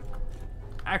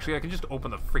 Actually, I can just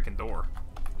open the freaking door.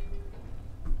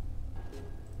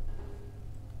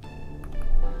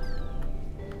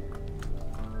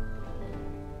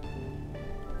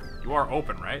 You are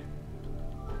open, right?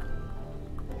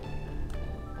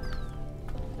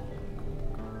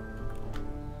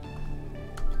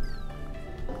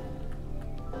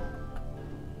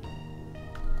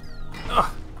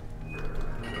 Ugh.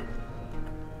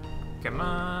 Come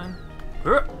on.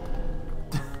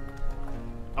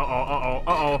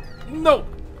 Uh-oh. No!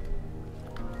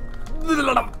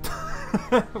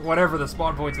 Whatever the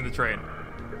spawn points in the train.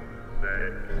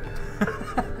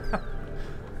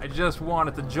 I just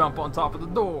wanted to jump on top of the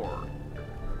door.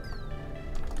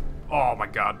 Oh my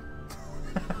god.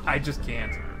 I just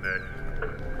can't.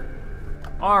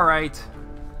 Alright.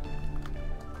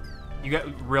 You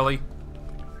got... Really?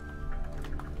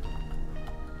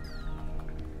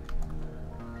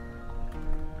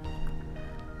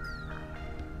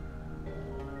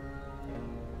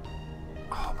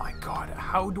 Oh my god,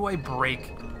 how do I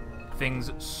break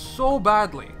things so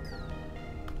badly?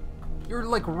 You're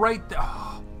like right there. Oh.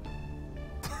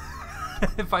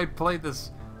 If I played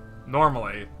this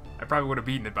normally, I probably would have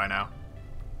beaten it by now.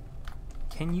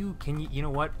 Can you, you know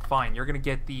what? Fine, you're gonna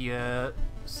get the,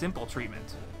 simple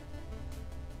treatment.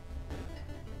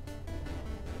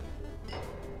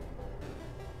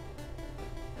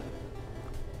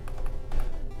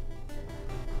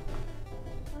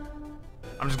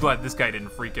 I'm just glad this guy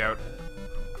didn't freak out.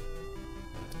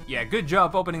 Yeah, good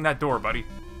job opening that door, buddy.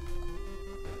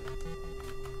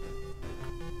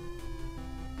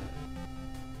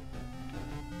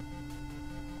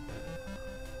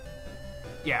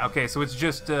 Yeah, okay, so it's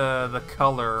just the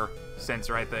color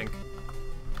sensor, I think.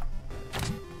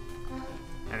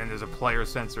 And then there's a player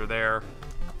sensor there.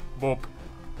 Boop.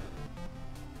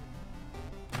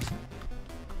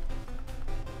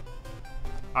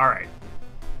 Alright.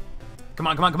 Come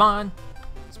on.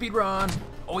 Speed run.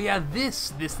 Oh yeah,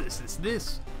 this.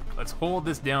 Let's hold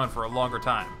this down for a longer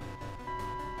time.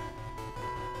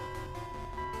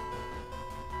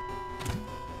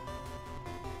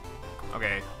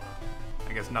 Okay.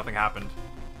 I guess nothing happened.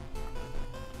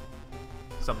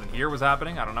 Something here was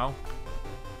happening? I don't know.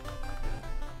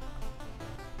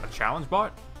 A challenge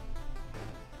bot?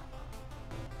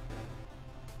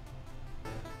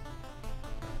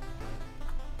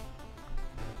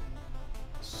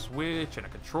 Switch and a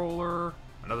controller.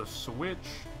 Another switch.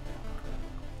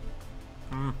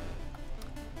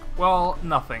 Well,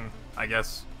 nothing, I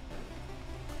guess.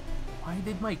 Why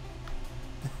did my...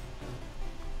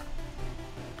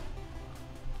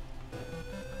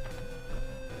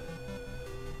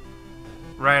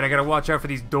 Right, I gotta watch out for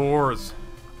these doors.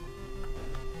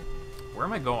 Where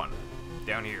am I going?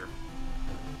 Down here.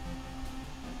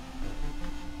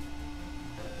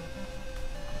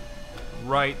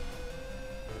 Right.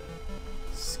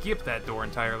 Skip that door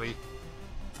entirely.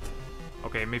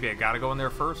 Okay, maybe I gotta go in there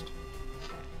first.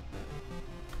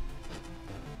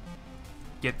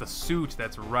 Get the suit,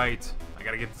 that's right. I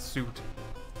gotta get the suit.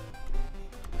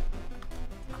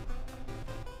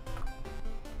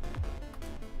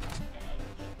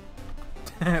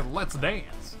 Let's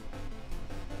dance.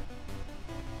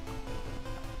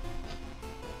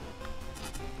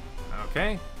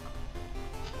 Okay.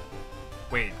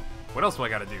 Wait, what else do I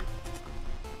gotta do?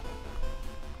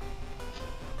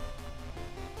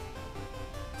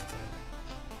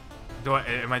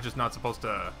 Am I just not supposed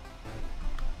to...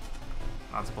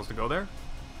 Not supposed to go there?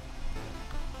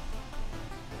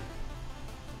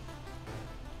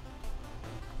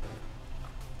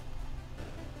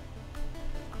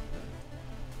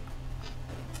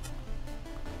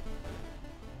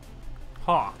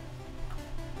 Huh.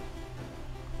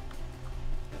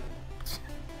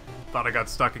 Thought I got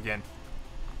stuck again.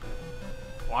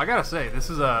 Well, I gotta say, this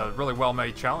is a really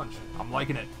well-made challenge. I'm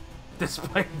liking it.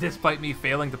 Despite me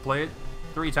failing to play it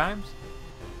 3 times.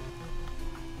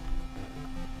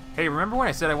 Hey, remember when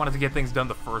I said I wanted to get things done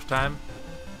the first time?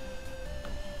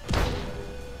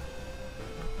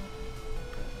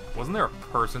 Wasn't there a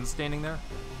person standing there?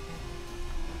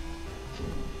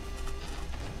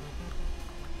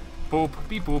 Boop,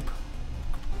 beep boop.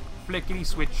 Flickety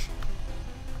switch.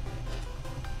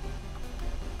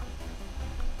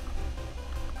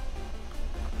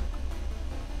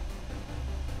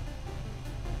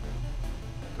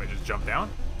 Do I just jump down?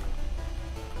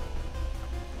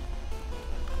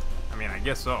 I mean, I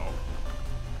guess so.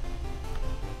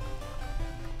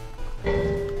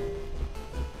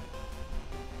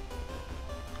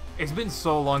 It's been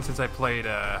so long since I played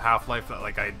Half-Life that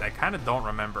like I kind of don't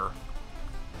remember.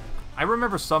 I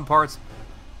remember some parts.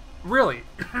 Really?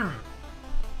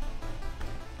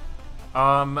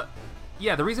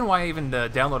 Yeah, the reason why I even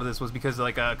downloaded this was because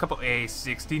like a couple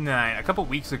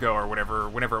weeks ago or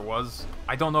whenever it was.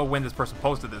 I don't know when this person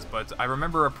posted this, but I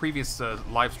remember a previous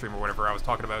live stream or whatever I was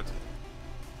talking about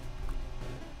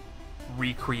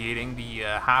recreating the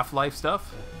Half-Life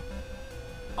stuff.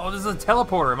 Oh, this is a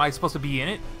teleporter. Am I supposed to be in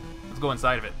it? Let's go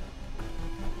inside of it.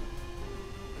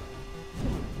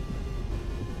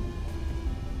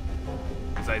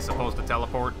 Is I supposed to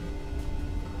teleport?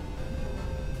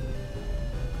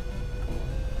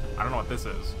 I don't know what this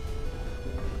is.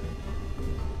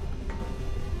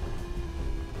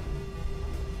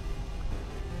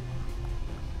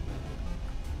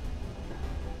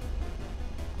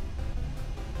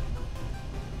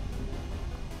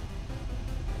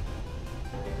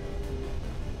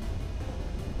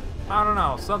 I don't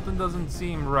know, something doesn't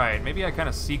seem right. Maybe I kind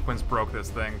of sequence broke this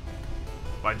thing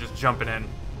by just jumping in.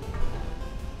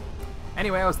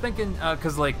 Anyway, I was thinking,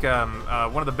 because like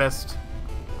one of the best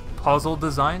puzzle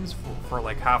designs for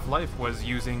like Half-Life was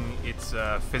using its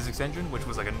physics engine, which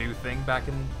was like a new thing back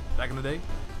in the day.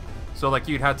 So like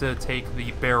you'd have to take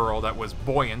the barrel that was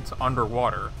buoyant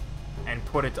underwater and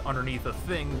put it underneath a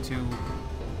thing to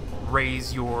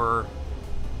raise your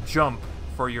jump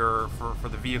for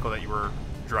the vehicle that you were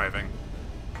driving.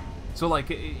 So like,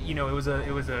 you know, it was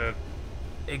a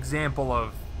example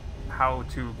of how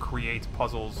to create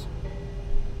puzzles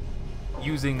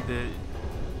using the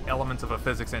elements of a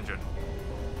physics engine.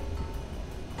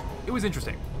 It was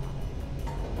interesting.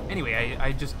 Anyway,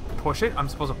 I just push it. I'm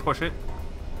supposed to push it.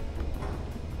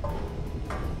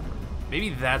 Maybe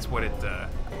that's what it,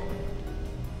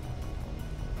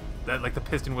 that, like, the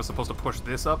piston was supposed to push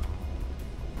this up.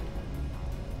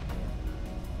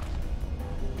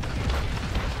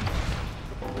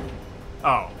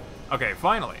 Oh. Okay,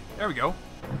 finally. There we go.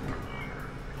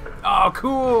 Oh,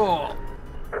 cool!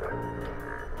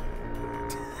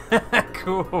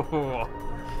 Cool.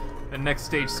 The next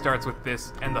stage starts with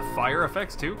this, and the fire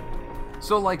effects, too.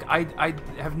 So, like, I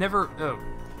have never... Oh.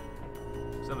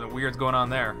 Something weird's going on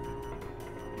there.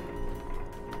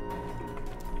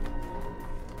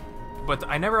 But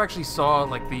I never actually saw,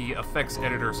 like, the effects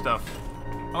editor stuff.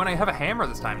 Oh, and I have a hammer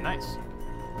this time. Nice.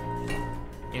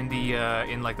 In the,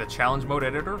 in, like, the challenge mode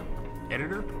editor.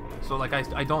 So, like,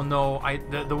 I don't know...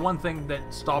 The one thing that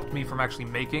stopped me from actually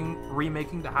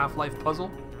remaking the Half-Life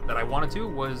puzzle that I wanted to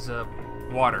was,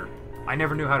 water. I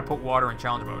never knew how to put water in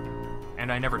challenge mode.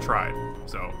 And I never tried,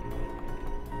 so...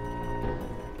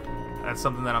 That's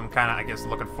something that I'm kind of, I guess,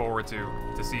 looking forward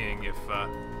to seeing if,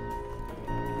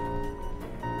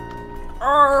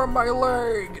 Oh, my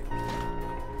leg!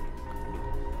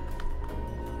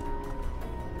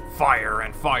 Fire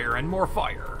and fire and more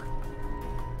fire.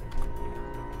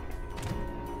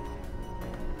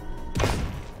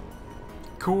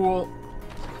 Cool.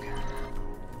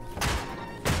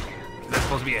 Is that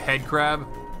supposed to be a head crab?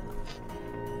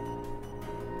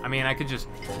 I mean, I could just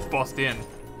bust in.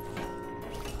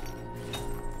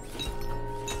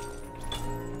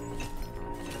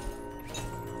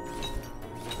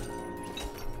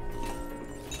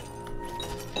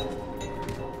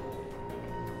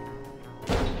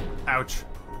 Ouch.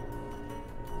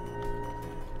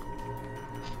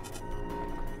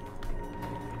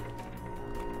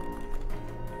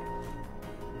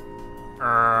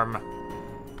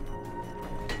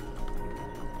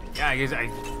 Yeah, I guess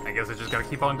I just gotta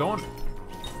keep on going.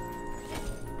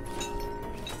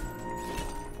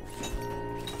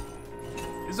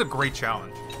 This is a great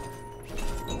challenge.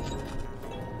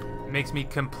 It makes me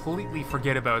completely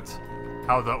forget about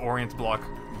how the Orient block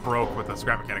broke with the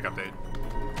Scrap Mechanic update.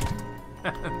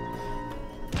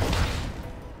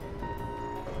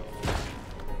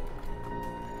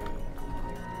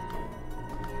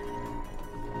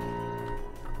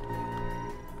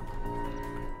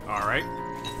 Alright.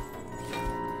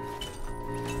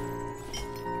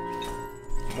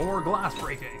 more glass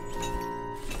breaking.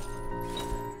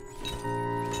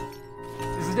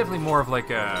 This is definitely more of like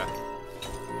a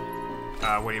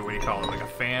what do you call it? Like a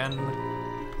fan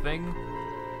thing,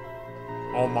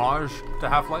 homage to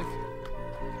Half-Life.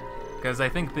 Because I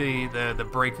think the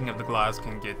breaking of the glass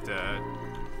can get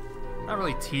not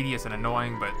really tedious and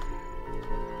annoying, but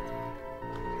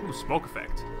ooh, smoke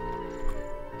effect.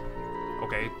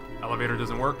 Okay, elevator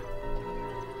doesn't work.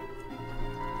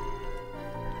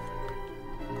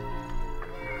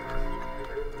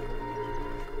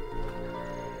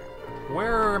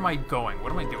 Where am I going?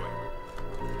 What am I doing?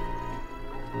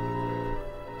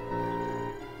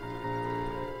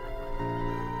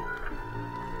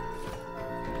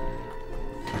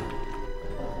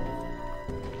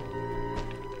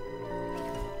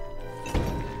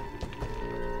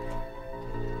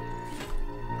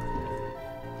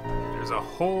 There's a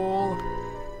hole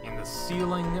in the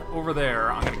ceiling over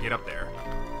there. I'm gonna get up there.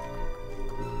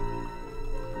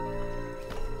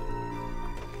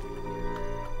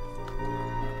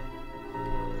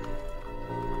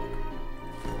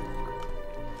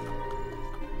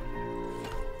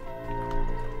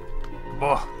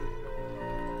 Oh.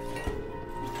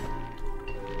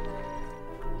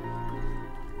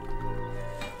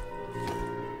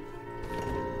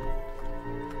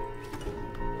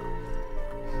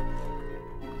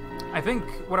 I think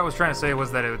what I was trying to say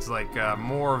was that it's like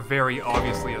more very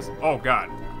obviously as oh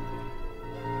god,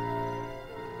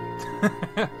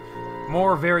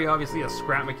 more very obviously a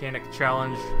scrap mechanic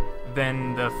challenge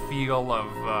than the feel of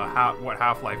what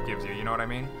Half-Life gives you. You know what I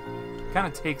mean? Kind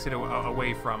of takes it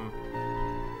away from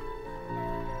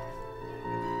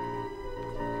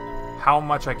how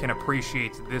much I can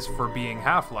appreciate this for being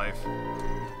Half-Life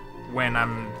when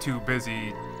I'm too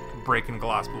busy breaking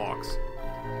glass blocks.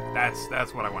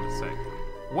 That's what I want to say.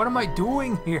 What am I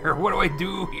doing here? What do I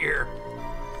do here?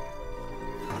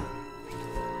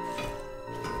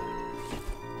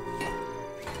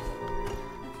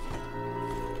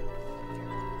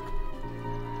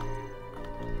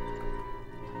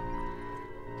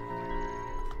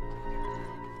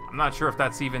 I'm not sure if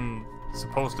that's even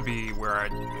supposed to be where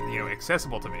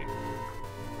accessible to me.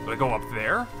 Do I go up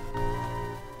there?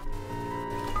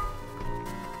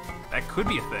 That could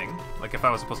be a thing. Like if I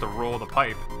was supposed to roll the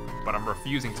pipe, but I'm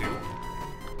refusing to.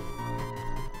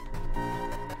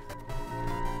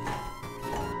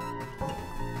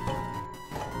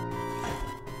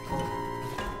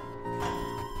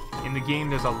 In the game,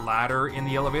 there's a ladder in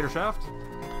the elevator shaft.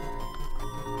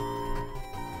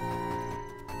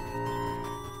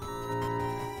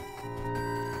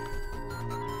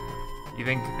 You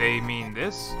think they mean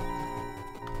this?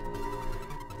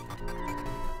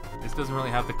 This doesn't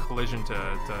really have the collision to...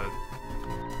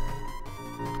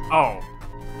 Oh.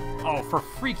 Oh, for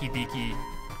freaky deaky.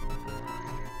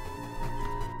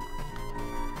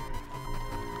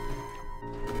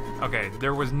 Okay,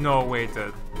 there was no way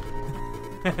to...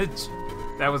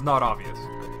 That was not obvious.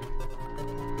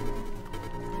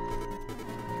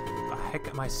 The heck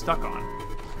am I stuck on?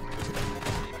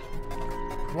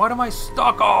 What am I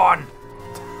stuck on?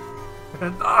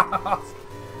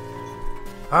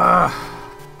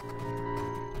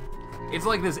 It's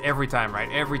like this every time, right?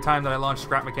 Every time that I launch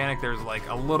Scrap Mechanic, there's like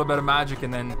a little bit of magic,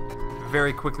 and then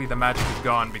very quickly the magic is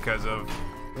gone because of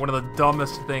one of the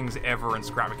dumbest things ever in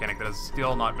Scrap Mechanic that has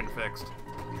still not been fixed.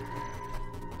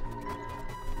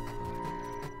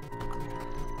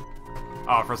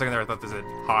 Oh, for a second there I thought this said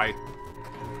hi.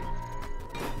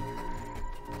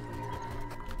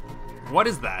 What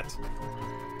is that?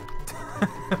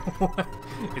 What?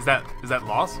 Is that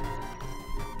loss?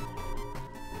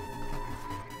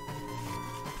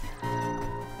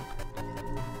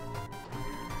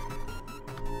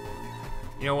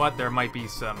 You know what? There might be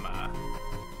some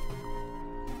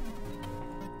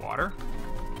water,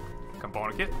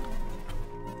 component kit,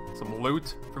 some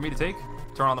loot for me to take.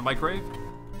 Turn on the microwave.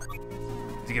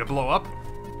 Is he gonna blow up?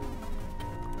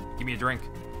 Give me a drink.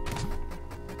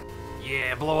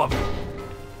 Yeah, blow up.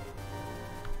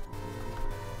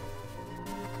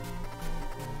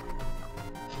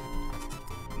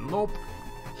 Nope.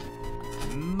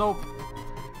 Nope.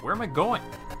 Where am I going?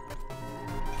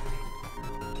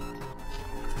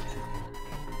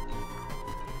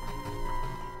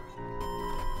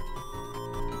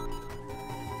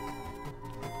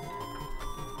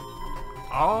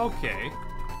 Okay.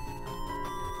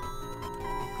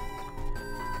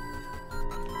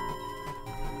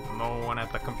 No one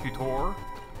at the computer.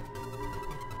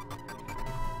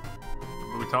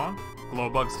 Bhutan. Glow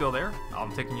bug still there.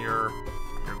 I'm taking your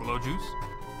glow juice.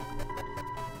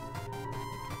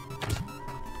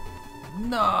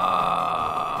 No,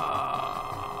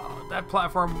 that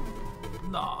platform.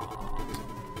 No.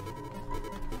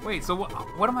 Wait, so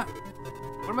what am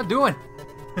I doing?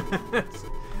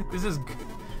 This is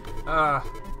probably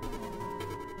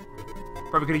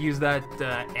could have used that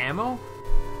ammo.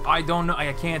 I don't know.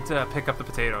 I can't pick up the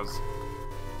potatoes.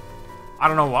 I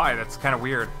don't know why. That's kind of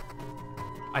weird.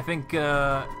 I think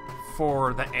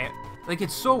for the like,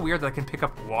 it's so weird that I can pick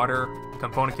up water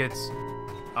component kits,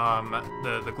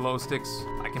 the glow sticks.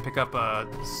 I can pick up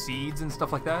seeds and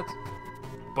stuff like that,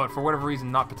 but for whatever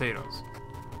reason, not potatoes.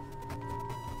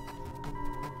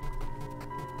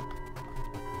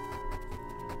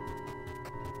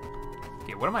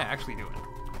 Okay, what am I actually doing?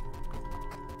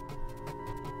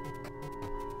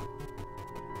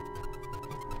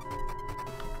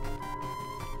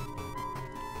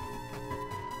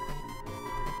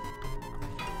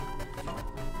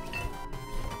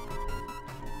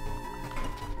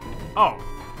 Oh.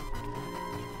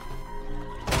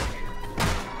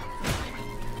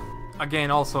 Again,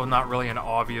 also not really an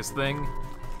obvious thing.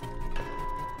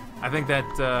 I think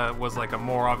that was like a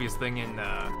more obvious thing in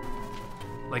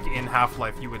like in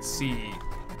Half-Life. You would see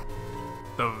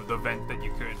the vent that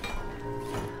you could.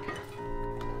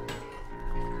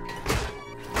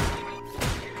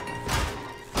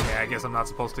 Yeah, I guess I'm not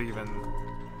supposed to even.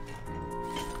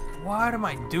 What am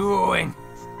I doing?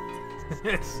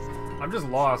 I'm just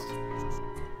lost.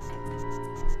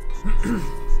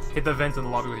 Hit the vents in the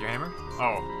lobby with your hammer?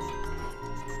 Oh.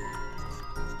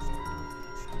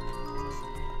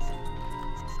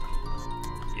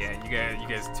 Yeah, you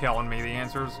guys telling me the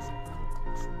answers?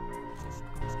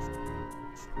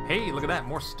 Hey, look at that,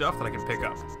 more stuff that I can pick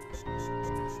up.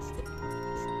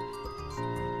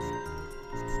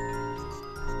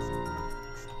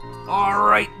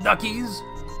 Alright, duckies!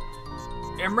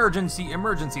 Emergency,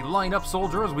 emergency, line up,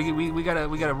 soldiers. We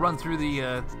gotta run through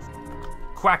the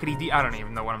quackity D. I don't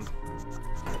even know what I'm.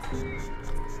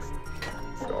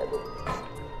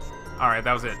 Alright,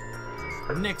 that was it.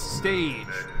 Next stage.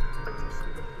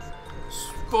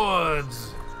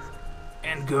 Spuds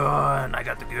and gun. I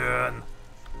got the gun.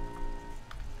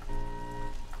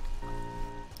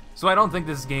 So I don't think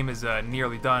this game is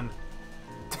nearly done.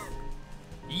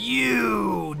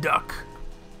 You duck.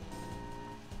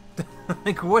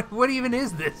 Like, what even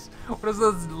is this? What is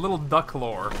this little duck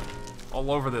lore all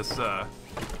over this,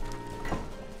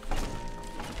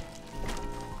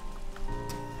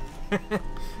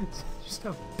 Just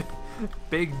a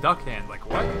big duck hand, like,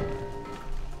 what?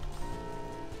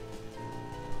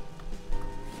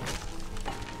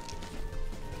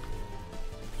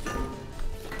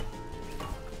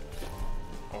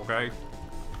 Okay.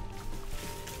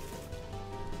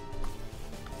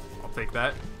 I'll take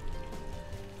that.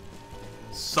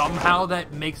 Somehow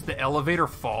that makes the elevator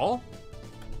fall?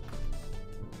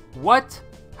 What?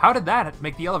 How did that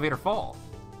make the elevator fall?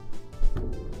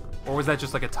 Or was that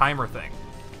just like a timer thing?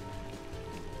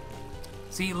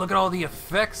 See, look at all the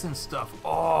effects and stuff.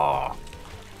 Oh.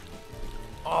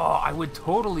 Oh, I would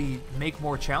totally make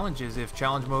more challenges if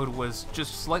challenge mode was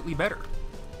just slightly better.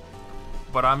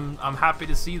 But I'm happy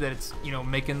to see that it's, you know,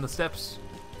 making the steps.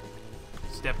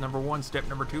 Step number 1, step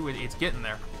number 2, it's getting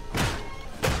there.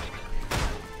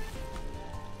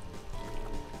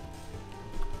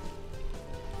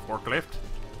 Forklift.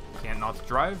 Can't not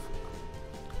drive.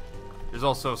 There's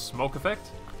also smoke effect.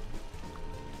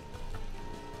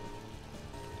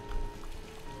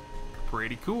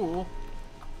 Pretty cool.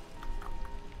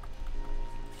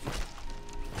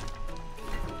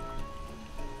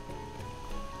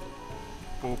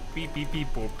 Boop, beep, beep, beep,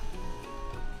 boop.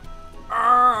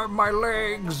 Ah, my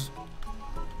legs!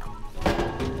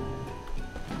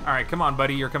 Alright, come on,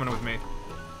 buddy. You're coming with me.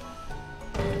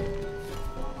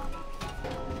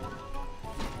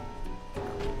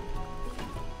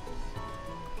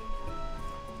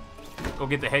 Go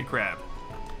get the head crab.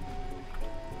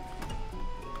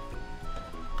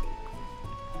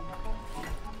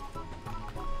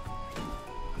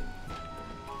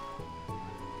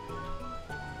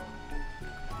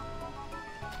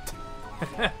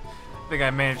 I think I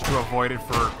managed to avoid it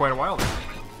for quite a while there.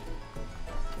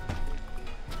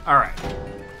 Alright.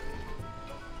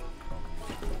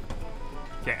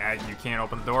 You can't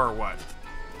open the door or what?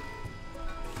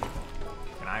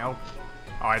 Can I open?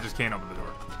 Oh, I just can't open the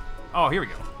door. Oh, here we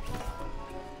go.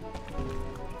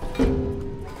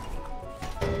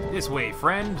 This way,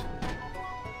 friend.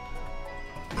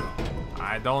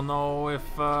 I don't know if,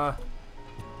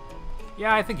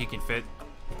 yeah, I think you can fit.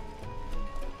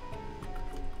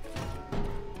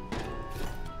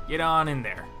 Get on in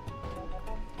there.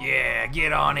 Yeah,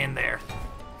 get on in there.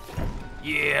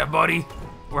 Yeah, buddy.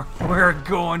 We're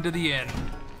going to the end.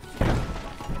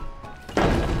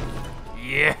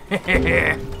 Yeah.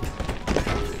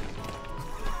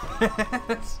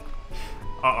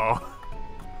 Uh-oh.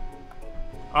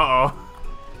 Uh-oh.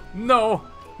 No!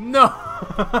 No!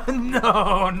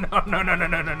 No! No, no, no, no,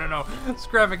 no, no, no, no.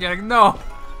 Scrap mechanic, no!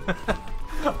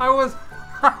 I was...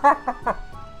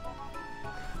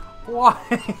 Why?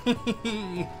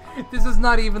 This is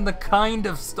not even the kind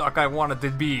of stuck I want it to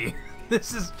be.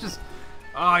 This is just...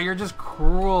 Oh, you're just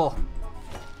cruel.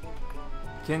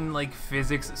 Can, like,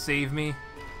 physics save me?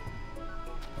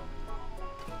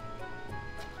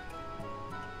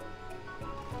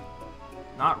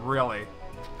 Not really.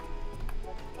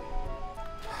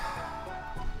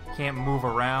 Can't move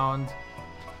around.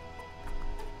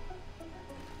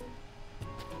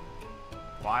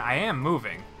 Well, I am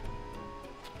moving.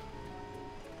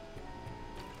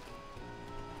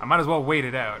 I might as well wait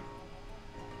it out.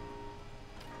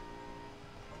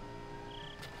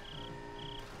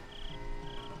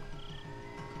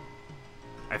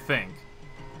 I think.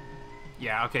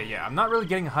 Yeah, okay, yeah. I'm not really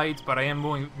getting height, but I am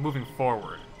moving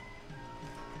forward.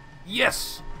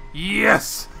 Yes!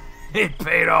 Yes! It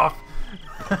paid off!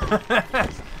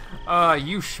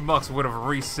 You schmucks would have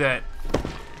reset.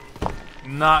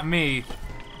 Not me.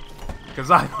 Because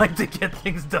I like to get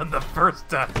things done the first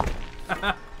time.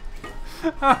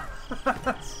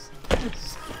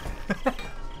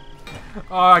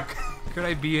 Could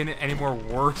I be in any more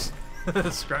worse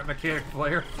scrap mechanic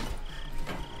player?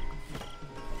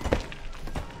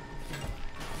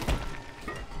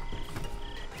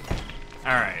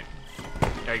 Alright.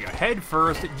 There you go. Head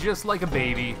first, just like a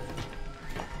baby.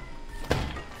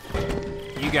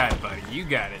 You got it, buddy. You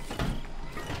got it.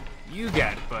 You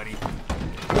got it, buddy.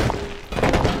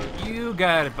 You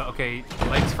got it, okay,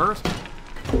 legs first.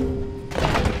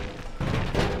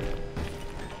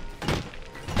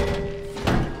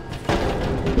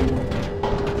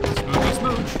 Smoochy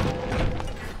smooch.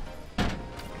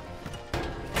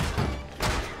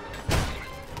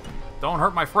 Don't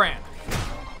hurt my friend.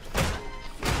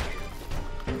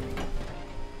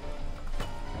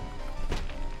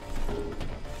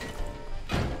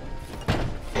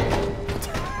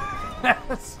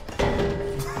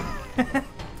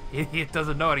 Idiot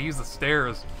doesn't know how to use the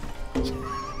stairs.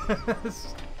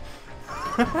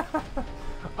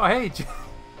 Oh, hey,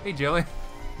 hey, Jelly.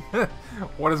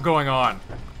 What is going on?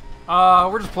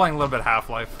 We're just playing a little bit of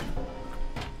Half-Life.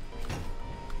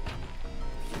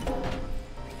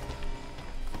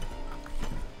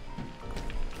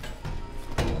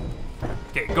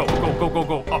 Okay, go, go, go, go,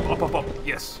 go. Up, up, up, up.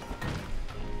 Yes.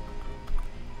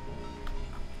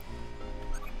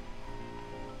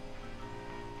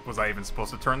 Was I even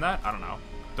supposed to turn that? I don't know.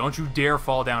 Don't you dare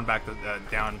fall down back to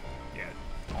down. Yeah.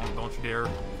 Don't you dare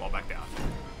fall back down.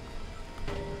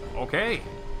 Okay.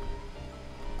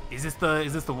 Is this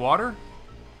the water?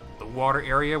 The water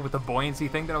area with the buoyancy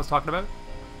thing that I was talking about?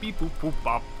 Beep boop boop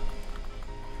bop.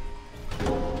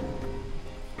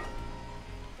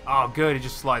 Oh, good. It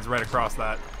just slides right across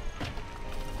that.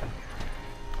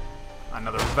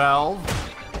 Another valve.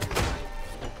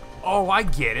 Oh, I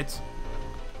get it.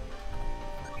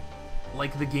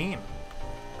 Like the game.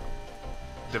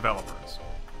 Developers.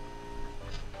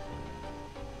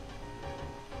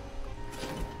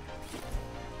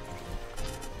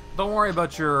 Don't worry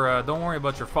about your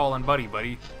fallen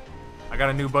buddy. I got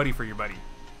a new buddy for your buddy.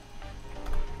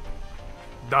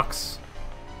 Ducks.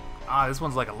 Ah, this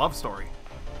one's like a love story.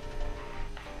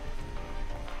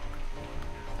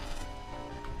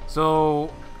 So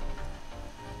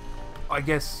I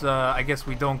guess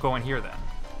we don't go in here then.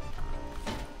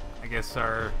 I guess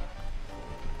our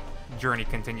journey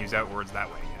continues outwards that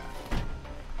way,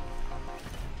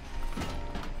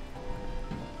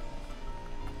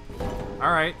 yeah.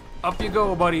 Alright, up you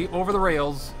go, buddy. Over the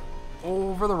rails.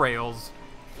 Over the rails.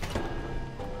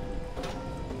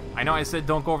 I know I said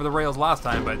don't go over the rails last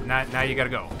time, but now you gotta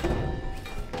go.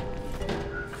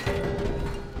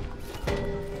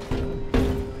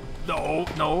 No,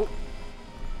 no.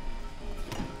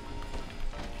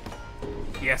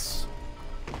 Yes.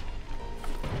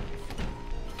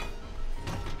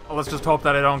 Well, let's just hope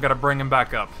that I don't gotta bring him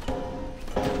back up.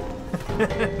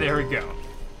 There we go.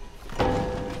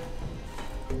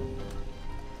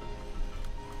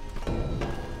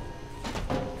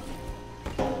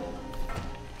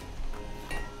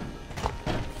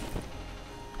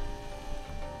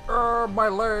 My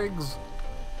legs.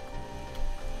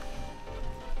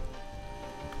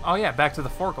 Oh yeah, back to the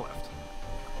forklift.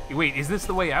 Wait, is this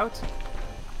the way out?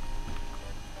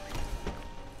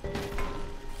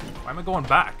 Why am I going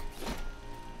back?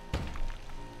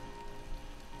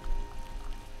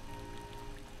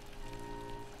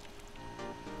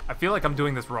 I feel like I'm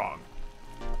doing this wrong.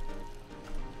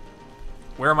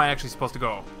 Where am I actually supposed to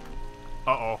go?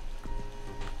 Uh-oh.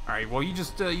 Alright, well, you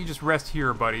just rest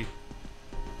here, buddy.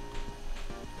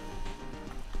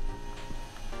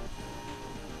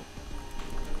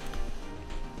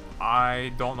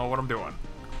 I don't know what I'm doing.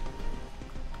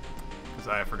 Because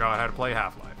I forgot how to play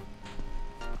Half-Life.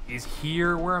 Is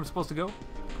here where I'm supposed to go?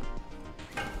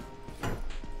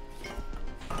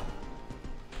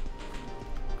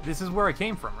 This is where I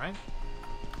came from, right?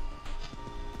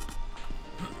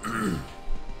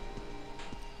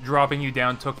 Dropping you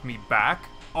down took me back?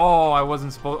 Oh, I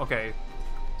wasn't supposed... Okay.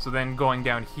 So then going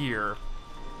down here...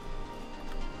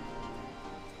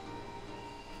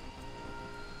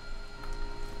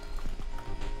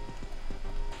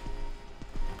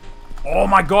 Oh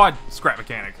my god! Scrap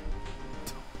mechanic.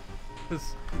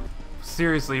 This,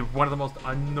 seriously, one of the most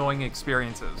annoying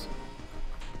experiences.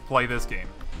 Play this game.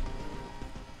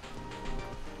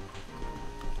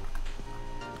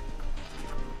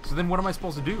 So then what am I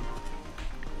supposed to do?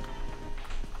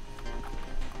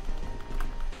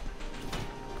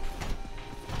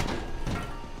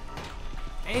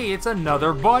 Hey, it's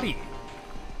another buddy!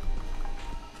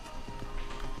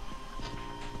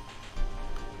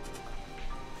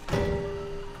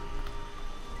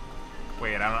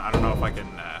 Wait, I don't know if I can,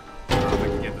 I don't know if I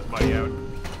can get this buddy out.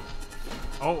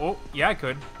 Oh, yeah, I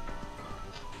could.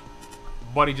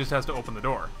 Buddy just has to open the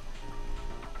door.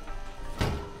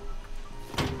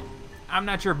 I'm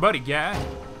not your buddy, guy.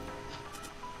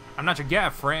 I'm not your guy,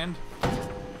 friend.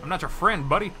 I'm not your friend,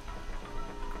 buddy.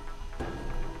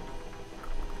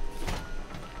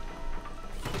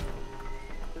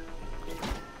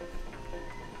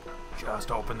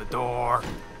 Just open the door.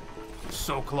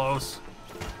 So close.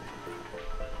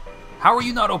 How are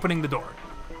you not opening the door?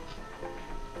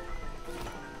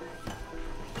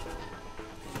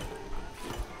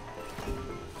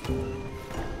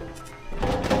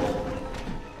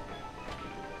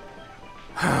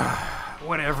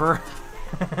 Whatever.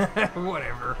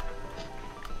 Whatever.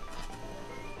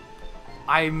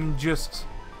 I'm just...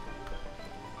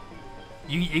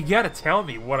 You gotta tell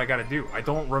me what I gotta do. I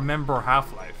don't remember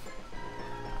Half-Life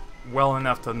well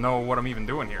enough to know what I'm even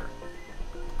doing here.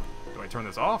 Do I turn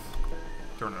this off?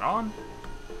 Turn it on?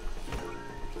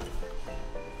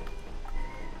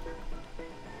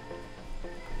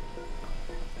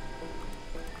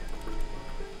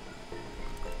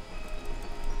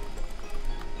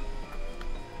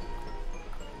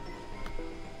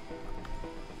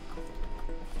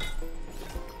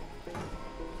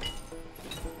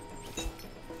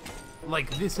 Like,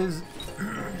 this is...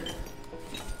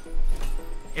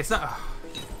 It's not...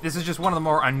 This is just one of the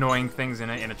more annoying things in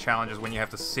a challenge is when you have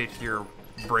to sit here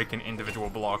breaking individual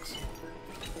blocks.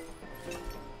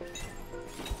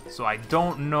 So I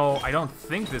don't know... I don't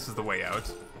think this is the way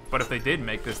out. But if they did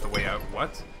make this the way out...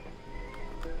 What?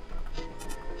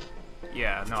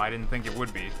 Yeah, no, I didn't think it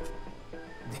would be.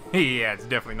 Yeah, it's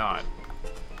definitely not.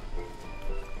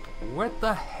 What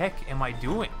the heck am I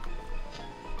doing?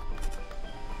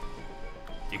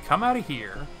 You come out of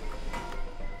here,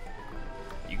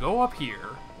 you go up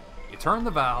here, you turn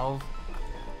the valve,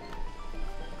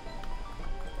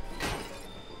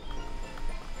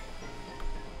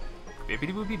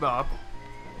 bippity boopy bop,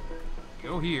 you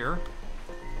go here,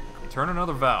 you turn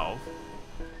another valve,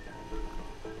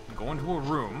 you go into a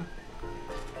room,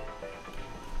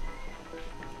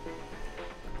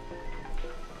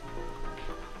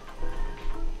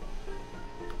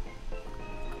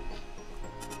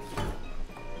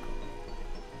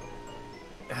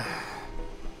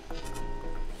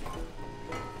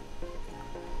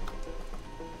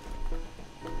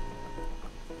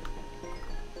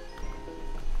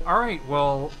 Alright,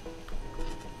 well...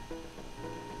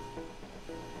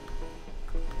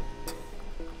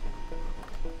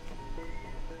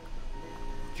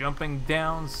 Jumping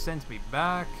down sent me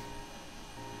back.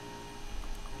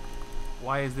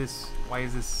 Why is this red? Why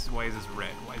is this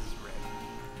red?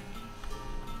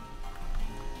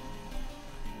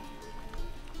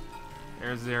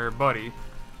 There's their buddy.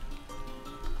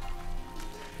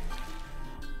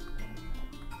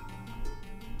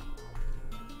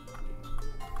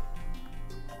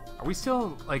 Are we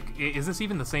still, like, is this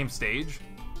even the same stage?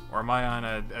 Or am I on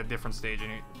a different stage?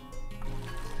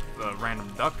 The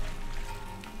random duck?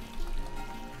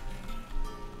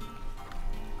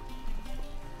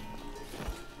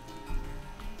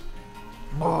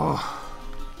 Oh.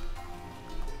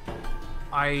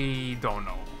 I don't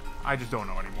know. I just don't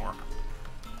know anymore.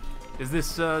 Is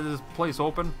this place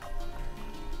open?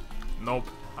 Nope.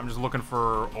 I'm just looking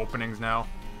for openings now.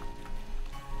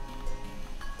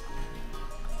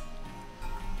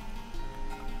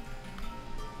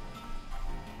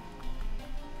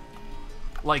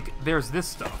 Like, there's this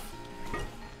stuff.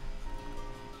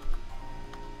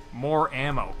 More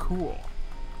ammo. Cool.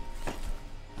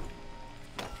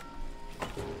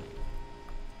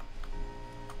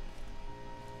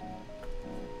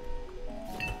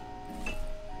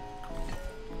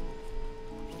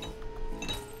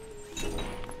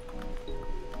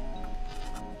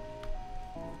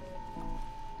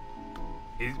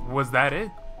 Was that it?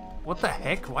 What the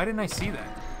heck? Why didn't I see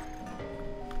that?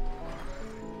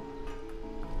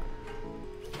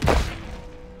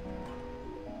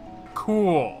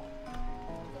 Cool.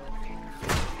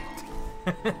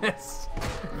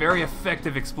 Very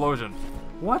effective explosion.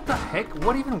 What the heck?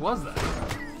 What even was that?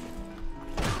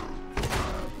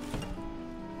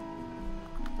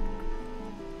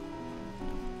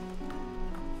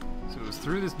 So it was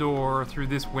through this door, through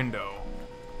this window.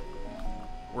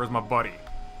 Where's my buddy?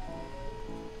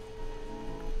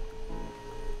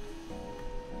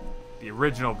 The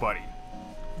original buddy.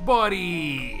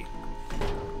 Buddy!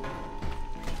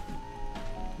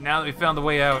 Now that we found the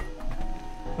way out,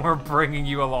 we're bringing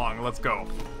you along. Let's go.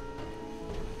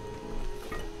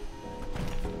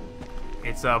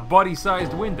 It's a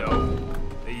buddy-sized window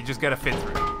that you just gotta fit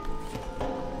through.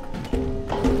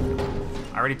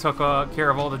 I already took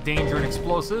care of all the danger and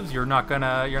explosives. You're not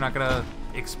gonna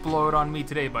explode on me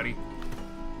today, buddy.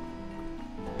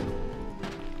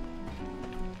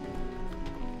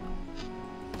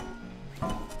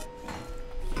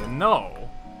 You know.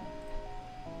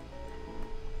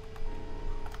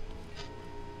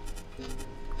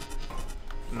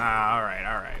 Nah, all right.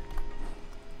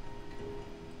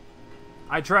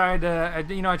 I tried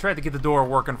to get the door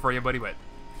working for you, buddy, but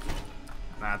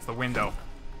that's the window.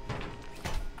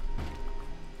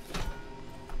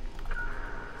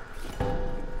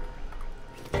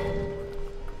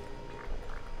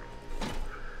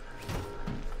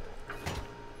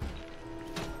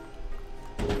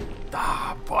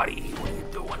 Ah, buddy, what are you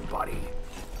doing, buddy?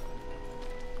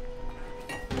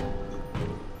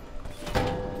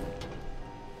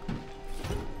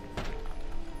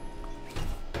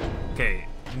 Okay,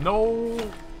 no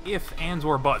ifs, ands,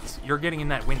 or buts. You're getting in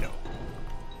that window.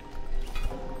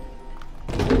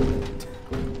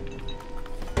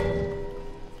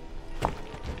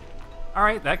 All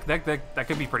right, that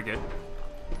could be pretty good.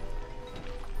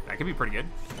 That could be pretty good.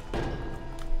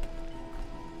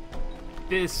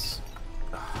 This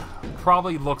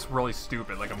probably looks really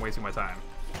stupid, like I'm wasting my time.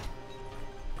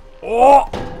 Oh!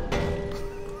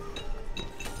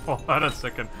 Hold on a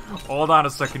second. Hold on a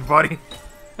second, buddy.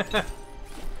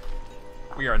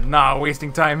 We are not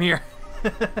wasting time here.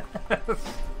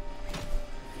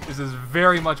 This is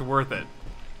very much worth it.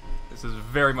 This is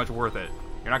very much worth it.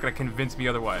 You're not going to convince me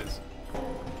otherwise.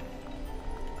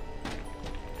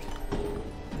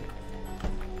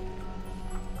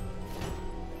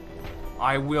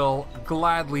 I will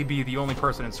gladly be the only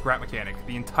person in Scrap Mechanic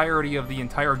the entirety of the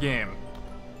entire game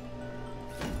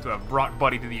to have brought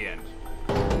Buddy to the end.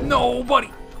 No,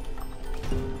 Buddy!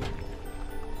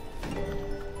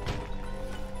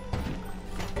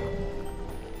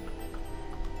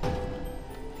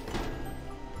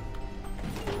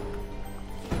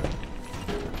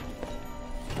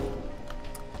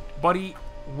 Buddy,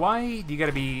 why do you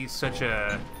gotta be such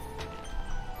a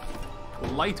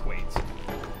lightweight?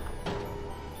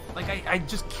 Like, I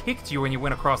just kicked you when you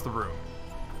went across the room.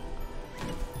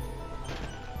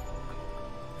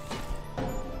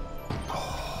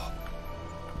 Oh.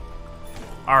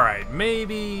 Alright,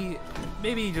 maybe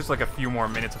just like a few more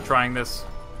minutes of trying this.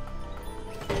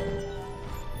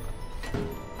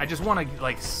 I just want to,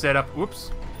 like, set up...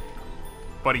 Whoops.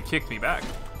 Buddy kicked me back.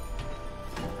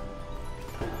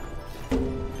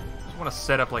 Just want to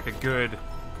set up, like, a good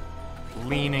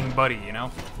leaning Buddy, you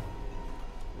know?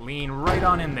 Lean right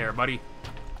on in there, buddy.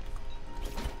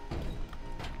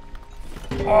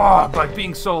 Oh, but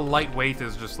being so lightweight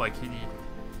is just like you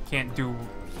can't do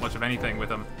much of anything with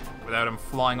him without him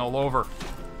flying all over.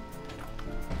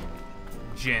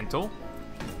 Gentle.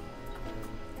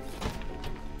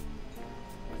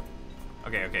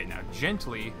 Okay, now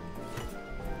gently.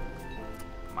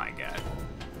 My God.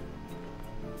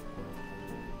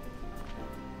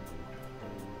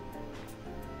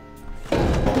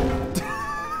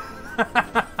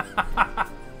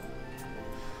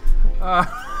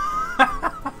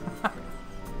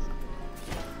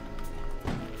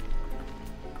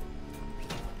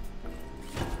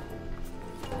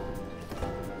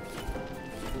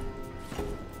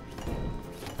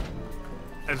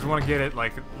 I just want to get it,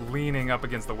 like, leaning up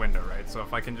against the window, right? So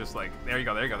if I can just, like... There you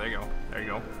go.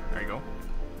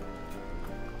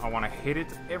 I want to hit it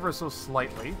ever so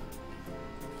slightly.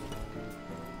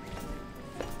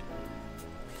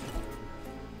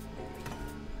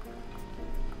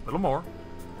 A little more.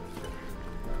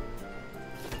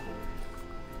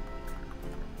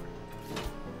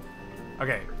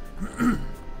 Okay.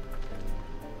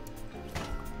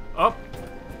 Up.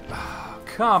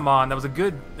 Come on, that was a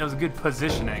good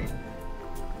positioning.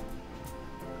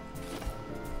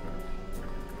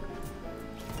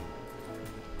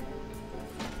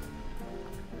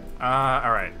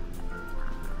 All right.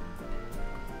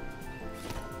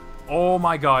 Oh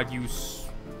my God, you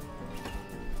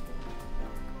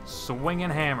swinging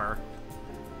hammer.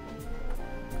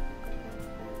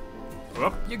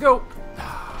 Up you go.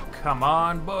 Oh, come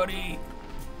on, buddy.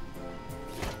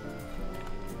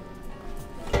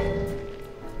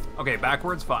 Okay,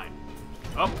 backwards, fine.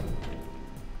 Up.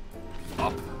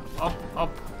 Up, up, up.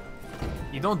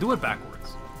 You don't do it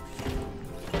backwards.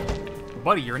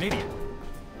 Buddy, you're an idiot.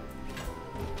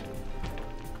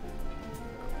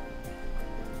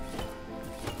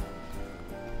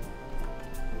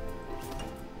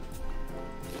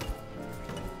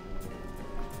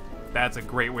 That's a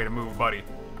great way to move, buddy.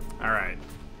 Alright.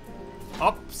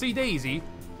 Upsy daisy.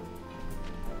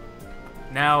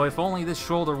 Now, if only this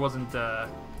shoulder wasn't,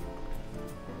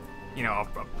 you know,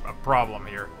 a problem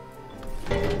here.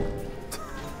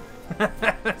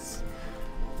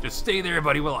 Just stay there,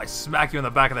 buddy, while I smack you in the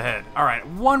back of the head. Alright,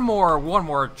 one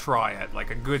more try at,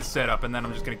 like, a good setup, and then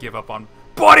I'm just gonna give up on...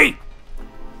 Buddy!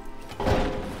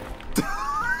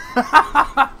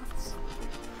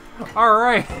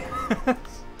 Alright.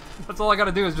 That's all I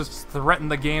gotta do is just threaten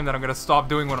the game that I'm gonna stop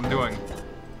doing what I'm doing.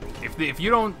 If you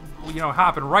don't, you know,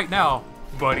 happen right now,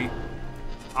 buddy,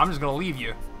 I'm just gonna leave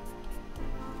you.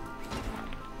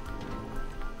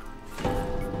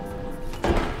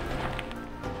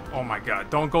 Oh my God,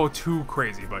 don't go too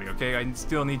crazy, buddy, okay? I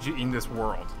still need you in this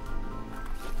world.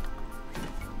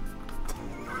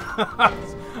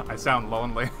 I sound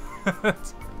lonely.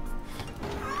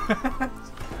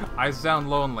 I sound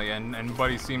lonely, and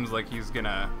Buddy seems like he's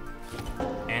gonna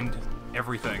end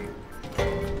everything.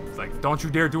 It's like, don't you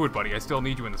dare do it, buddy. I still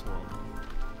need you in this world.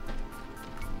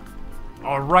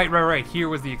 Oh, right. Here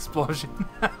was the explosion.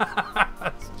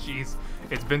 Jeez,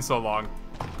 it's been so long.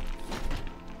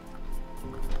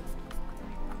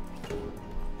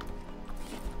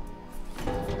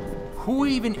 Who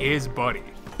even is Buddy?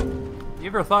 You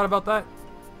ever thought about that?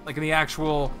 Like in the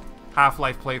actual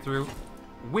Half-Life playthrough?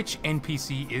 Which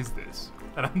NPC is this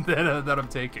that I'm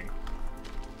taking?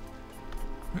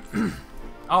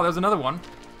 Oh, there's another one.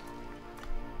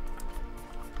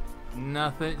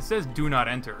 Nothing. It says do not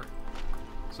enter.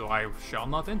 So I shall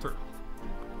not enter.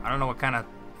 I don't know what kind of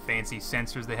fancy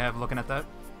sensors they have looking at that.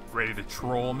 Ready to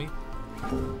troll me.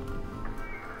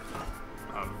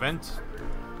 A vent.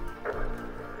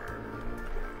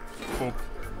 Boop.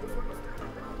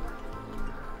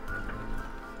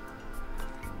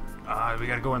 We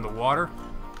gotta go in the water.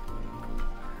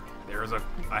 There's a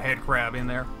head crab in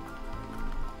there.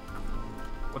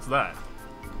 What's that?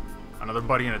 Another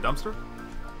buddy in a dumpster?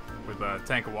 With a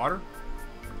tank of water?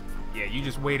 Yeah, you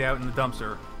just wait out in the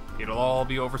dumpster. It'll all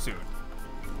be over soon.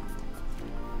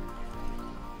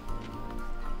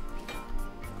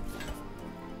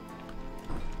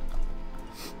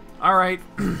 Alright.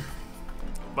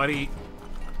 Buddy,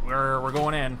 we're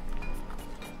going in.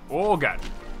 Oh God.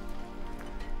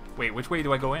 Wait, which way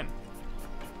do I go in?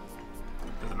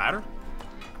 Does it matter?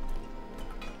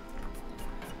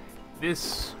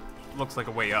 This looks like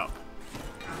a way up.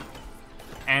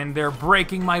 And they're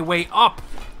breaking my way up!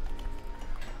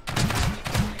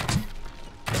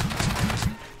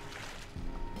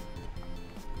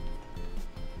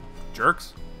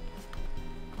 Jerks.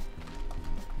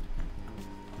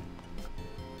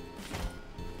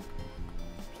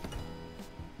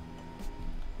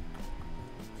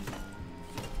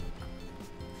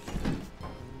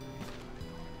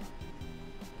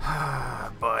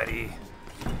 Buddy.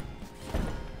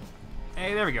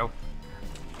 Hey, there we go.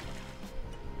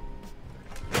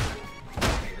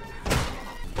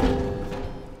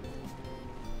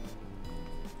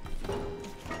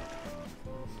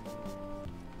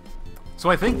 So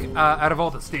I think out of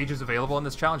all the stages available in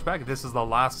this challenge pack, this is the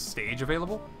last stage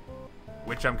available,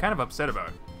 which I'm kind of upset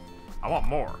about. I want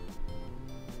more.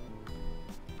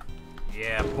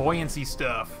 Yeah, buoyancy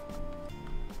stuff.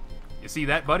 You see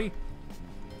that, buddy?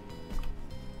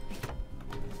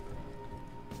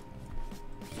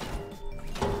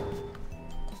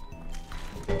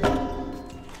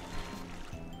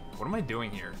 What am I doing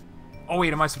here? Oh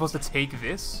wait, am I supposed to take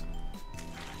this?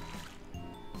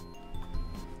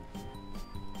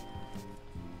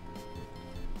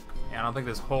 Yeah, I don't think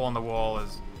this hole in the wall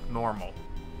is normal.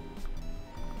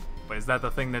 But is that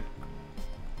the thing that...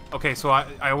 Okay, so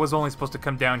I was only supposed to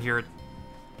come down here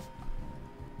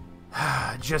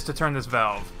just to turn this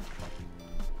valve.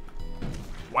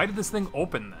 Why did this thing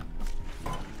open then?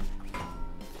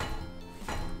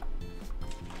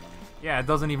 Yeah, it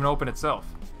doesn't even open itself.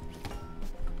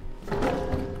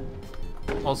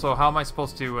 Also, how am I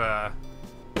supposed to,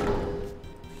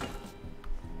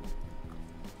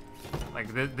 like,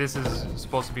 this is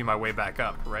supposed to be my way back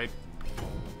up, right?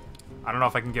 I don't know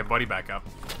if I can get Buddy back up.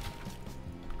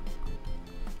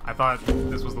 I thought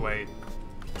this was the way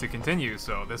to continue,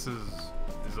 so this is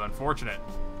unfortunate.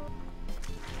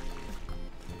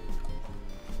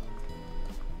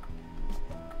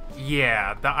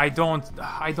 Yeah, I don't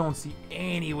see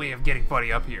any way of getting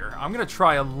Buddy up here. I'm gonna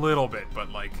try a little bit,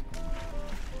 but like,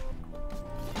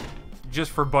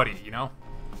 just for Buddy, you know?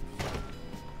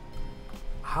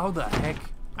 How the heck?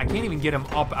 I can't even get him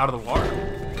up out of the water.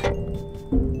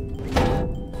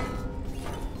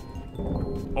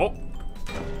 Oh.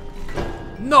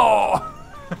 No!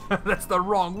 That's the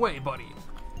wrong way, buddy.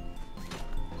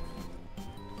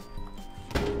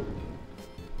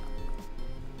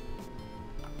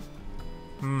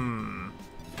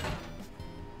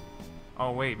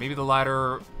 Oh, wait. Maybe the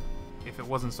ladder, if it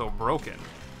wasn't so broken.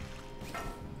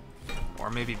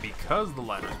 Or maybe because the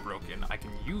ladder's broken, I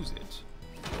can use it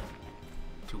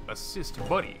to assist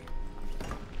Buddy.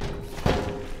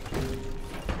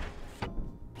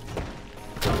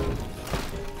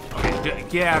 Okay,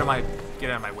 get out of my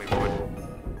way, Wood.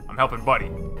 I'm helping Buddy.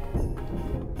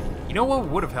 You know what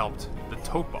would have helped? The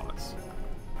tote box.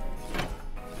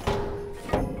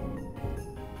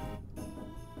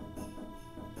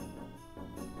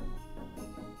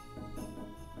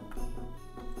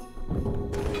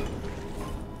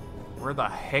 Where the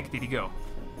heck did he go?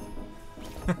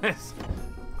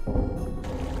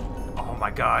 Oh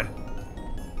my god.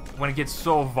 When it gets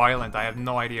so violent, I have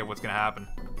no idea what's gonna happen.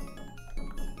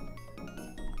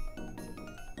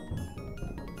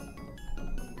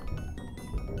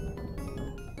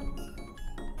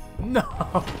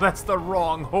 No, that's the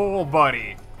wrong hole,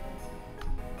 buddy.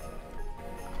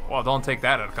 Well, don't take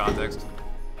that out of context.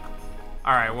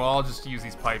 Alright, well, I'll just use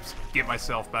these pipes, get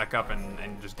myself back up,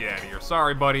 and just get out of here.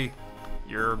 Sorry, buddy.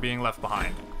 You're being left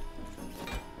behind.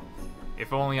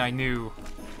 If only I knew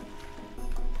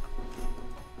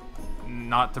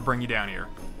not to bring you down here.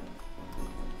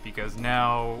 Because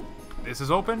now this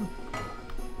is open.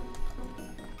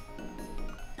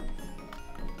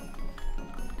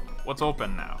 What's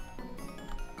open now?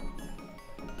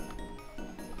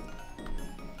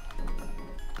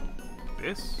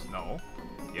 This? No.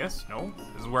 Yes? No?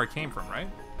 This is where I came from, right?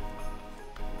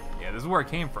 Yeah, this is where I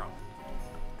came from.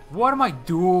 What am I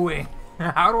doing?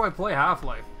 How do I play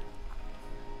Half-Life?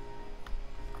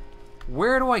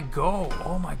 Where do I go?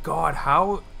 Oh my god,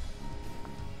 how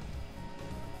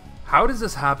does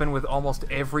this happen with almost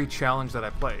every challenge that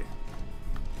I play?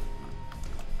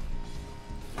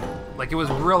 Like, it was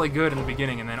really good in the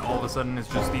beginning, and then all of a sudden it's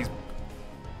just these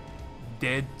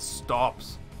dead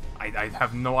stops. I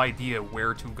have no idea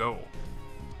where to go.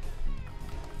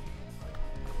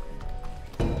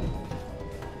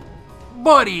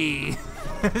 Buddy!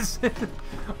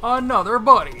 Another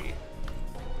buddy!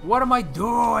 What am I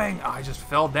doing? Oh, I just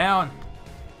fell down.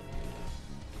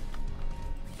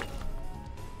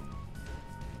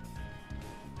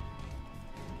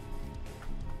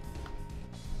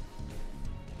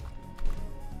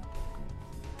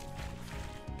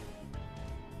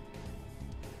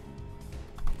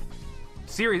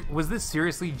 Was this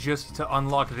seriously just to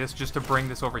unlock this, just to bring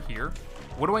this over here?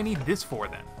 What do I need this for,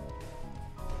 then?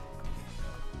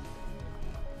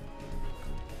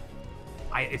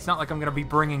 It's not like I'm gonna be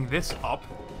bringing this up.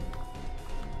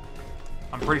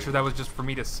 I'm pretty sure that was just for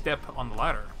me to step on the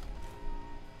ladder.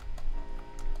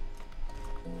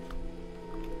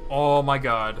 Oh my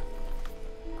god.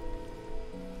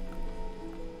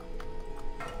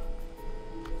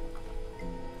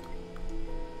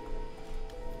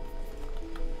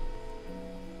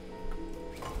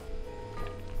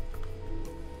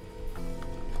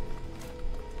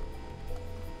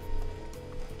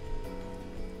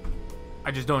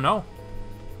 I just don't know.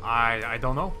 I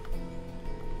don't know.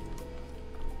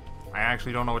 I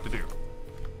actually don't know what to do.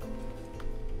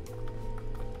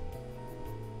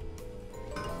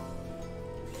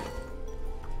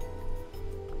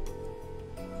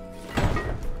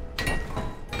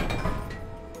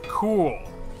 Cool.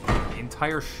 The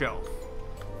entire shelf.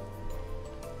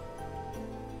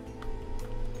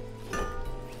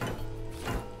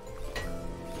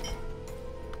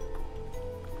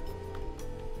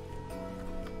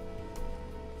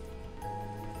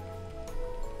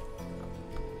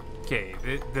 Okay,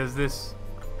 does this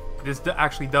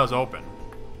actually does open.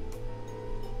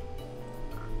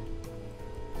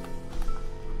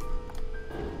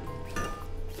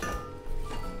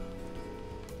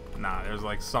 Nah, there's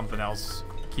like something else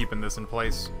keeping this in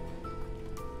place.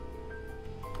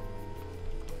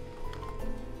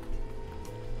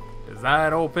 Does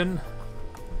that open?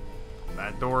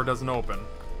 That door doesn't open.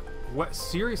 What?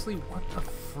 Seriously? What the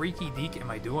freaky deek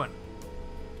am I doing?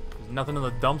 There's nothing in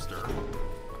the dumpster.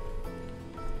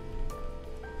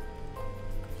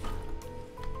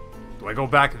 Do I go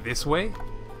back this way?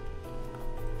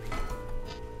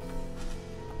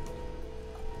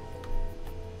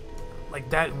 Like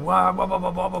that. Wah, wah, wah,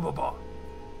 wah, wah, wah, wah, wah.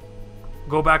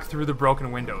 Go back through the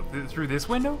broken window. Through this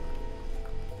window?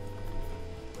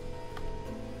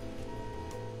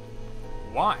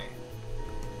 Why?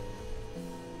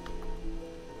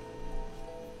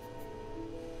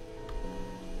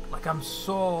 Like, I'm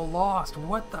so lost.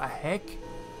 What the heck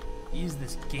is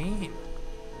this game?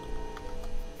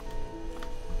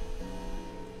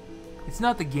 It's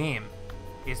not the game.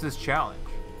 It's this challenge.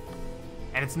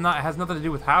 And it's not. It has nothing to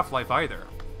do with Half-Life either.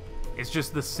 It's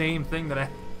just the same thing that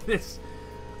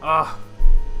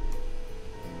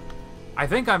I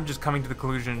think I'm just coming to the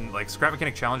conclusion, like, scrap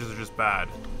mechanic challenges are just bad.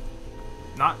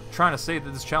 Not trying to say that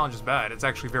this challenge is bad. It's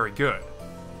actually very good.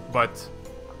 But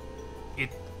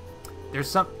there's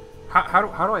some... How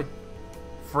do I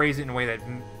phrase it in a way that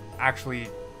actually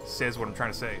says what I'm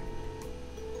trying to say?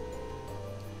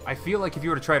 I feel like if you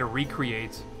were to try to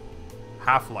recreate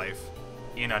Half-Life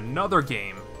in another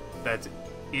game that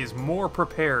is more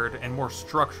prepared and more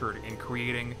structured in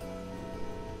creating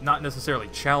not necessarily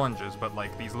challenges, but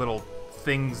like these little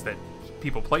things that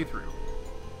people play through,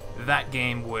 that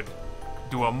game would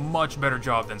do a much better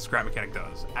job than Scrap Mechanic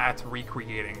does at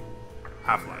recreating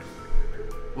Half-Life,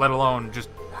 let alone just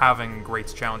having great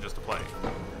challenges to play.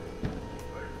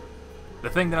 The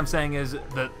thing that I'm saying is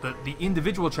that the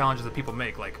individual challenges that people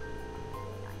make, like,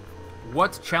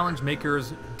 what challenge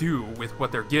makers do with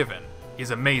what they're given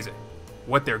is amazing.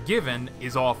 What they're given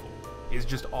is awful. Is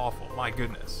just awful. My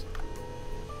goodness.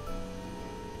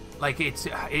 Like, it's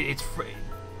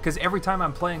because every time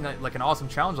I'm playing like an awesome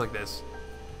challenge like this,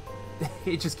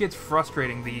 it just gets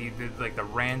frustrating. The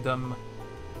random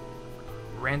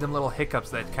little hiccups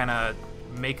that kind of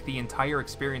make the entire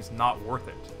experience not worth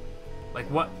it. Like,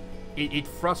 what? It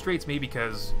frustrates me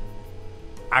because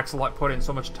Axelot put in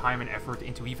so much time and effort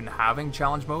into even having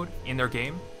challenge mode in their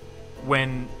game,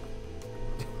 when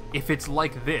if it's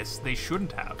like this, they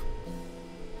shouldn't have.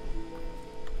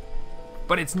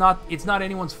 But it's not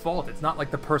anyone's fault. It's not like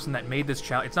the person that made this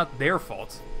challenge. It's not their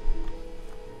fault.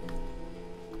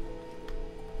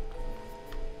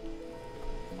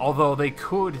 Although they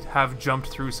could have jumped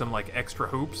through some like extra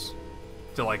hoops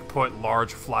to like put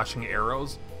large flashing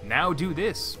arrows. Now do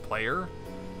this, player.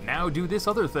 Now do this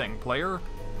other thing, player.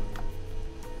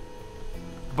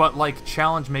 But like,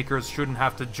 challenge makers shouldn't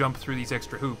have to jump through these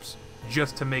extra hoops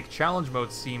just to make challenge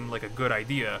mode seem like a good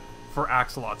idea for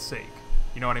Axelot's sake.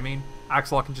 You know what I mean?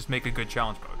 Axelot can just make a good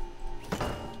challenge mode.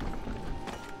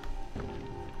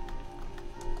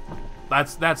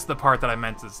 That's the part that I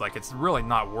meant. Is like, it's really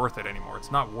not worth it anymore.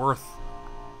 It's not worth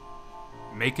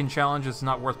making challenges. It's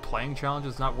not worth playing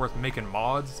challenges. It's not worth making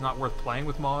mods. It's not worth playing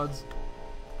with mods.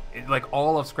 Like,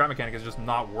 all of Scrap Mechanic is just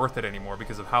not worth it anymore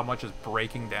because of how much is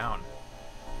breaking down.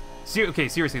 Okay,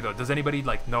 seriously though, does anybody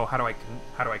like know how do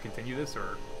I continue this,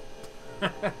 or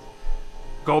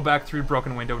go back through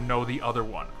broken window? Know the other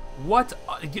one. What?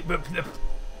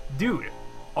 Dude,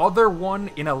 other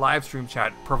one in a live stream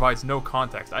chat provides no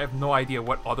context. I have no idea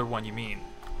what other one you mean.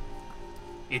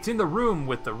 It's in the room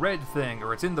with the red thing,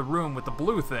 or it's in the room with the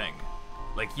blue thing.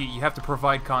 Like, you have to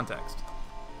provide context.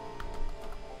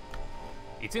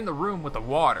 It's in the room with the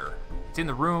water. It's in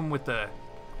the room with the...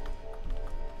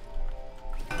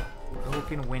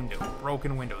 Broken window.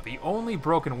 Broken window. The only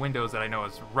broken windows that I know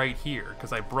is right here,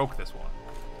 because I broke this one.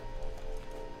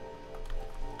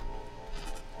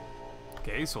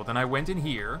 Okay, so then I went in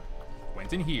here.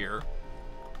 Went in here.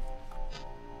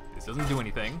 This doesn't do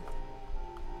anything.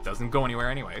 Doesn't go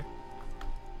anywhere anyway.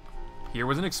 Here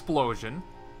was an explosion.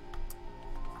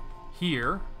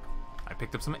 Here, I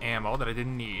picked up some ammo that I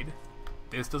didn't need.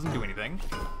 This doesn't do anything.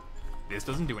 This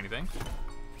doesn't do anything.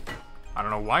 I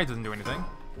don't know why it doesn't do anything.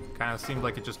 Kind of seemed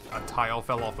like it just, a tile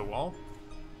fell off the wall.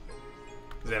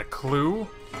 Is that a clue?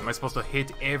 Am I supposed to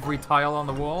hit every tile on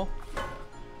the wall?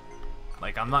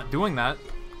 Like, I'm not doing that.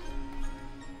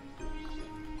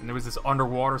 And there was this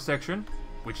underwater section,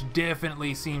 which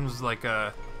definitely seems like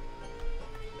a...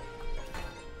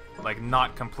 like,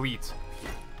 not complete.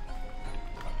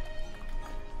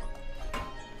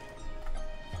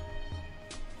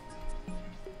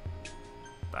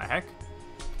 The heck?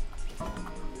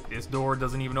 This door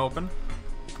doesn't even open.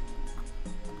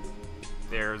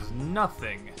 There's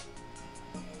nothing.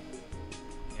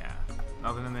 Yeah,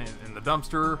 nothing in the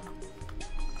dumpster.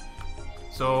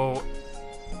 So,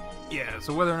 yeah,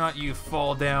 so whether or not you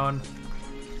fall down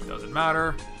Doesn't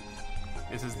matter.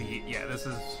 This is the... Yeah, this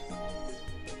is...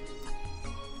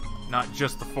 not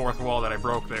just the fourth wall that I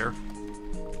broke there.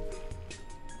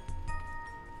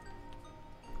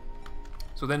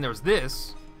 So then there's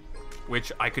this,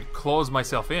 which I could close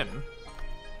myself in.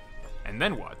 And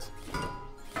then what?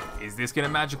 Is this gonna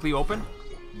magically open?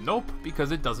 Nope,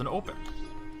 because it doesn't open.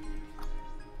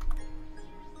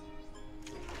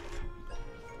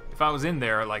 If I was in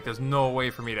there, like, there's no way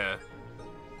for me to...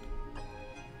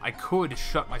 I could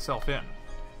shut myself in.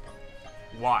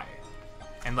 Why?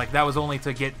 And, like, that was only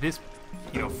to get this,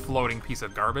 you know, floating piece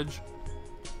of garbage.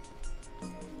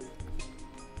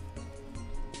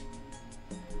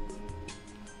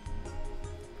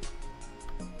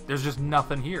 There's just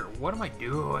nothing here. What am I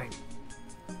doing?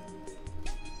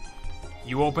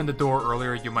 You opened the door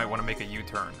earlier, you might want to make a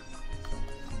U-turn.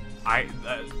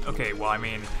 Okay, well, I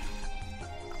mean...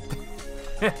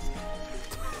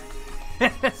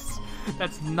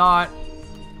 That's not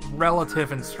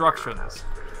relative instructions.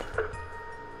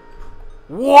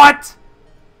 What?!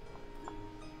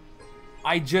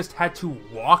 I just had to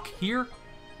walk here?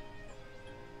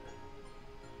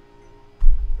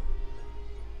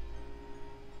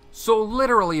 So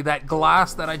literally, that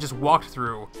glass that I just walked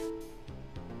through,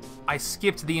 I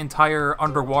skipped the entire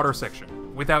underwater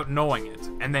section without knowing it,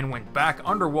 and then went back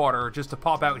underwater just to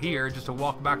pop out here, just to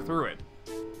walk back through it.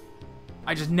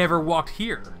 I just never walked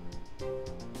here.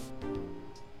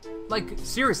 Like,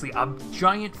 seriously, a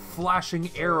giant flashing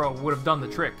arrow would have done the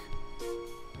trick.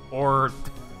 Or...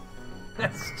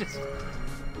 that's just...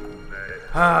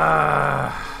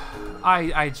 I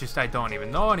don't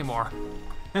even know anymore.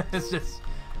 It's just...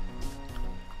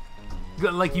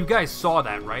 Like, you guys saw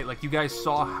that, right? Like, you guys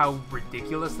saw how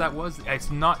ridiculous that was? It's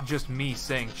not just me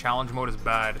saying challenge mode is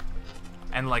bad,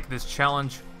 and, like, this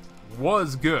challenge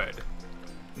was good.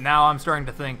 Now I'm starting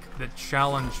to think the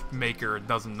challenge maker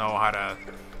doesn't know how to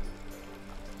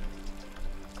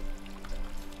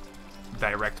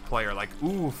direct player. Like,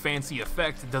 ooh, fancy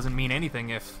effect. It doesn't mean anything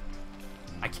if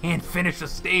I can't finish a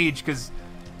stage because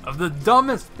of the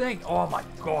dumbest thing. Oh my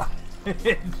god.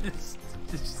 It's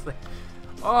just like...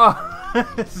 Oh,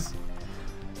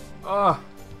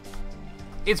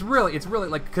 it's really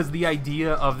like, because the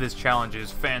idea of this challenge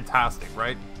is fantastic,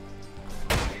 right?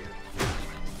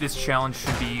 This challenge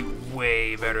should be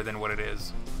way better than what it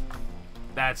is.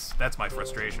 That's my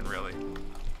frustration, really.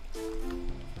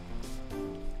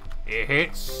 It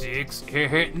hit 6, it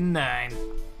hit 9.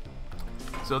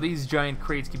 So these giant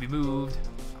crates can be moved.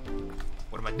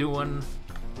 What am I doing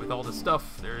with all this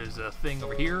stuff? There's a thing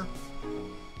over here.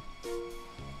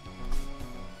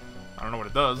 I don't know what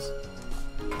it does.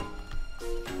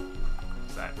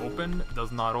 Does that open? It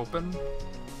does not open.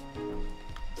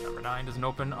 Number 9 doesn't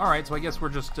open. Alright, so I guess we're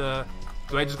just, do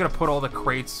I just gotta put all the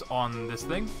crates on this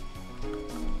thing?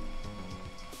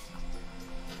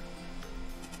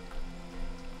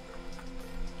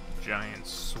 Giant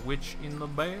switch in the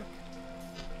back.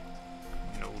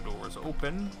 No doors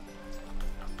open.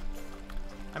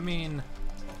 I mean,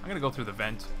 I'm gonna go through the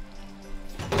vent.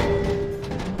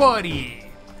 Buddy!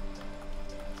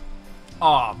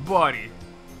 Aw, buddy.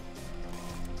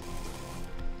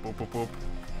 Boop, boop, boop.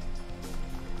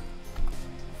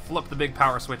 Flip the big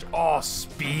power switch. Oh,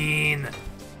 spin!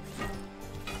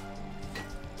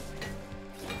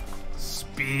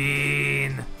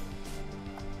 Spin!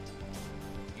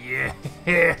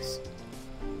 Yes!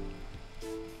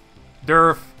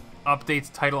 Durf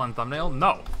updates title and thumbnail?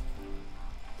 No.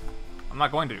 I'm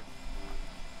not going to.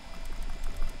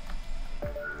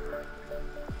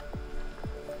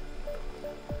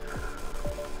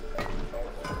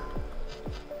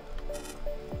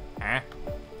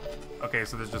 Okay,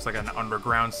 so there's just like an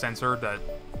underground sensor that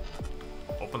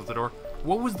opens the door.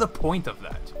 What was the point of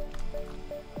that?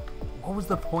 What was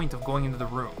the point of going into the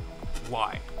room?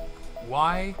 Why?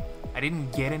 Why? I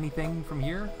didn't get anything from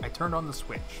here? I turned on the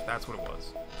switch. That's what it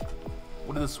was.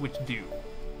 What did the switch do?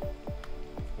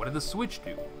 What did the switch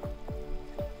do?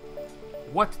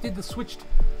 What did the switch do?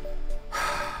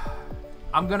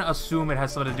 I'm gonna assume it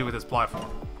has something to do with this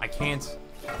platform. I can't...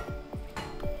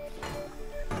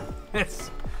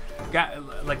 It's...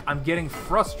 like, I'm getting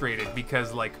frustrated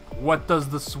because, like, what does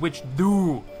the switch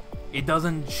do? It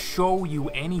doesn't show you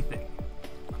anything.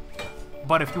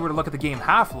 But if you were to look at the game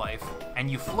Half-Life,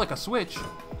 and you flick a switch,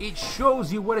 it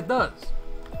shows you what it does.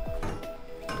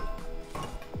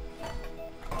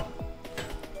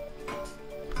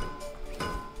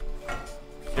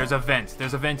 There's a vent.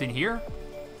 There's a vent in here?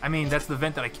 I mean, that's the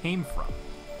vent that I came from.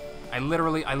 I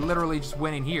literally just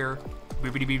went in here,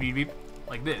 beep, beep, beep, beep, beep,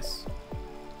 like this.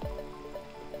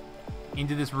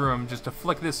 Into this room just to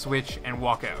flick this switch and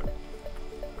walk out.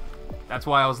 That's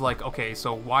why I was like, okay,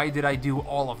 so why did I do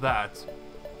all of that?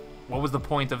 What was the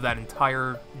point of that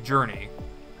entire journey?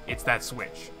 It's that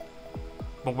switch.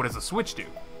 But what does a switch do?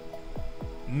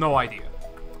 No idea.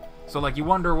 So, like, you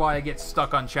wonder why I get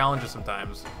stuck on challenges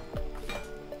sometimes.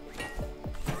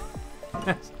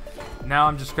 Now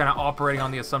I'm just kind of operating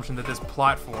on the assumption that this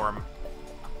platform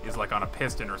is, like, on a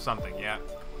piston or something. Yeah,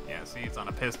 see, it's on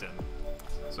a piston.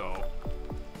 So,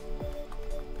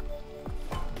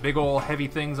 big ol' heavy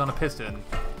things on a piston.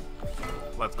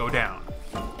 Let's go down.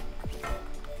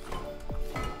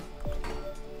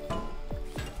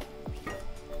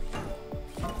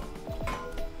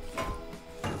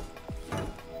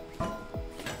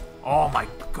 Oh my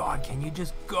god, can you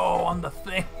just go on the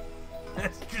thing?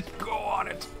 Let's just go on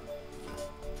it.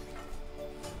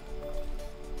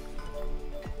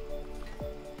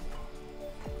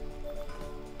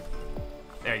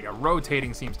 There you go.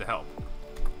 Rotating seems to help.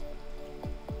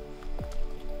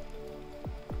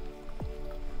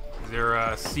 Is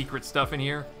there secret stuff in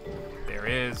here? There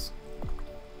is.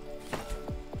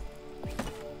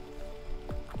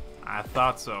 I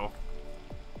thought so.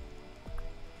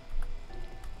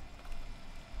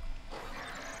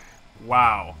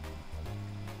 Wow.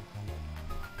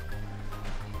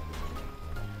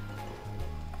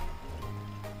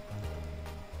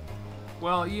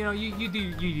 Well, you know, you do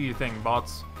your thing,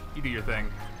 bots. You do your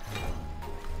thing.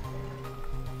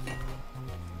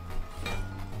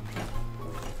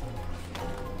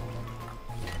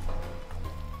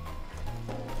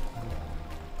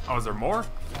 Oh, is there more?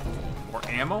 More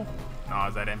ammo? No,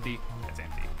 is that empty? It's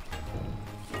empty.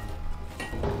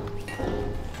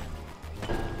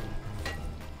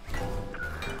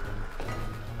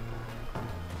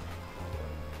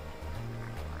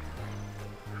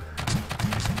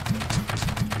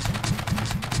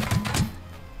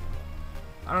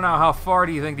 I don't know, how far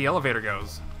do you think the elevator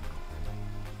goes?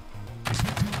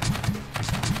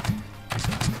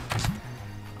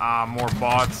 Ah, more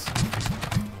bots. Yeah,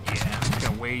 I'm just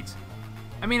gonna wait.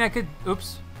 I mean, I could...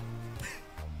 Oops.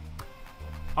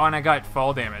 Oh, and I got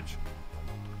fall damage.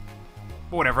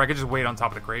 But whatever, I could just wait on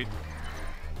top of the crate.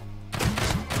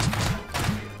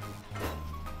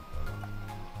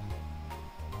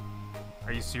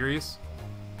 Are you serious?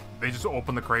 They just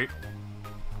opened the crate?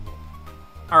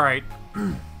 Alright.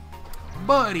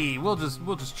 Buddy, we'll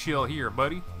just chill here,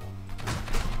 buddy.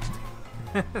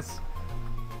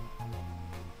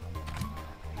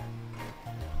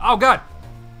 Oh god.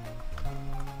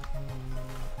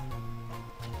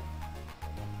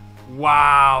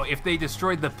 Wow, if they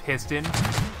destroyed the piston.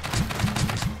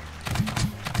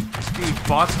 Dude,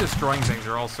 bots destroying things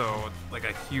are also like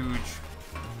a huge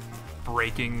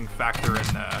breaking factor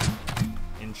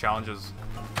in challenges.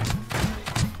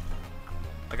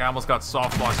 Like, I almost got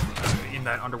soft locked in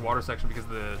that underwater section because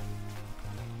the,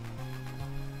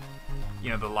 you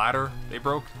know, the ladder they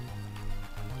broke.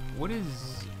 What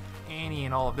is Annie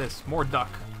in all of this? More duck.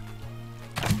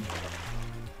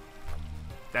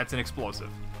 That's an explosive.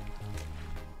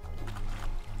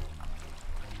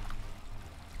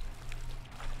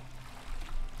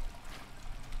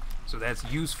 So that's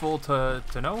useful to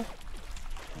know.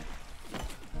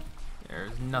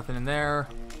 There's nothing in there.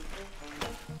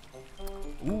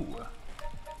 Ooh,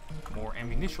 more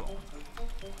ammunition.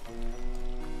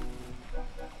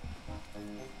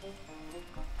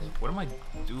 What am I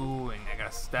doing? I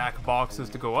gotta stack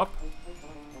boxes to go up?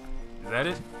 Is that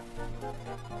it?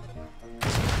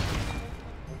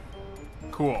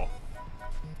 Cool.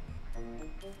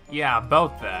 Yeah,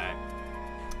 about that.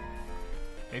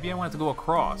 Maybe I wanted to go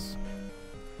across.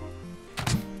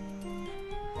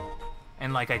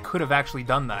 And, like, I could have actually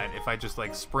done that if I just,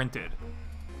 like, sprinted.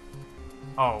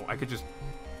 Oh, I could just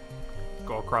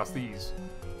go across these.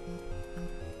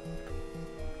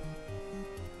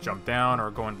 Jump down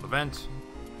or go into the vent.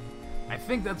 I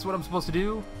think that's what I'm supposed to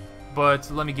do, but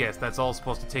let me guess, that's all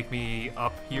supposed to take me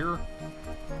up here?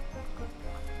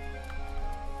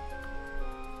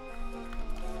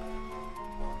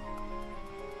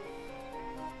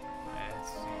 Let's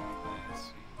see.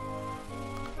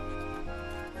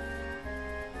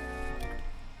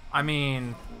 I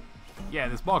mean... yeah,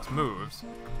 this box moves.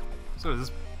 So does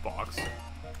this box.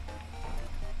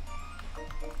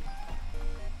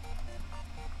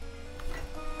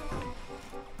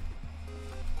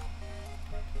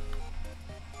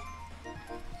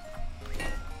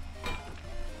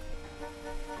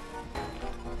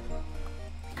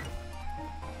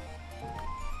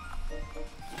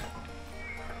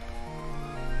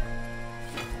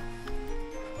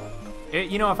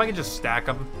 You know, if I could just stack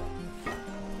them,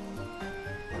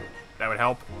 that would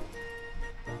help.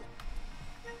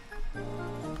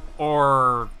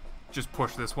 Or just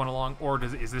push this one along. Or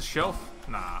is this shelf?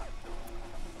 Nah.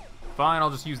 Fine,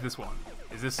 I'll just use this one.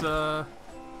 Is this,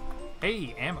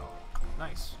 hey, ammo.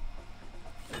 Nice.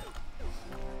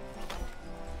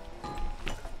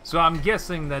 So I'm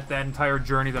guessing that that entire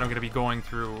journey that I'm going to be going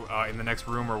through in the next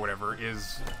room or whatever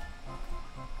is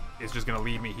just going to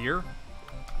lead me here.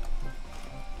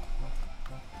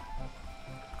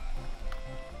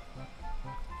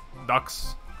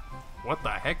 Ducks. What the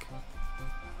heck?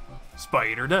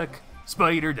 Spider duck.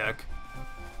 Spider duck.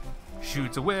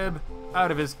 Shoots a web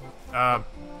out of his...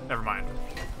 never mind.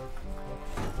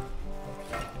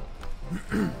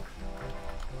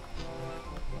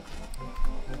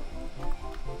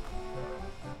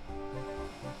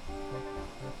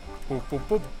 Boop, boop,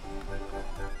 boop.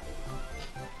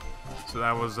 So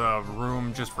that was a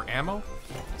room just for ammo?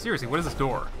 Seriously, what is this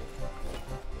door?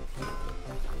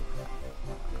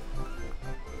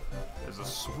 There's a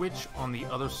switch on the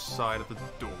other side of the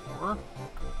door.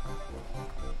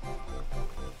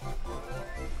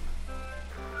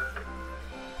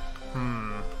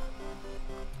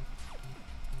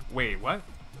 Wait, what?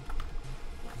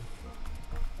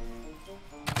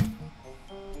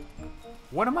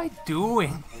 What am I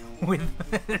doing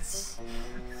with this?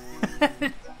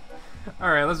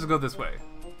 Alright, let's just go this way.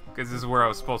 Because this is where I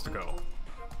was supposed to go.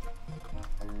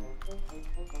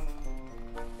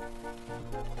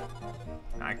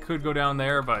 I could go down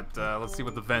there, but let's see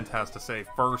what the vent has to say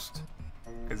first.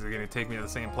 Because it's going to take me to the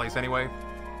same place anyway.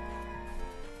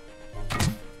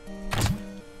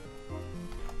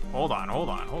 Hold on, hold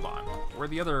on, hold on. Where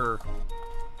the other...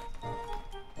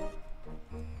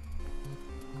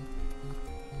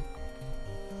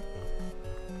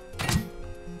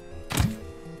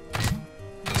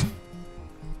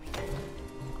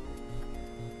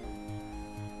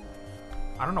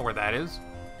 I don't know where that is.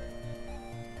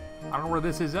 I don't know where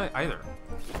this is either.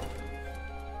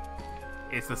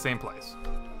 It's the same place.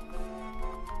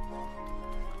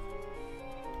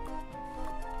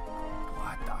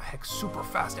 What the heck? Super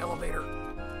fast elevator.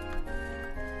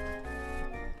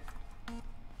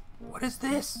 What is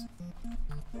this?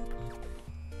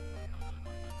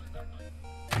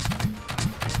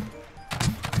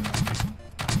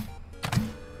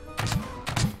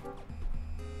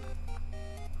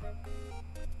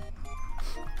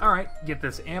 Alright, get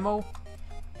this ammo.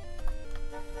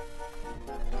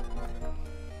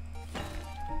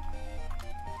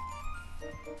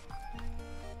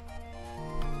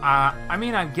 I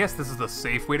mean, I guess this is the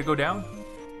safe way to go down.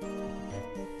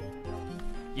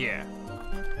 Yeah.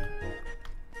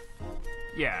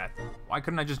 Yeah, why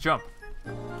couldn't I just jump?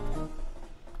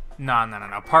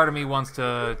 No. Part of me wants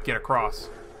to get across.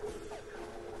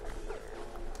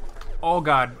 Oh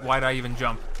god, why'd I even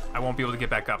jump? I won't be able to get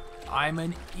back up. I'm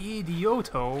an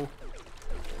idioto.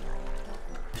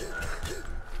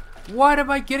 What am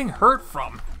I getting hurt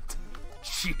from?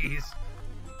 Jeez.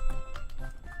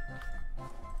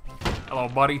 Hello,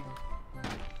 buddy.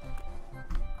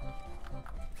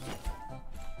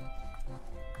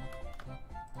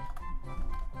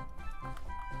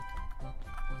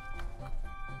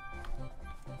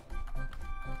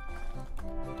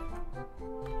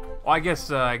 Well, I guess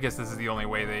this is the only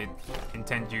way they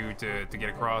intend you to get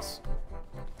across.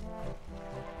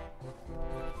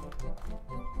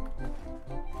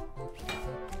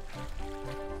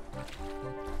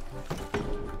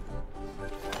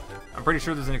 I'm pretty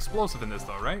sure there's an explosive in this,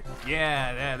 though, right?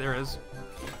 Yeah, there is.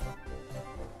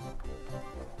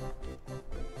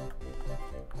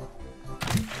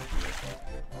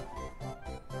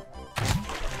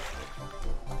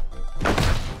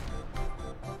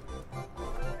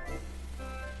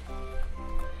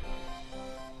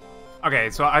 Okay,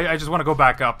 so I just want to go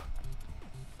back up.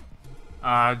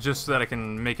 Just so that I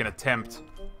can make an attempt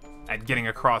at getting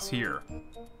across here.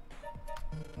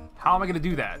 How am I going to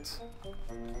do that?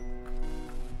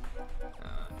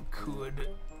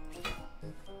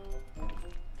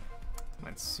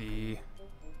 Let's see.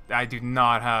 I do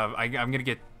not have... I'm going to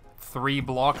get 3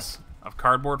 blocks of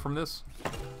cardboard from this.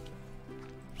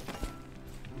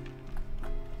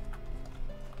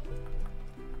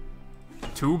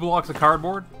 Two blocks of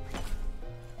cardboard?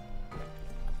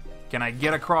 Can I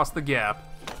get across the gap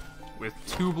with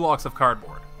 2 blocks of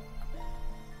cardboard?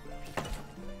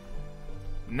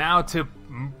 Now to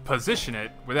position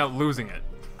it without losing it.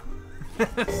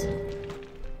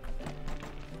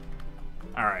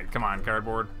 Alright, come on,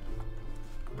 cardboard.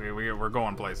 We're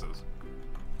going places.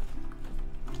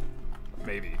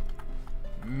 Maybe.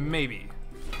 Maybe.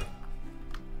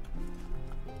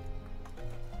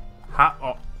 Ha!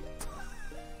 Oh.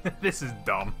 This is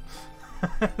dumb.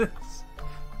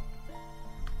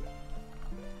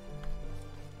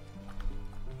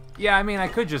 Yeah, I mean, I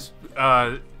could just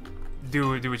do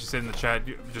what you said in the chat.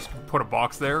 Just put a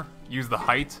box there. Use the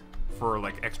height for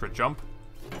like extra jump.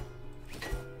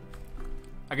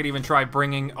 I could even try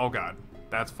bringing. Oh god,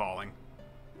 that's falling.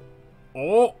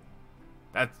 Oh,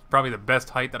 that's probably the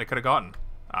best height that I could have gotten.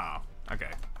 Oh,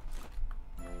 okay.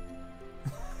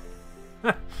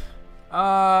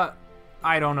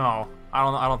 I don't know.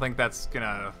 I don't think that's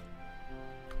gonna.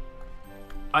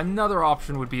 Another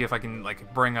option would be if I can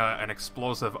like bring an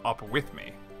explosive up with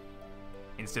me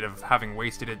instead of having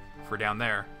wasted it for down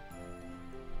there.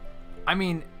 I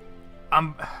mean,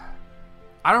 I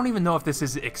don't even know if this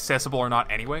is accessible or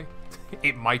not anyway.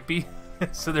 It might be,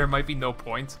 so there might be no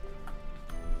point.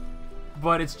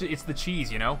 But it's the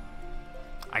cheese, you know?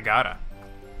 I gotta.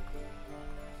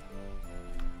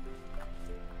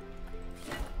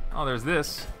 Oh, there's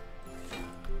this.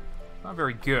 Not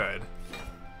very good.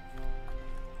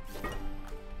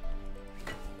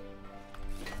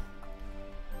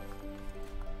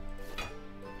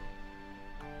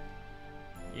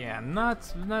 Yeah, not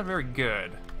very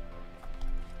good.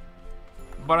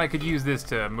 But I could use this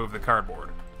to move the cardboard.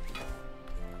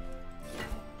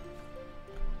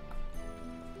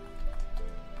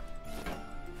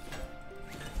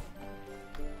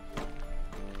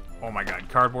 Oh my god,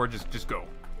 cardboard, just go.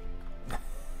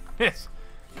 Yes.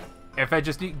 If I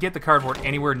just get the cardboard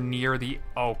anywhere near the...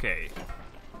 Okay.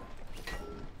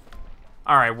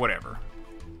 Alright, whatever.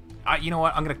 You know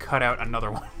what? I'm gonna cut out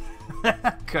another one.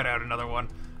 Cut out another one.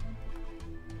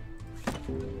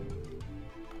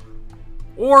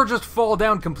 Or just fall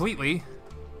down completely.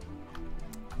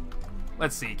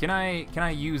 Let's see. Can I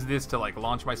use this to like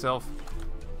launch myself?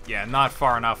 Yeah, not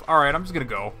far enough. All right, I'm just gonna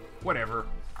go. Whatever.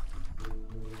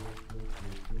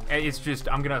 It's just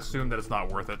I'm gonna assume that it's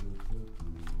not worth it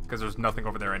because there's nothing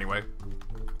over there anyway.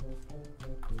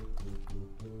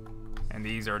 And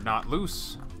these are not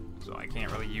loose, so I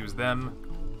can't really use them.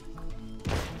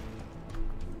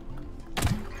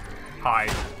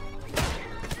 Hide.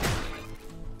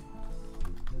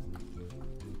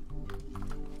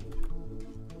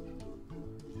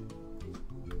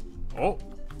 Oh.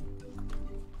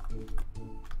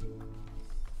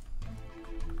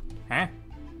 Huh?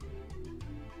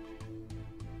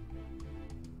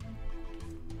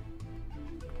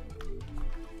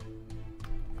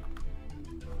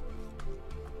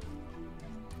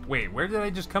 Wait, where did I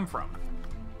just come from?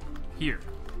 Here.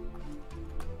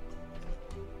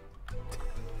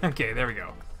 Okay, there we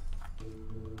go.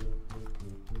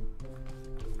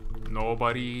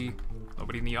 Nobody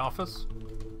in the office?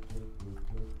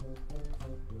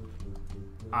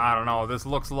 I don't know, this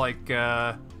looks like,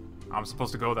 I'm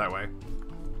supposed to go that way.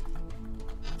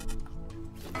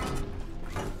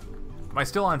 Am I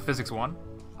still on Physics 1?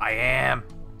 I am!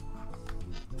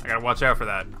 I gotta watch out for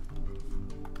that.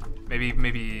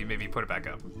 Maybe put it back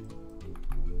up.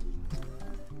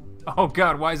 Oh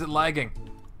god, why is it lagging?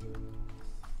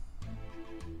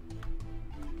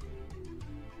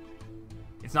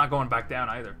 It's not going back down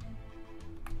either.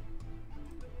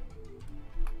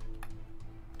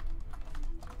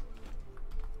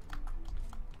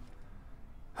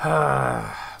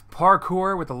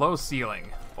 Parkour with a low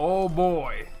ceiling. Oh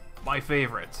boy, my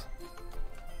favorite.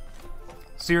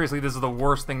 Seriously, this is the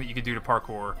worst thing that you could do to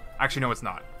parkour. Actually, no, it's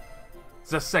not.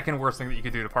 It's the second worst thing that you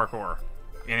could do to parkour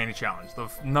in any challenge. The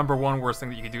number one worst thing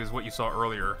that you could do is what you saw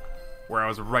earlier, where I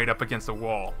was right up against a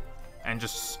wall and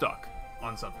just stuck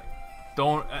on something.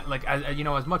 Don't, like, you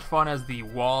know, as much fun as the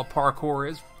wall parkour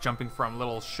is, jumping from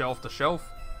little shelf to shelf,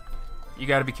 you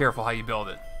gotta be careful how you build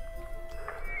it.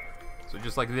 So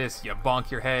just like this, you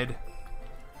bonk your head.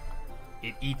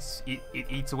 It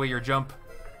eats away your jump.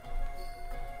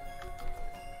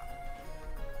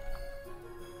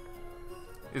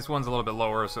 This one's a little bit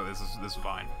lower, so this is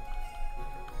fine.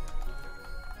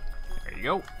 There you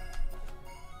go.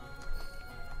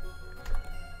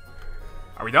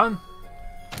 Are we done?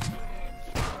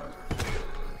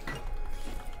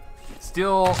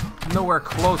 Still nowhere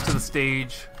close to the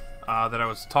stage that I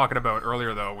was talking about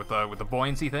earlier, though, with the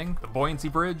buoyancy thing, the buoyancy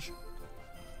bridge.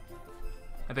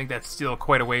 I think that's still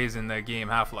quite a ways in the game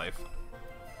Half-Life.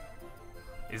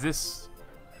 Is this?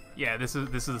 Yeah, this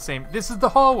is the same. This is the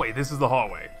hallway. This is the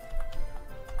hallway.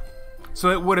 So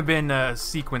it would have been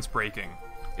sequence breaking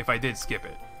if I did skip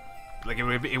it. Like it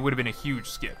would have been a huge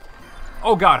skip.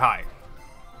 Oh God, hi.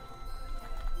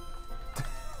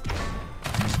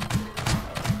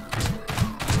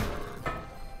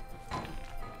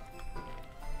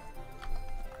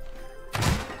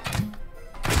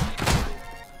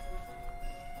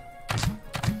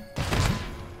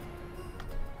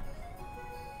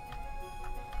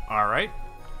 All right.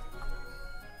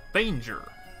 Danger.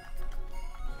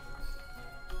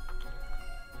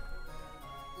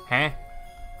 Huh?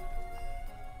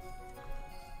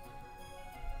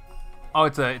 Oh,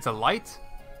 it's a light?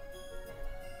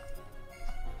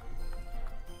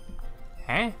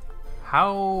 Huh?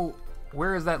 How...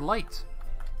 Where is that light?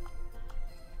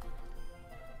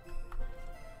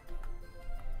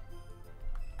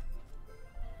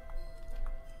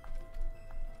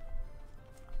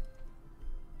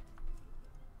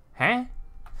 Huh?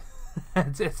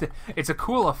 It's a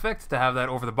cool effect to have that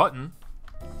over the button.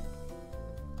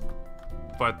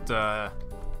 But,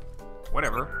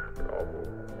 whatever.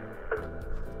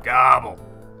 Gobble.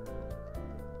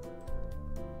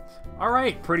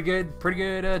 Alright, pretty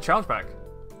good challenge pack.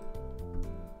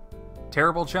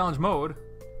 Terrible challenge mode.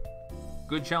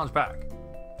 Good challenge pack.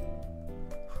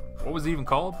 What was it even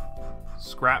called?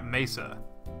 Scrap Mesa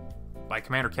by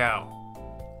Commander Cow.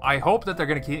 I hope that they're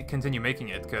going to continue making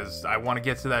it, because I want to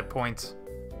get to that point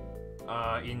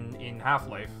in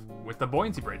Half-Life with the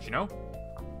buoyancy bridge, you know?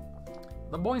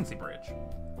 The buoyancy bridge.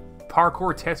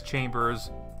 Parkour test chambers.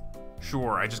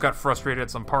 Sure, I just got frustrated at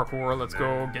some parkour. Let's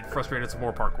go get frustrated at some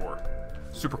more parkour.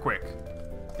 Super quick.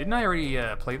 Didn't I already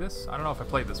play this? I don't know if I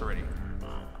played this already.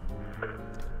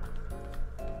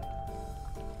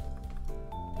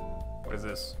 What is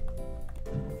this?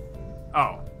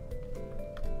 Oh.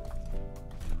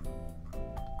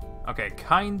 Okay,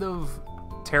 kind of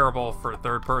terrible for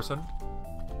third person.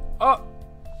 Oh!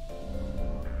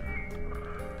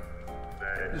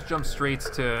 Just jump straight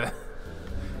to...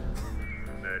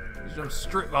 Just jump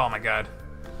straight... Oh my god.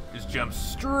 Just jump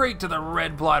straight to the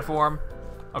red platform.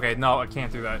 Okay, no, I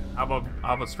can't do that. How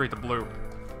about straight to blue?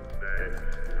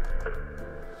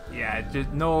 Yeah,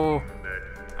 just no...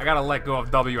 I gotta let go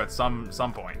of W at some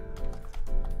point.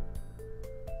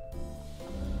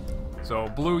 So,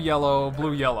 blue, yellow,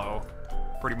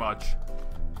 pretty much.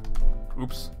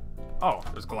 Oops. Oh,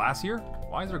 there's glass here?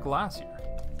 Why is there glass here?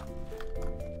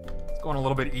 It's going a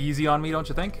little bit easy on me, don't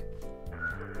you think?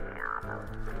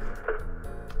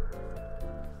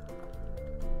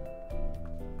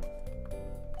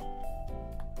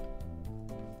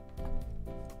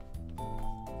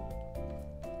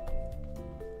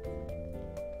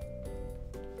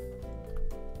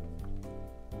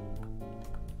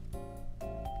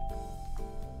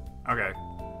 Okay.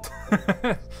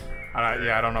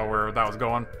 Yeah, I don't know where that was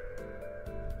going.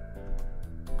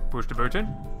 Push to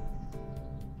button.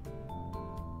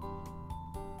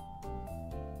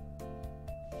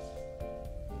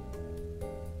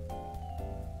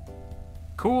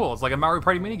 Cool, it's like a Mario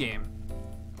Party minigame.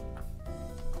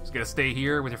 Just gonna stay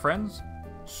here with your friends.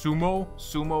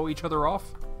 Sumo each other off.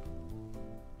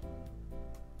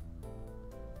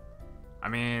 I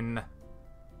mean...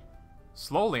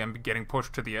 Slowly I'm getting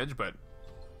pushed to the edge, but...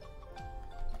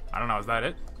 I don't know, is that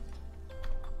it?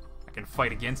 I can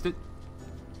fight against it.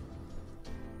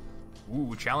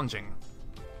 Ooh, challenging.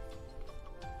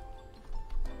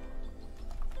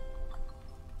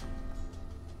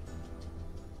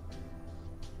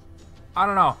 I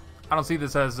don't know. I don't see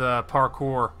this as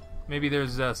parkour. Maybe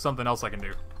there's something else I can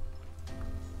do.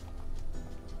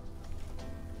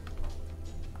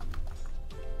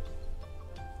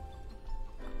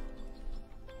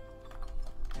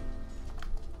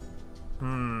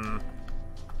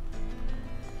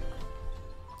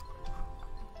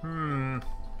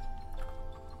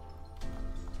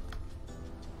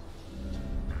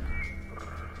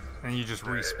 And you just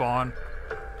respawn.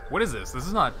 What is this? This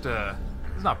is not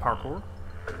parkour.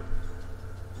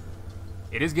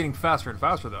 It is getting faster and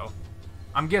faster, though.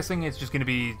 I'm guessing it's just going to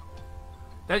be...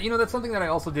 That, you know, that's something that I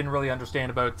also didn't really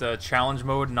understand about challenge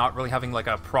mode, not really having, like,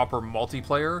 a proper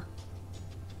multiplayer.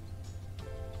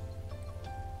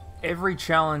 Every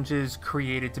challenge is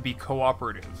created to be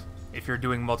cooperative if you're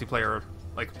doing multiplayer,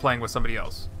 like, playing with somebody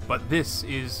else. But this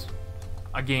is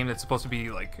a game that's supposed to be,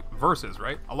 like, versus,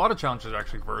 right? A lot of challenges are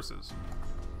actually versus.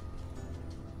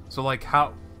 So, like,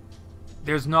 how...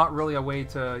 There's not really a way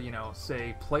to, you know,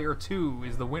 say player 2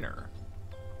 is the winner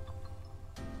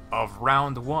of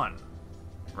round 1,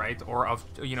 right? Or of,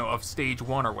 you know, of stage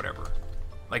 1 or whatever.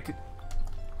 Like,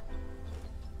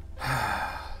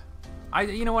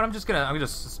 you know what? I'm gonna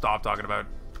stop talking about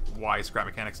why Scrap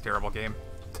Mechanic's a terrible game.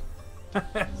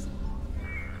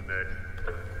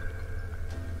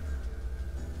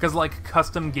 Because, like,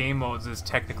 custom game modes is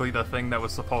technically the thing that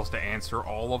was supposed to answer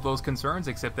all of those concerns,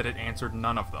 except that it answered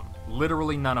none of them.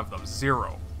 Literally none of them.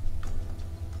 Zero.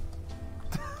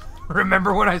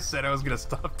 Remember when I said I was gonna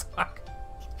stop talking?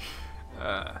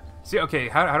 See, okay,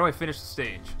 how do I finish the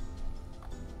stage?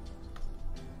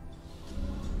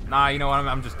 Nah, you know what?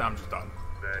 I'm just done.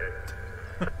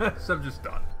 So I'm just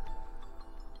done.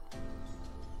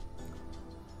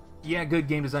 Yeah, good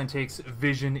game design takes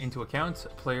vision into account.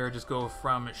 Player just go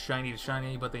from shiny to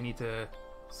shiny, but they need to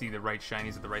see the right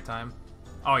shinies at the right time.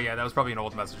 Oh yeah, that was probably an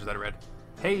old message that I read.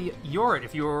 Hey, Yorit,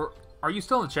 are you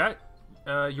still in the chat?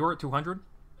 Yorit200?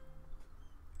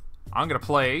 I'm gonna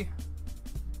play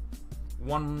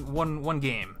one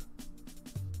game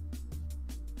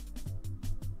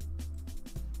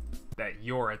that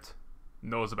Yorit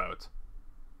knows about.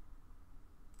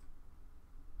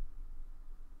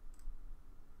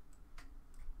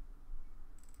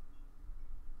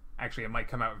 Actually, it might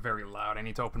come out very loud. I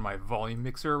need to open my volume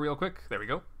mixer real quick. There we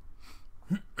go.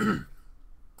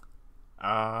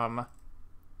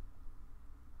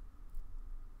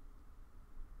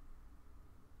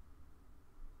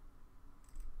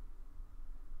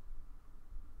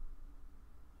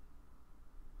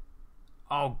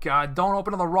 Oh god, don't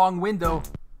open on the wrong window.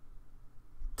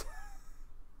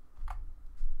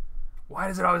 Why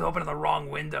does it always open in the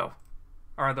wrong window?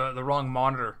 Or the wrong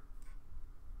monitor?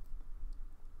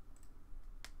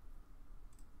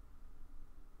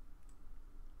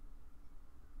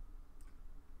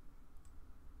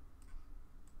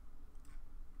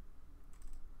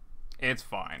 It's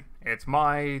fine. It's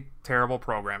my terrible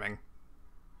programming.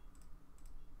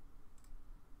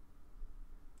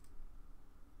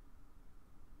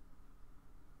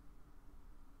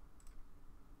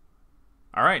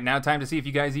 Alright, now time to see if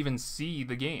you guys even see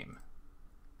the game.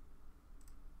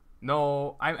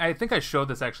 No, I think I showed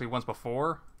this actually once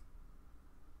before.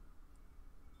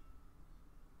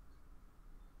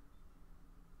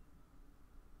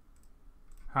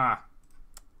 Huh.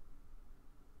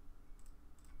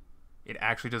 It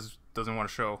actually doesn't want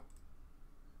to show.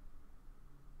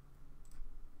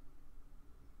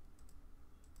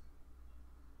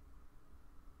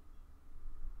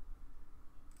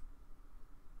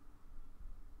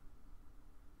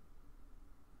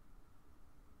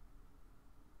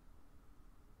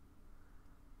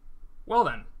 Well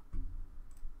then.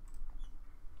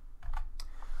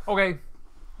 Okay.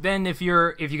 Then if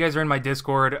you guys are in my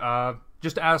Discord,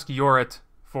 just ask Yorit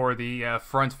for the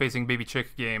front-facing baby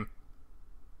chick game.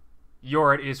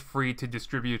 Yorit is free to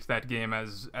distribute that game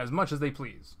as much as they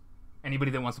please.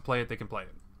 Anybody that wants to play it, they can play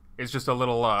it. It's just a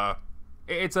little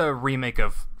it's a remake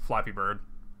of Flappy Bird.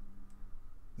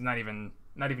 Not even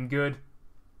good.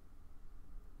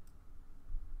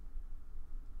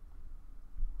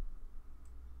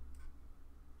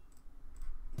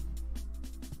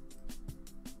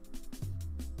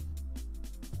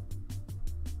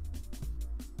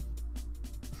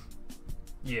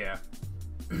 Yeah.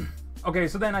 Okay,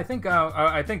 so then I think well,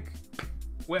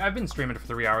 I've been streaming for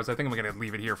 3 hours. I think I'm gonna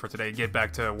leave it here for today. Get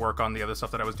back to work on the other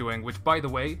stuff that I was doing. Which, by the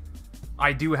way,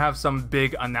 I do have some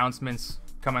big announcements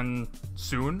coming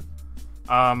soon.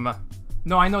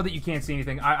 No, I know that you can't see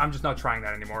anything. I'm just not trying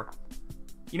that anymore.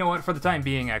 You know what? For the time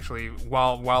being, actually,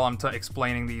 while I'm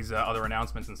explaining these other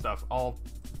announcements and stuff, I'll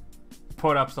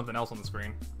put up something else on the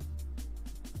screen.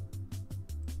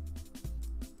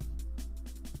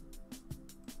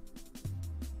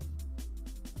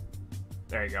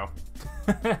 There you go.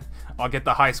 I'll get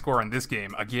the high score in this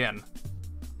game again.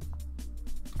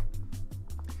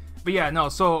 But yeah, no,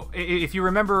 so if you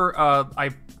remember,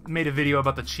 I made a video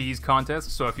about the cheese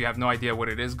contest, so if you have no idea what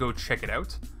it is, go check it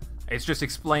out. It's just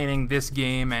explaining this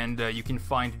game, and you can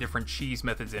find different cheese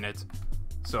methods in it.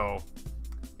 So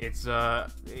it's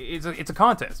a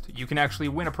contest. You can actually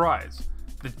win a prize.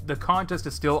 The contest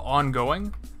is still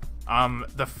ongoing.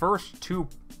 The first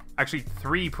actually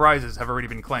 3 prizes have already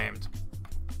been claimed.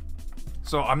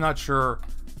 So I'm not sure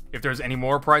if there's any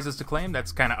more prizes to claim.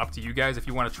 That's kind of up to you guys if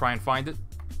you want to try and find it.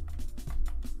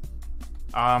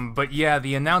 But yeah,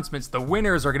 the announcements, the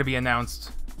winners are going to be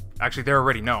announced. Actually, they're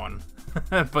already known,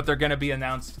 but they're going to be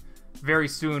announced very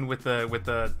soon with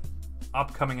the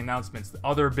upcoming announcements, the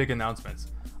other big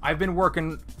announcements. I've been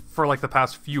working for like the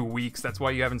past few weeks. That's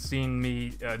why you haven't seen me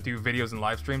do videos and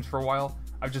live streams for a while.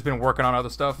 I've just been working on other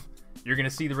stuff. You're going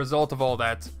to see the result of all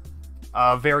that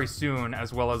very soon,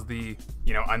 as well as the,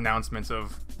 announcements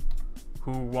of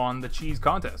who won the cheese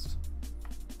contest.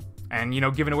 And,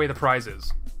 giving away the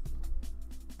prizes.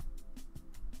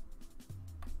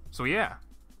 So yeah.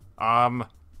 I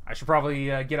should probably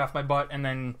get off my butt and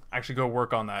then actually go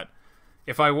work on that.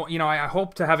 If I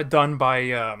hope to have it done by,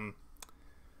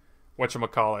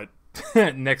 whatchamacallit,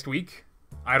 next week.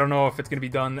 I don't know if it's going to be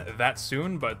done that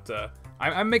soon, but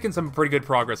I'm making some pretty good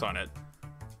progress on it.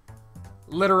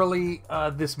 Literally,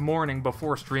 this morning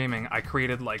before streaming, I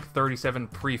created like 37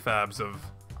 prefabs of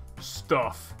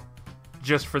stuff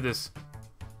just for this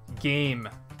game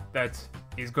that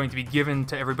is going to be given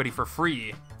to everybody for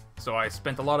free. So I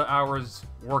spent a lot of hours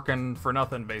working for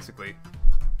nothing, basically.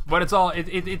 But it's all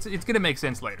it's gonna make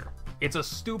sense later. It's a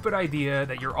stupid idea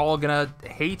that you're all gonna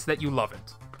hate that you love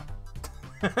it.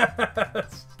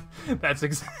 that's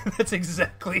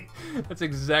exactly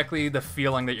the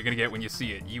feeling that you're gonna get when you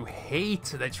see it. You hate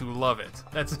that you love it.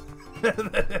 That's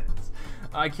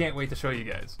I can't wait to show you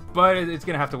guys. But it's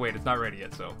gonna have to wait. It's not ready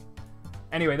yet. So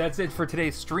anyway, that's it for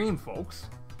today's stream, folks.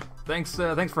 Thanks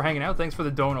for hanging out. Thanks for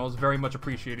the donos. Very much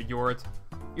appreciated.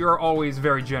 You're always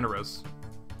very generous.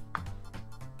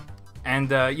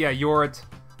 And yeah, Yorit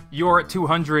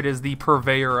 200 is the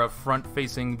purveyor of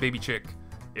front-facing baby chick.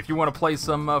 If you want to play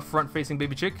some front-facing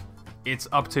baby chick, it's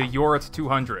up to Yorit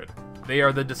 200. They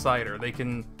are the decider. They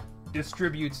can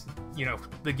distribute, you know,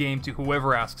 the game to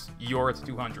whoever asks Yorit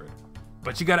 200.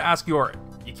 But you gotta ask Yorit.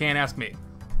 You can't ask me.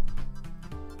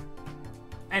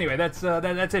 Anyway, that's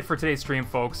it for today's stream,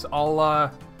 folks.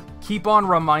 I'll keep on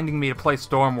reminding me to play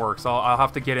Stormworks. I'll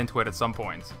have to get into it at some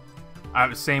point.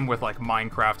 Same with like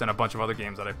Minecraft and a bunch of other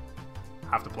games that I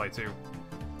have to play too.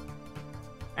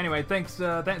 Anyway, thanks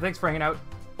for hanging out.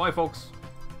 Bye, folks.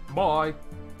 Bye.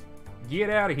 Get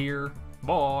out of here.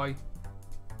 Bye.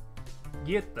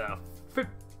 Get the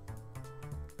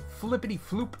flippity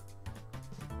floop.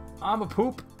 I'm a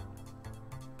poop.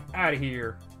 Out of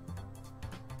here.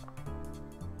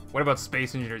 What about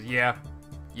Space Engineers? Yeah.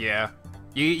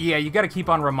 You gotta keep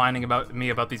on reminding me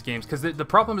about these games, because the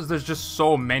problem is there's just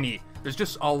so many. There's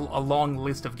just a long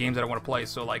list of games that I want to play,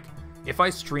 so like, if I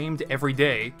streamed every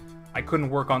day, I couldn't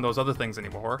work on those other things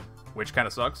anymore, which kind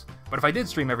of sucks. But if I did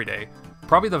stream every day,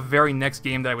 probably the very next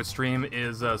game that I would stream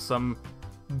is some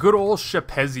good old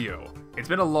Shapezio. It's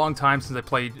been a long time since I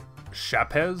played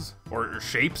Shapez, or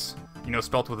Shapes, you know,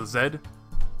 spelt with a Z.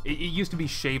 It used to be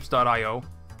Shapes.io.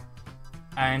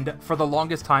 And for the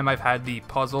longest time, I've had the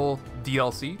puzzle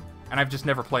DLC, and I've just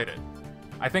never played it.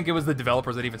 I think it was the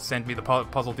developers that even sent me the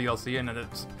puzzle DLC, and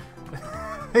it's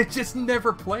I just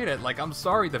never played it. Like, I'm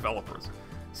sorry, developers.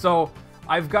 So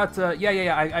I've got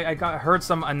I heard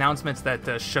some announcements that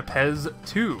Shapez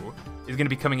 2 is going to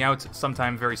be coming out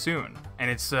sometime very soon, and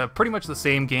it's pretty much the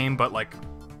same game, but like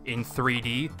in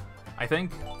 3D, I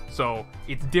think. So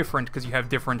it's different because you have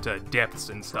different depths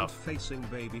and stuff. Front-facing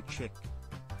baby chick.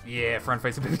 Yeah,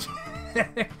 front-facing baby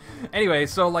chick. Anyway,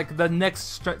 so like the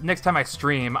next time I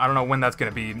stream, I don't know when that's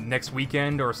gonna be, next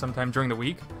weekend or sometime during the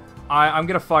week, I'm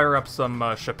gonna fire up some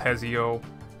Shapezio.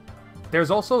 There's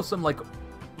also some like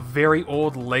very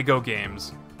old Lego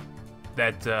games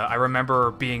that I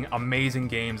remember being amazing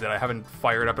games that I haven't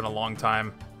fired up in a long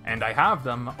time, and I have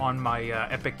them on my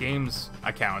Epic Games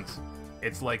account.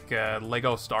 It's like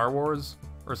Lego Star Wars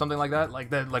or something like that,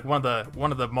 like one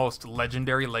of the most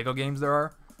legendary Lego games there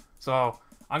are. So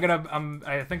I think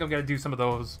I'm gonna do some of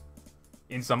those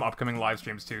in some upcoming live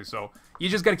streams too. So you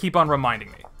just gotta keep on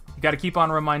reminding me. You gotta keep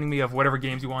on reminding me of whatever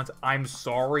games you want. I'm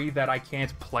sorry that I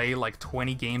can't play like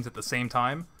 20 games at the same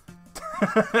time.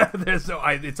 It's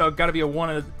gotta be a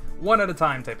one at a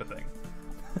time type of thing.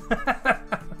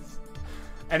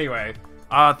 Anyway,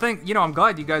 I'm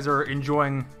glad you guys are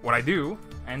enjoying what I do,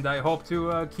 and I hope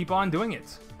to keep on doing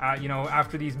it.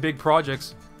 After these big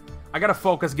projects, I gotta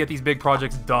focus, get these big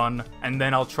projects done, and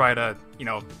then I'll try to,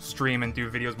 stream and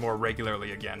do videos more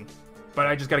regularly again. But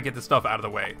I just gotta get this stuff out of the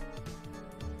way.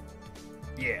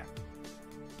 Yeah.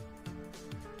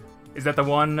 Is that the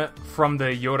one from the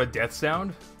Yoda death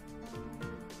sound?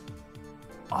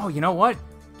 Oh, you know what?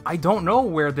 I don't know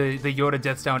where the Yoda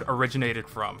death sound originated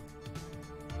from.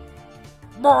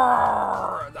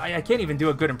 I can't even do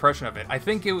a good impression of it. I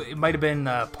think it might have been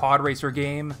a Pod Racer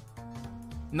game.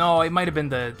 No, it might have been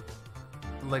the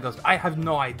Legos. I have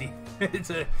no idea.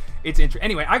 It's interesting.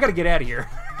 Anyway, I gotta get out of here.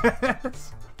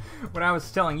 When I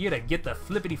was telling you to get the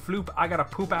flippity floop, I gotta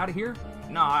poop out of here.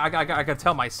 No, I gotta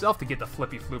tell myself to get the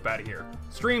flippy floop out of here.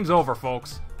 Stream's over,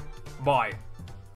 folks. Bye.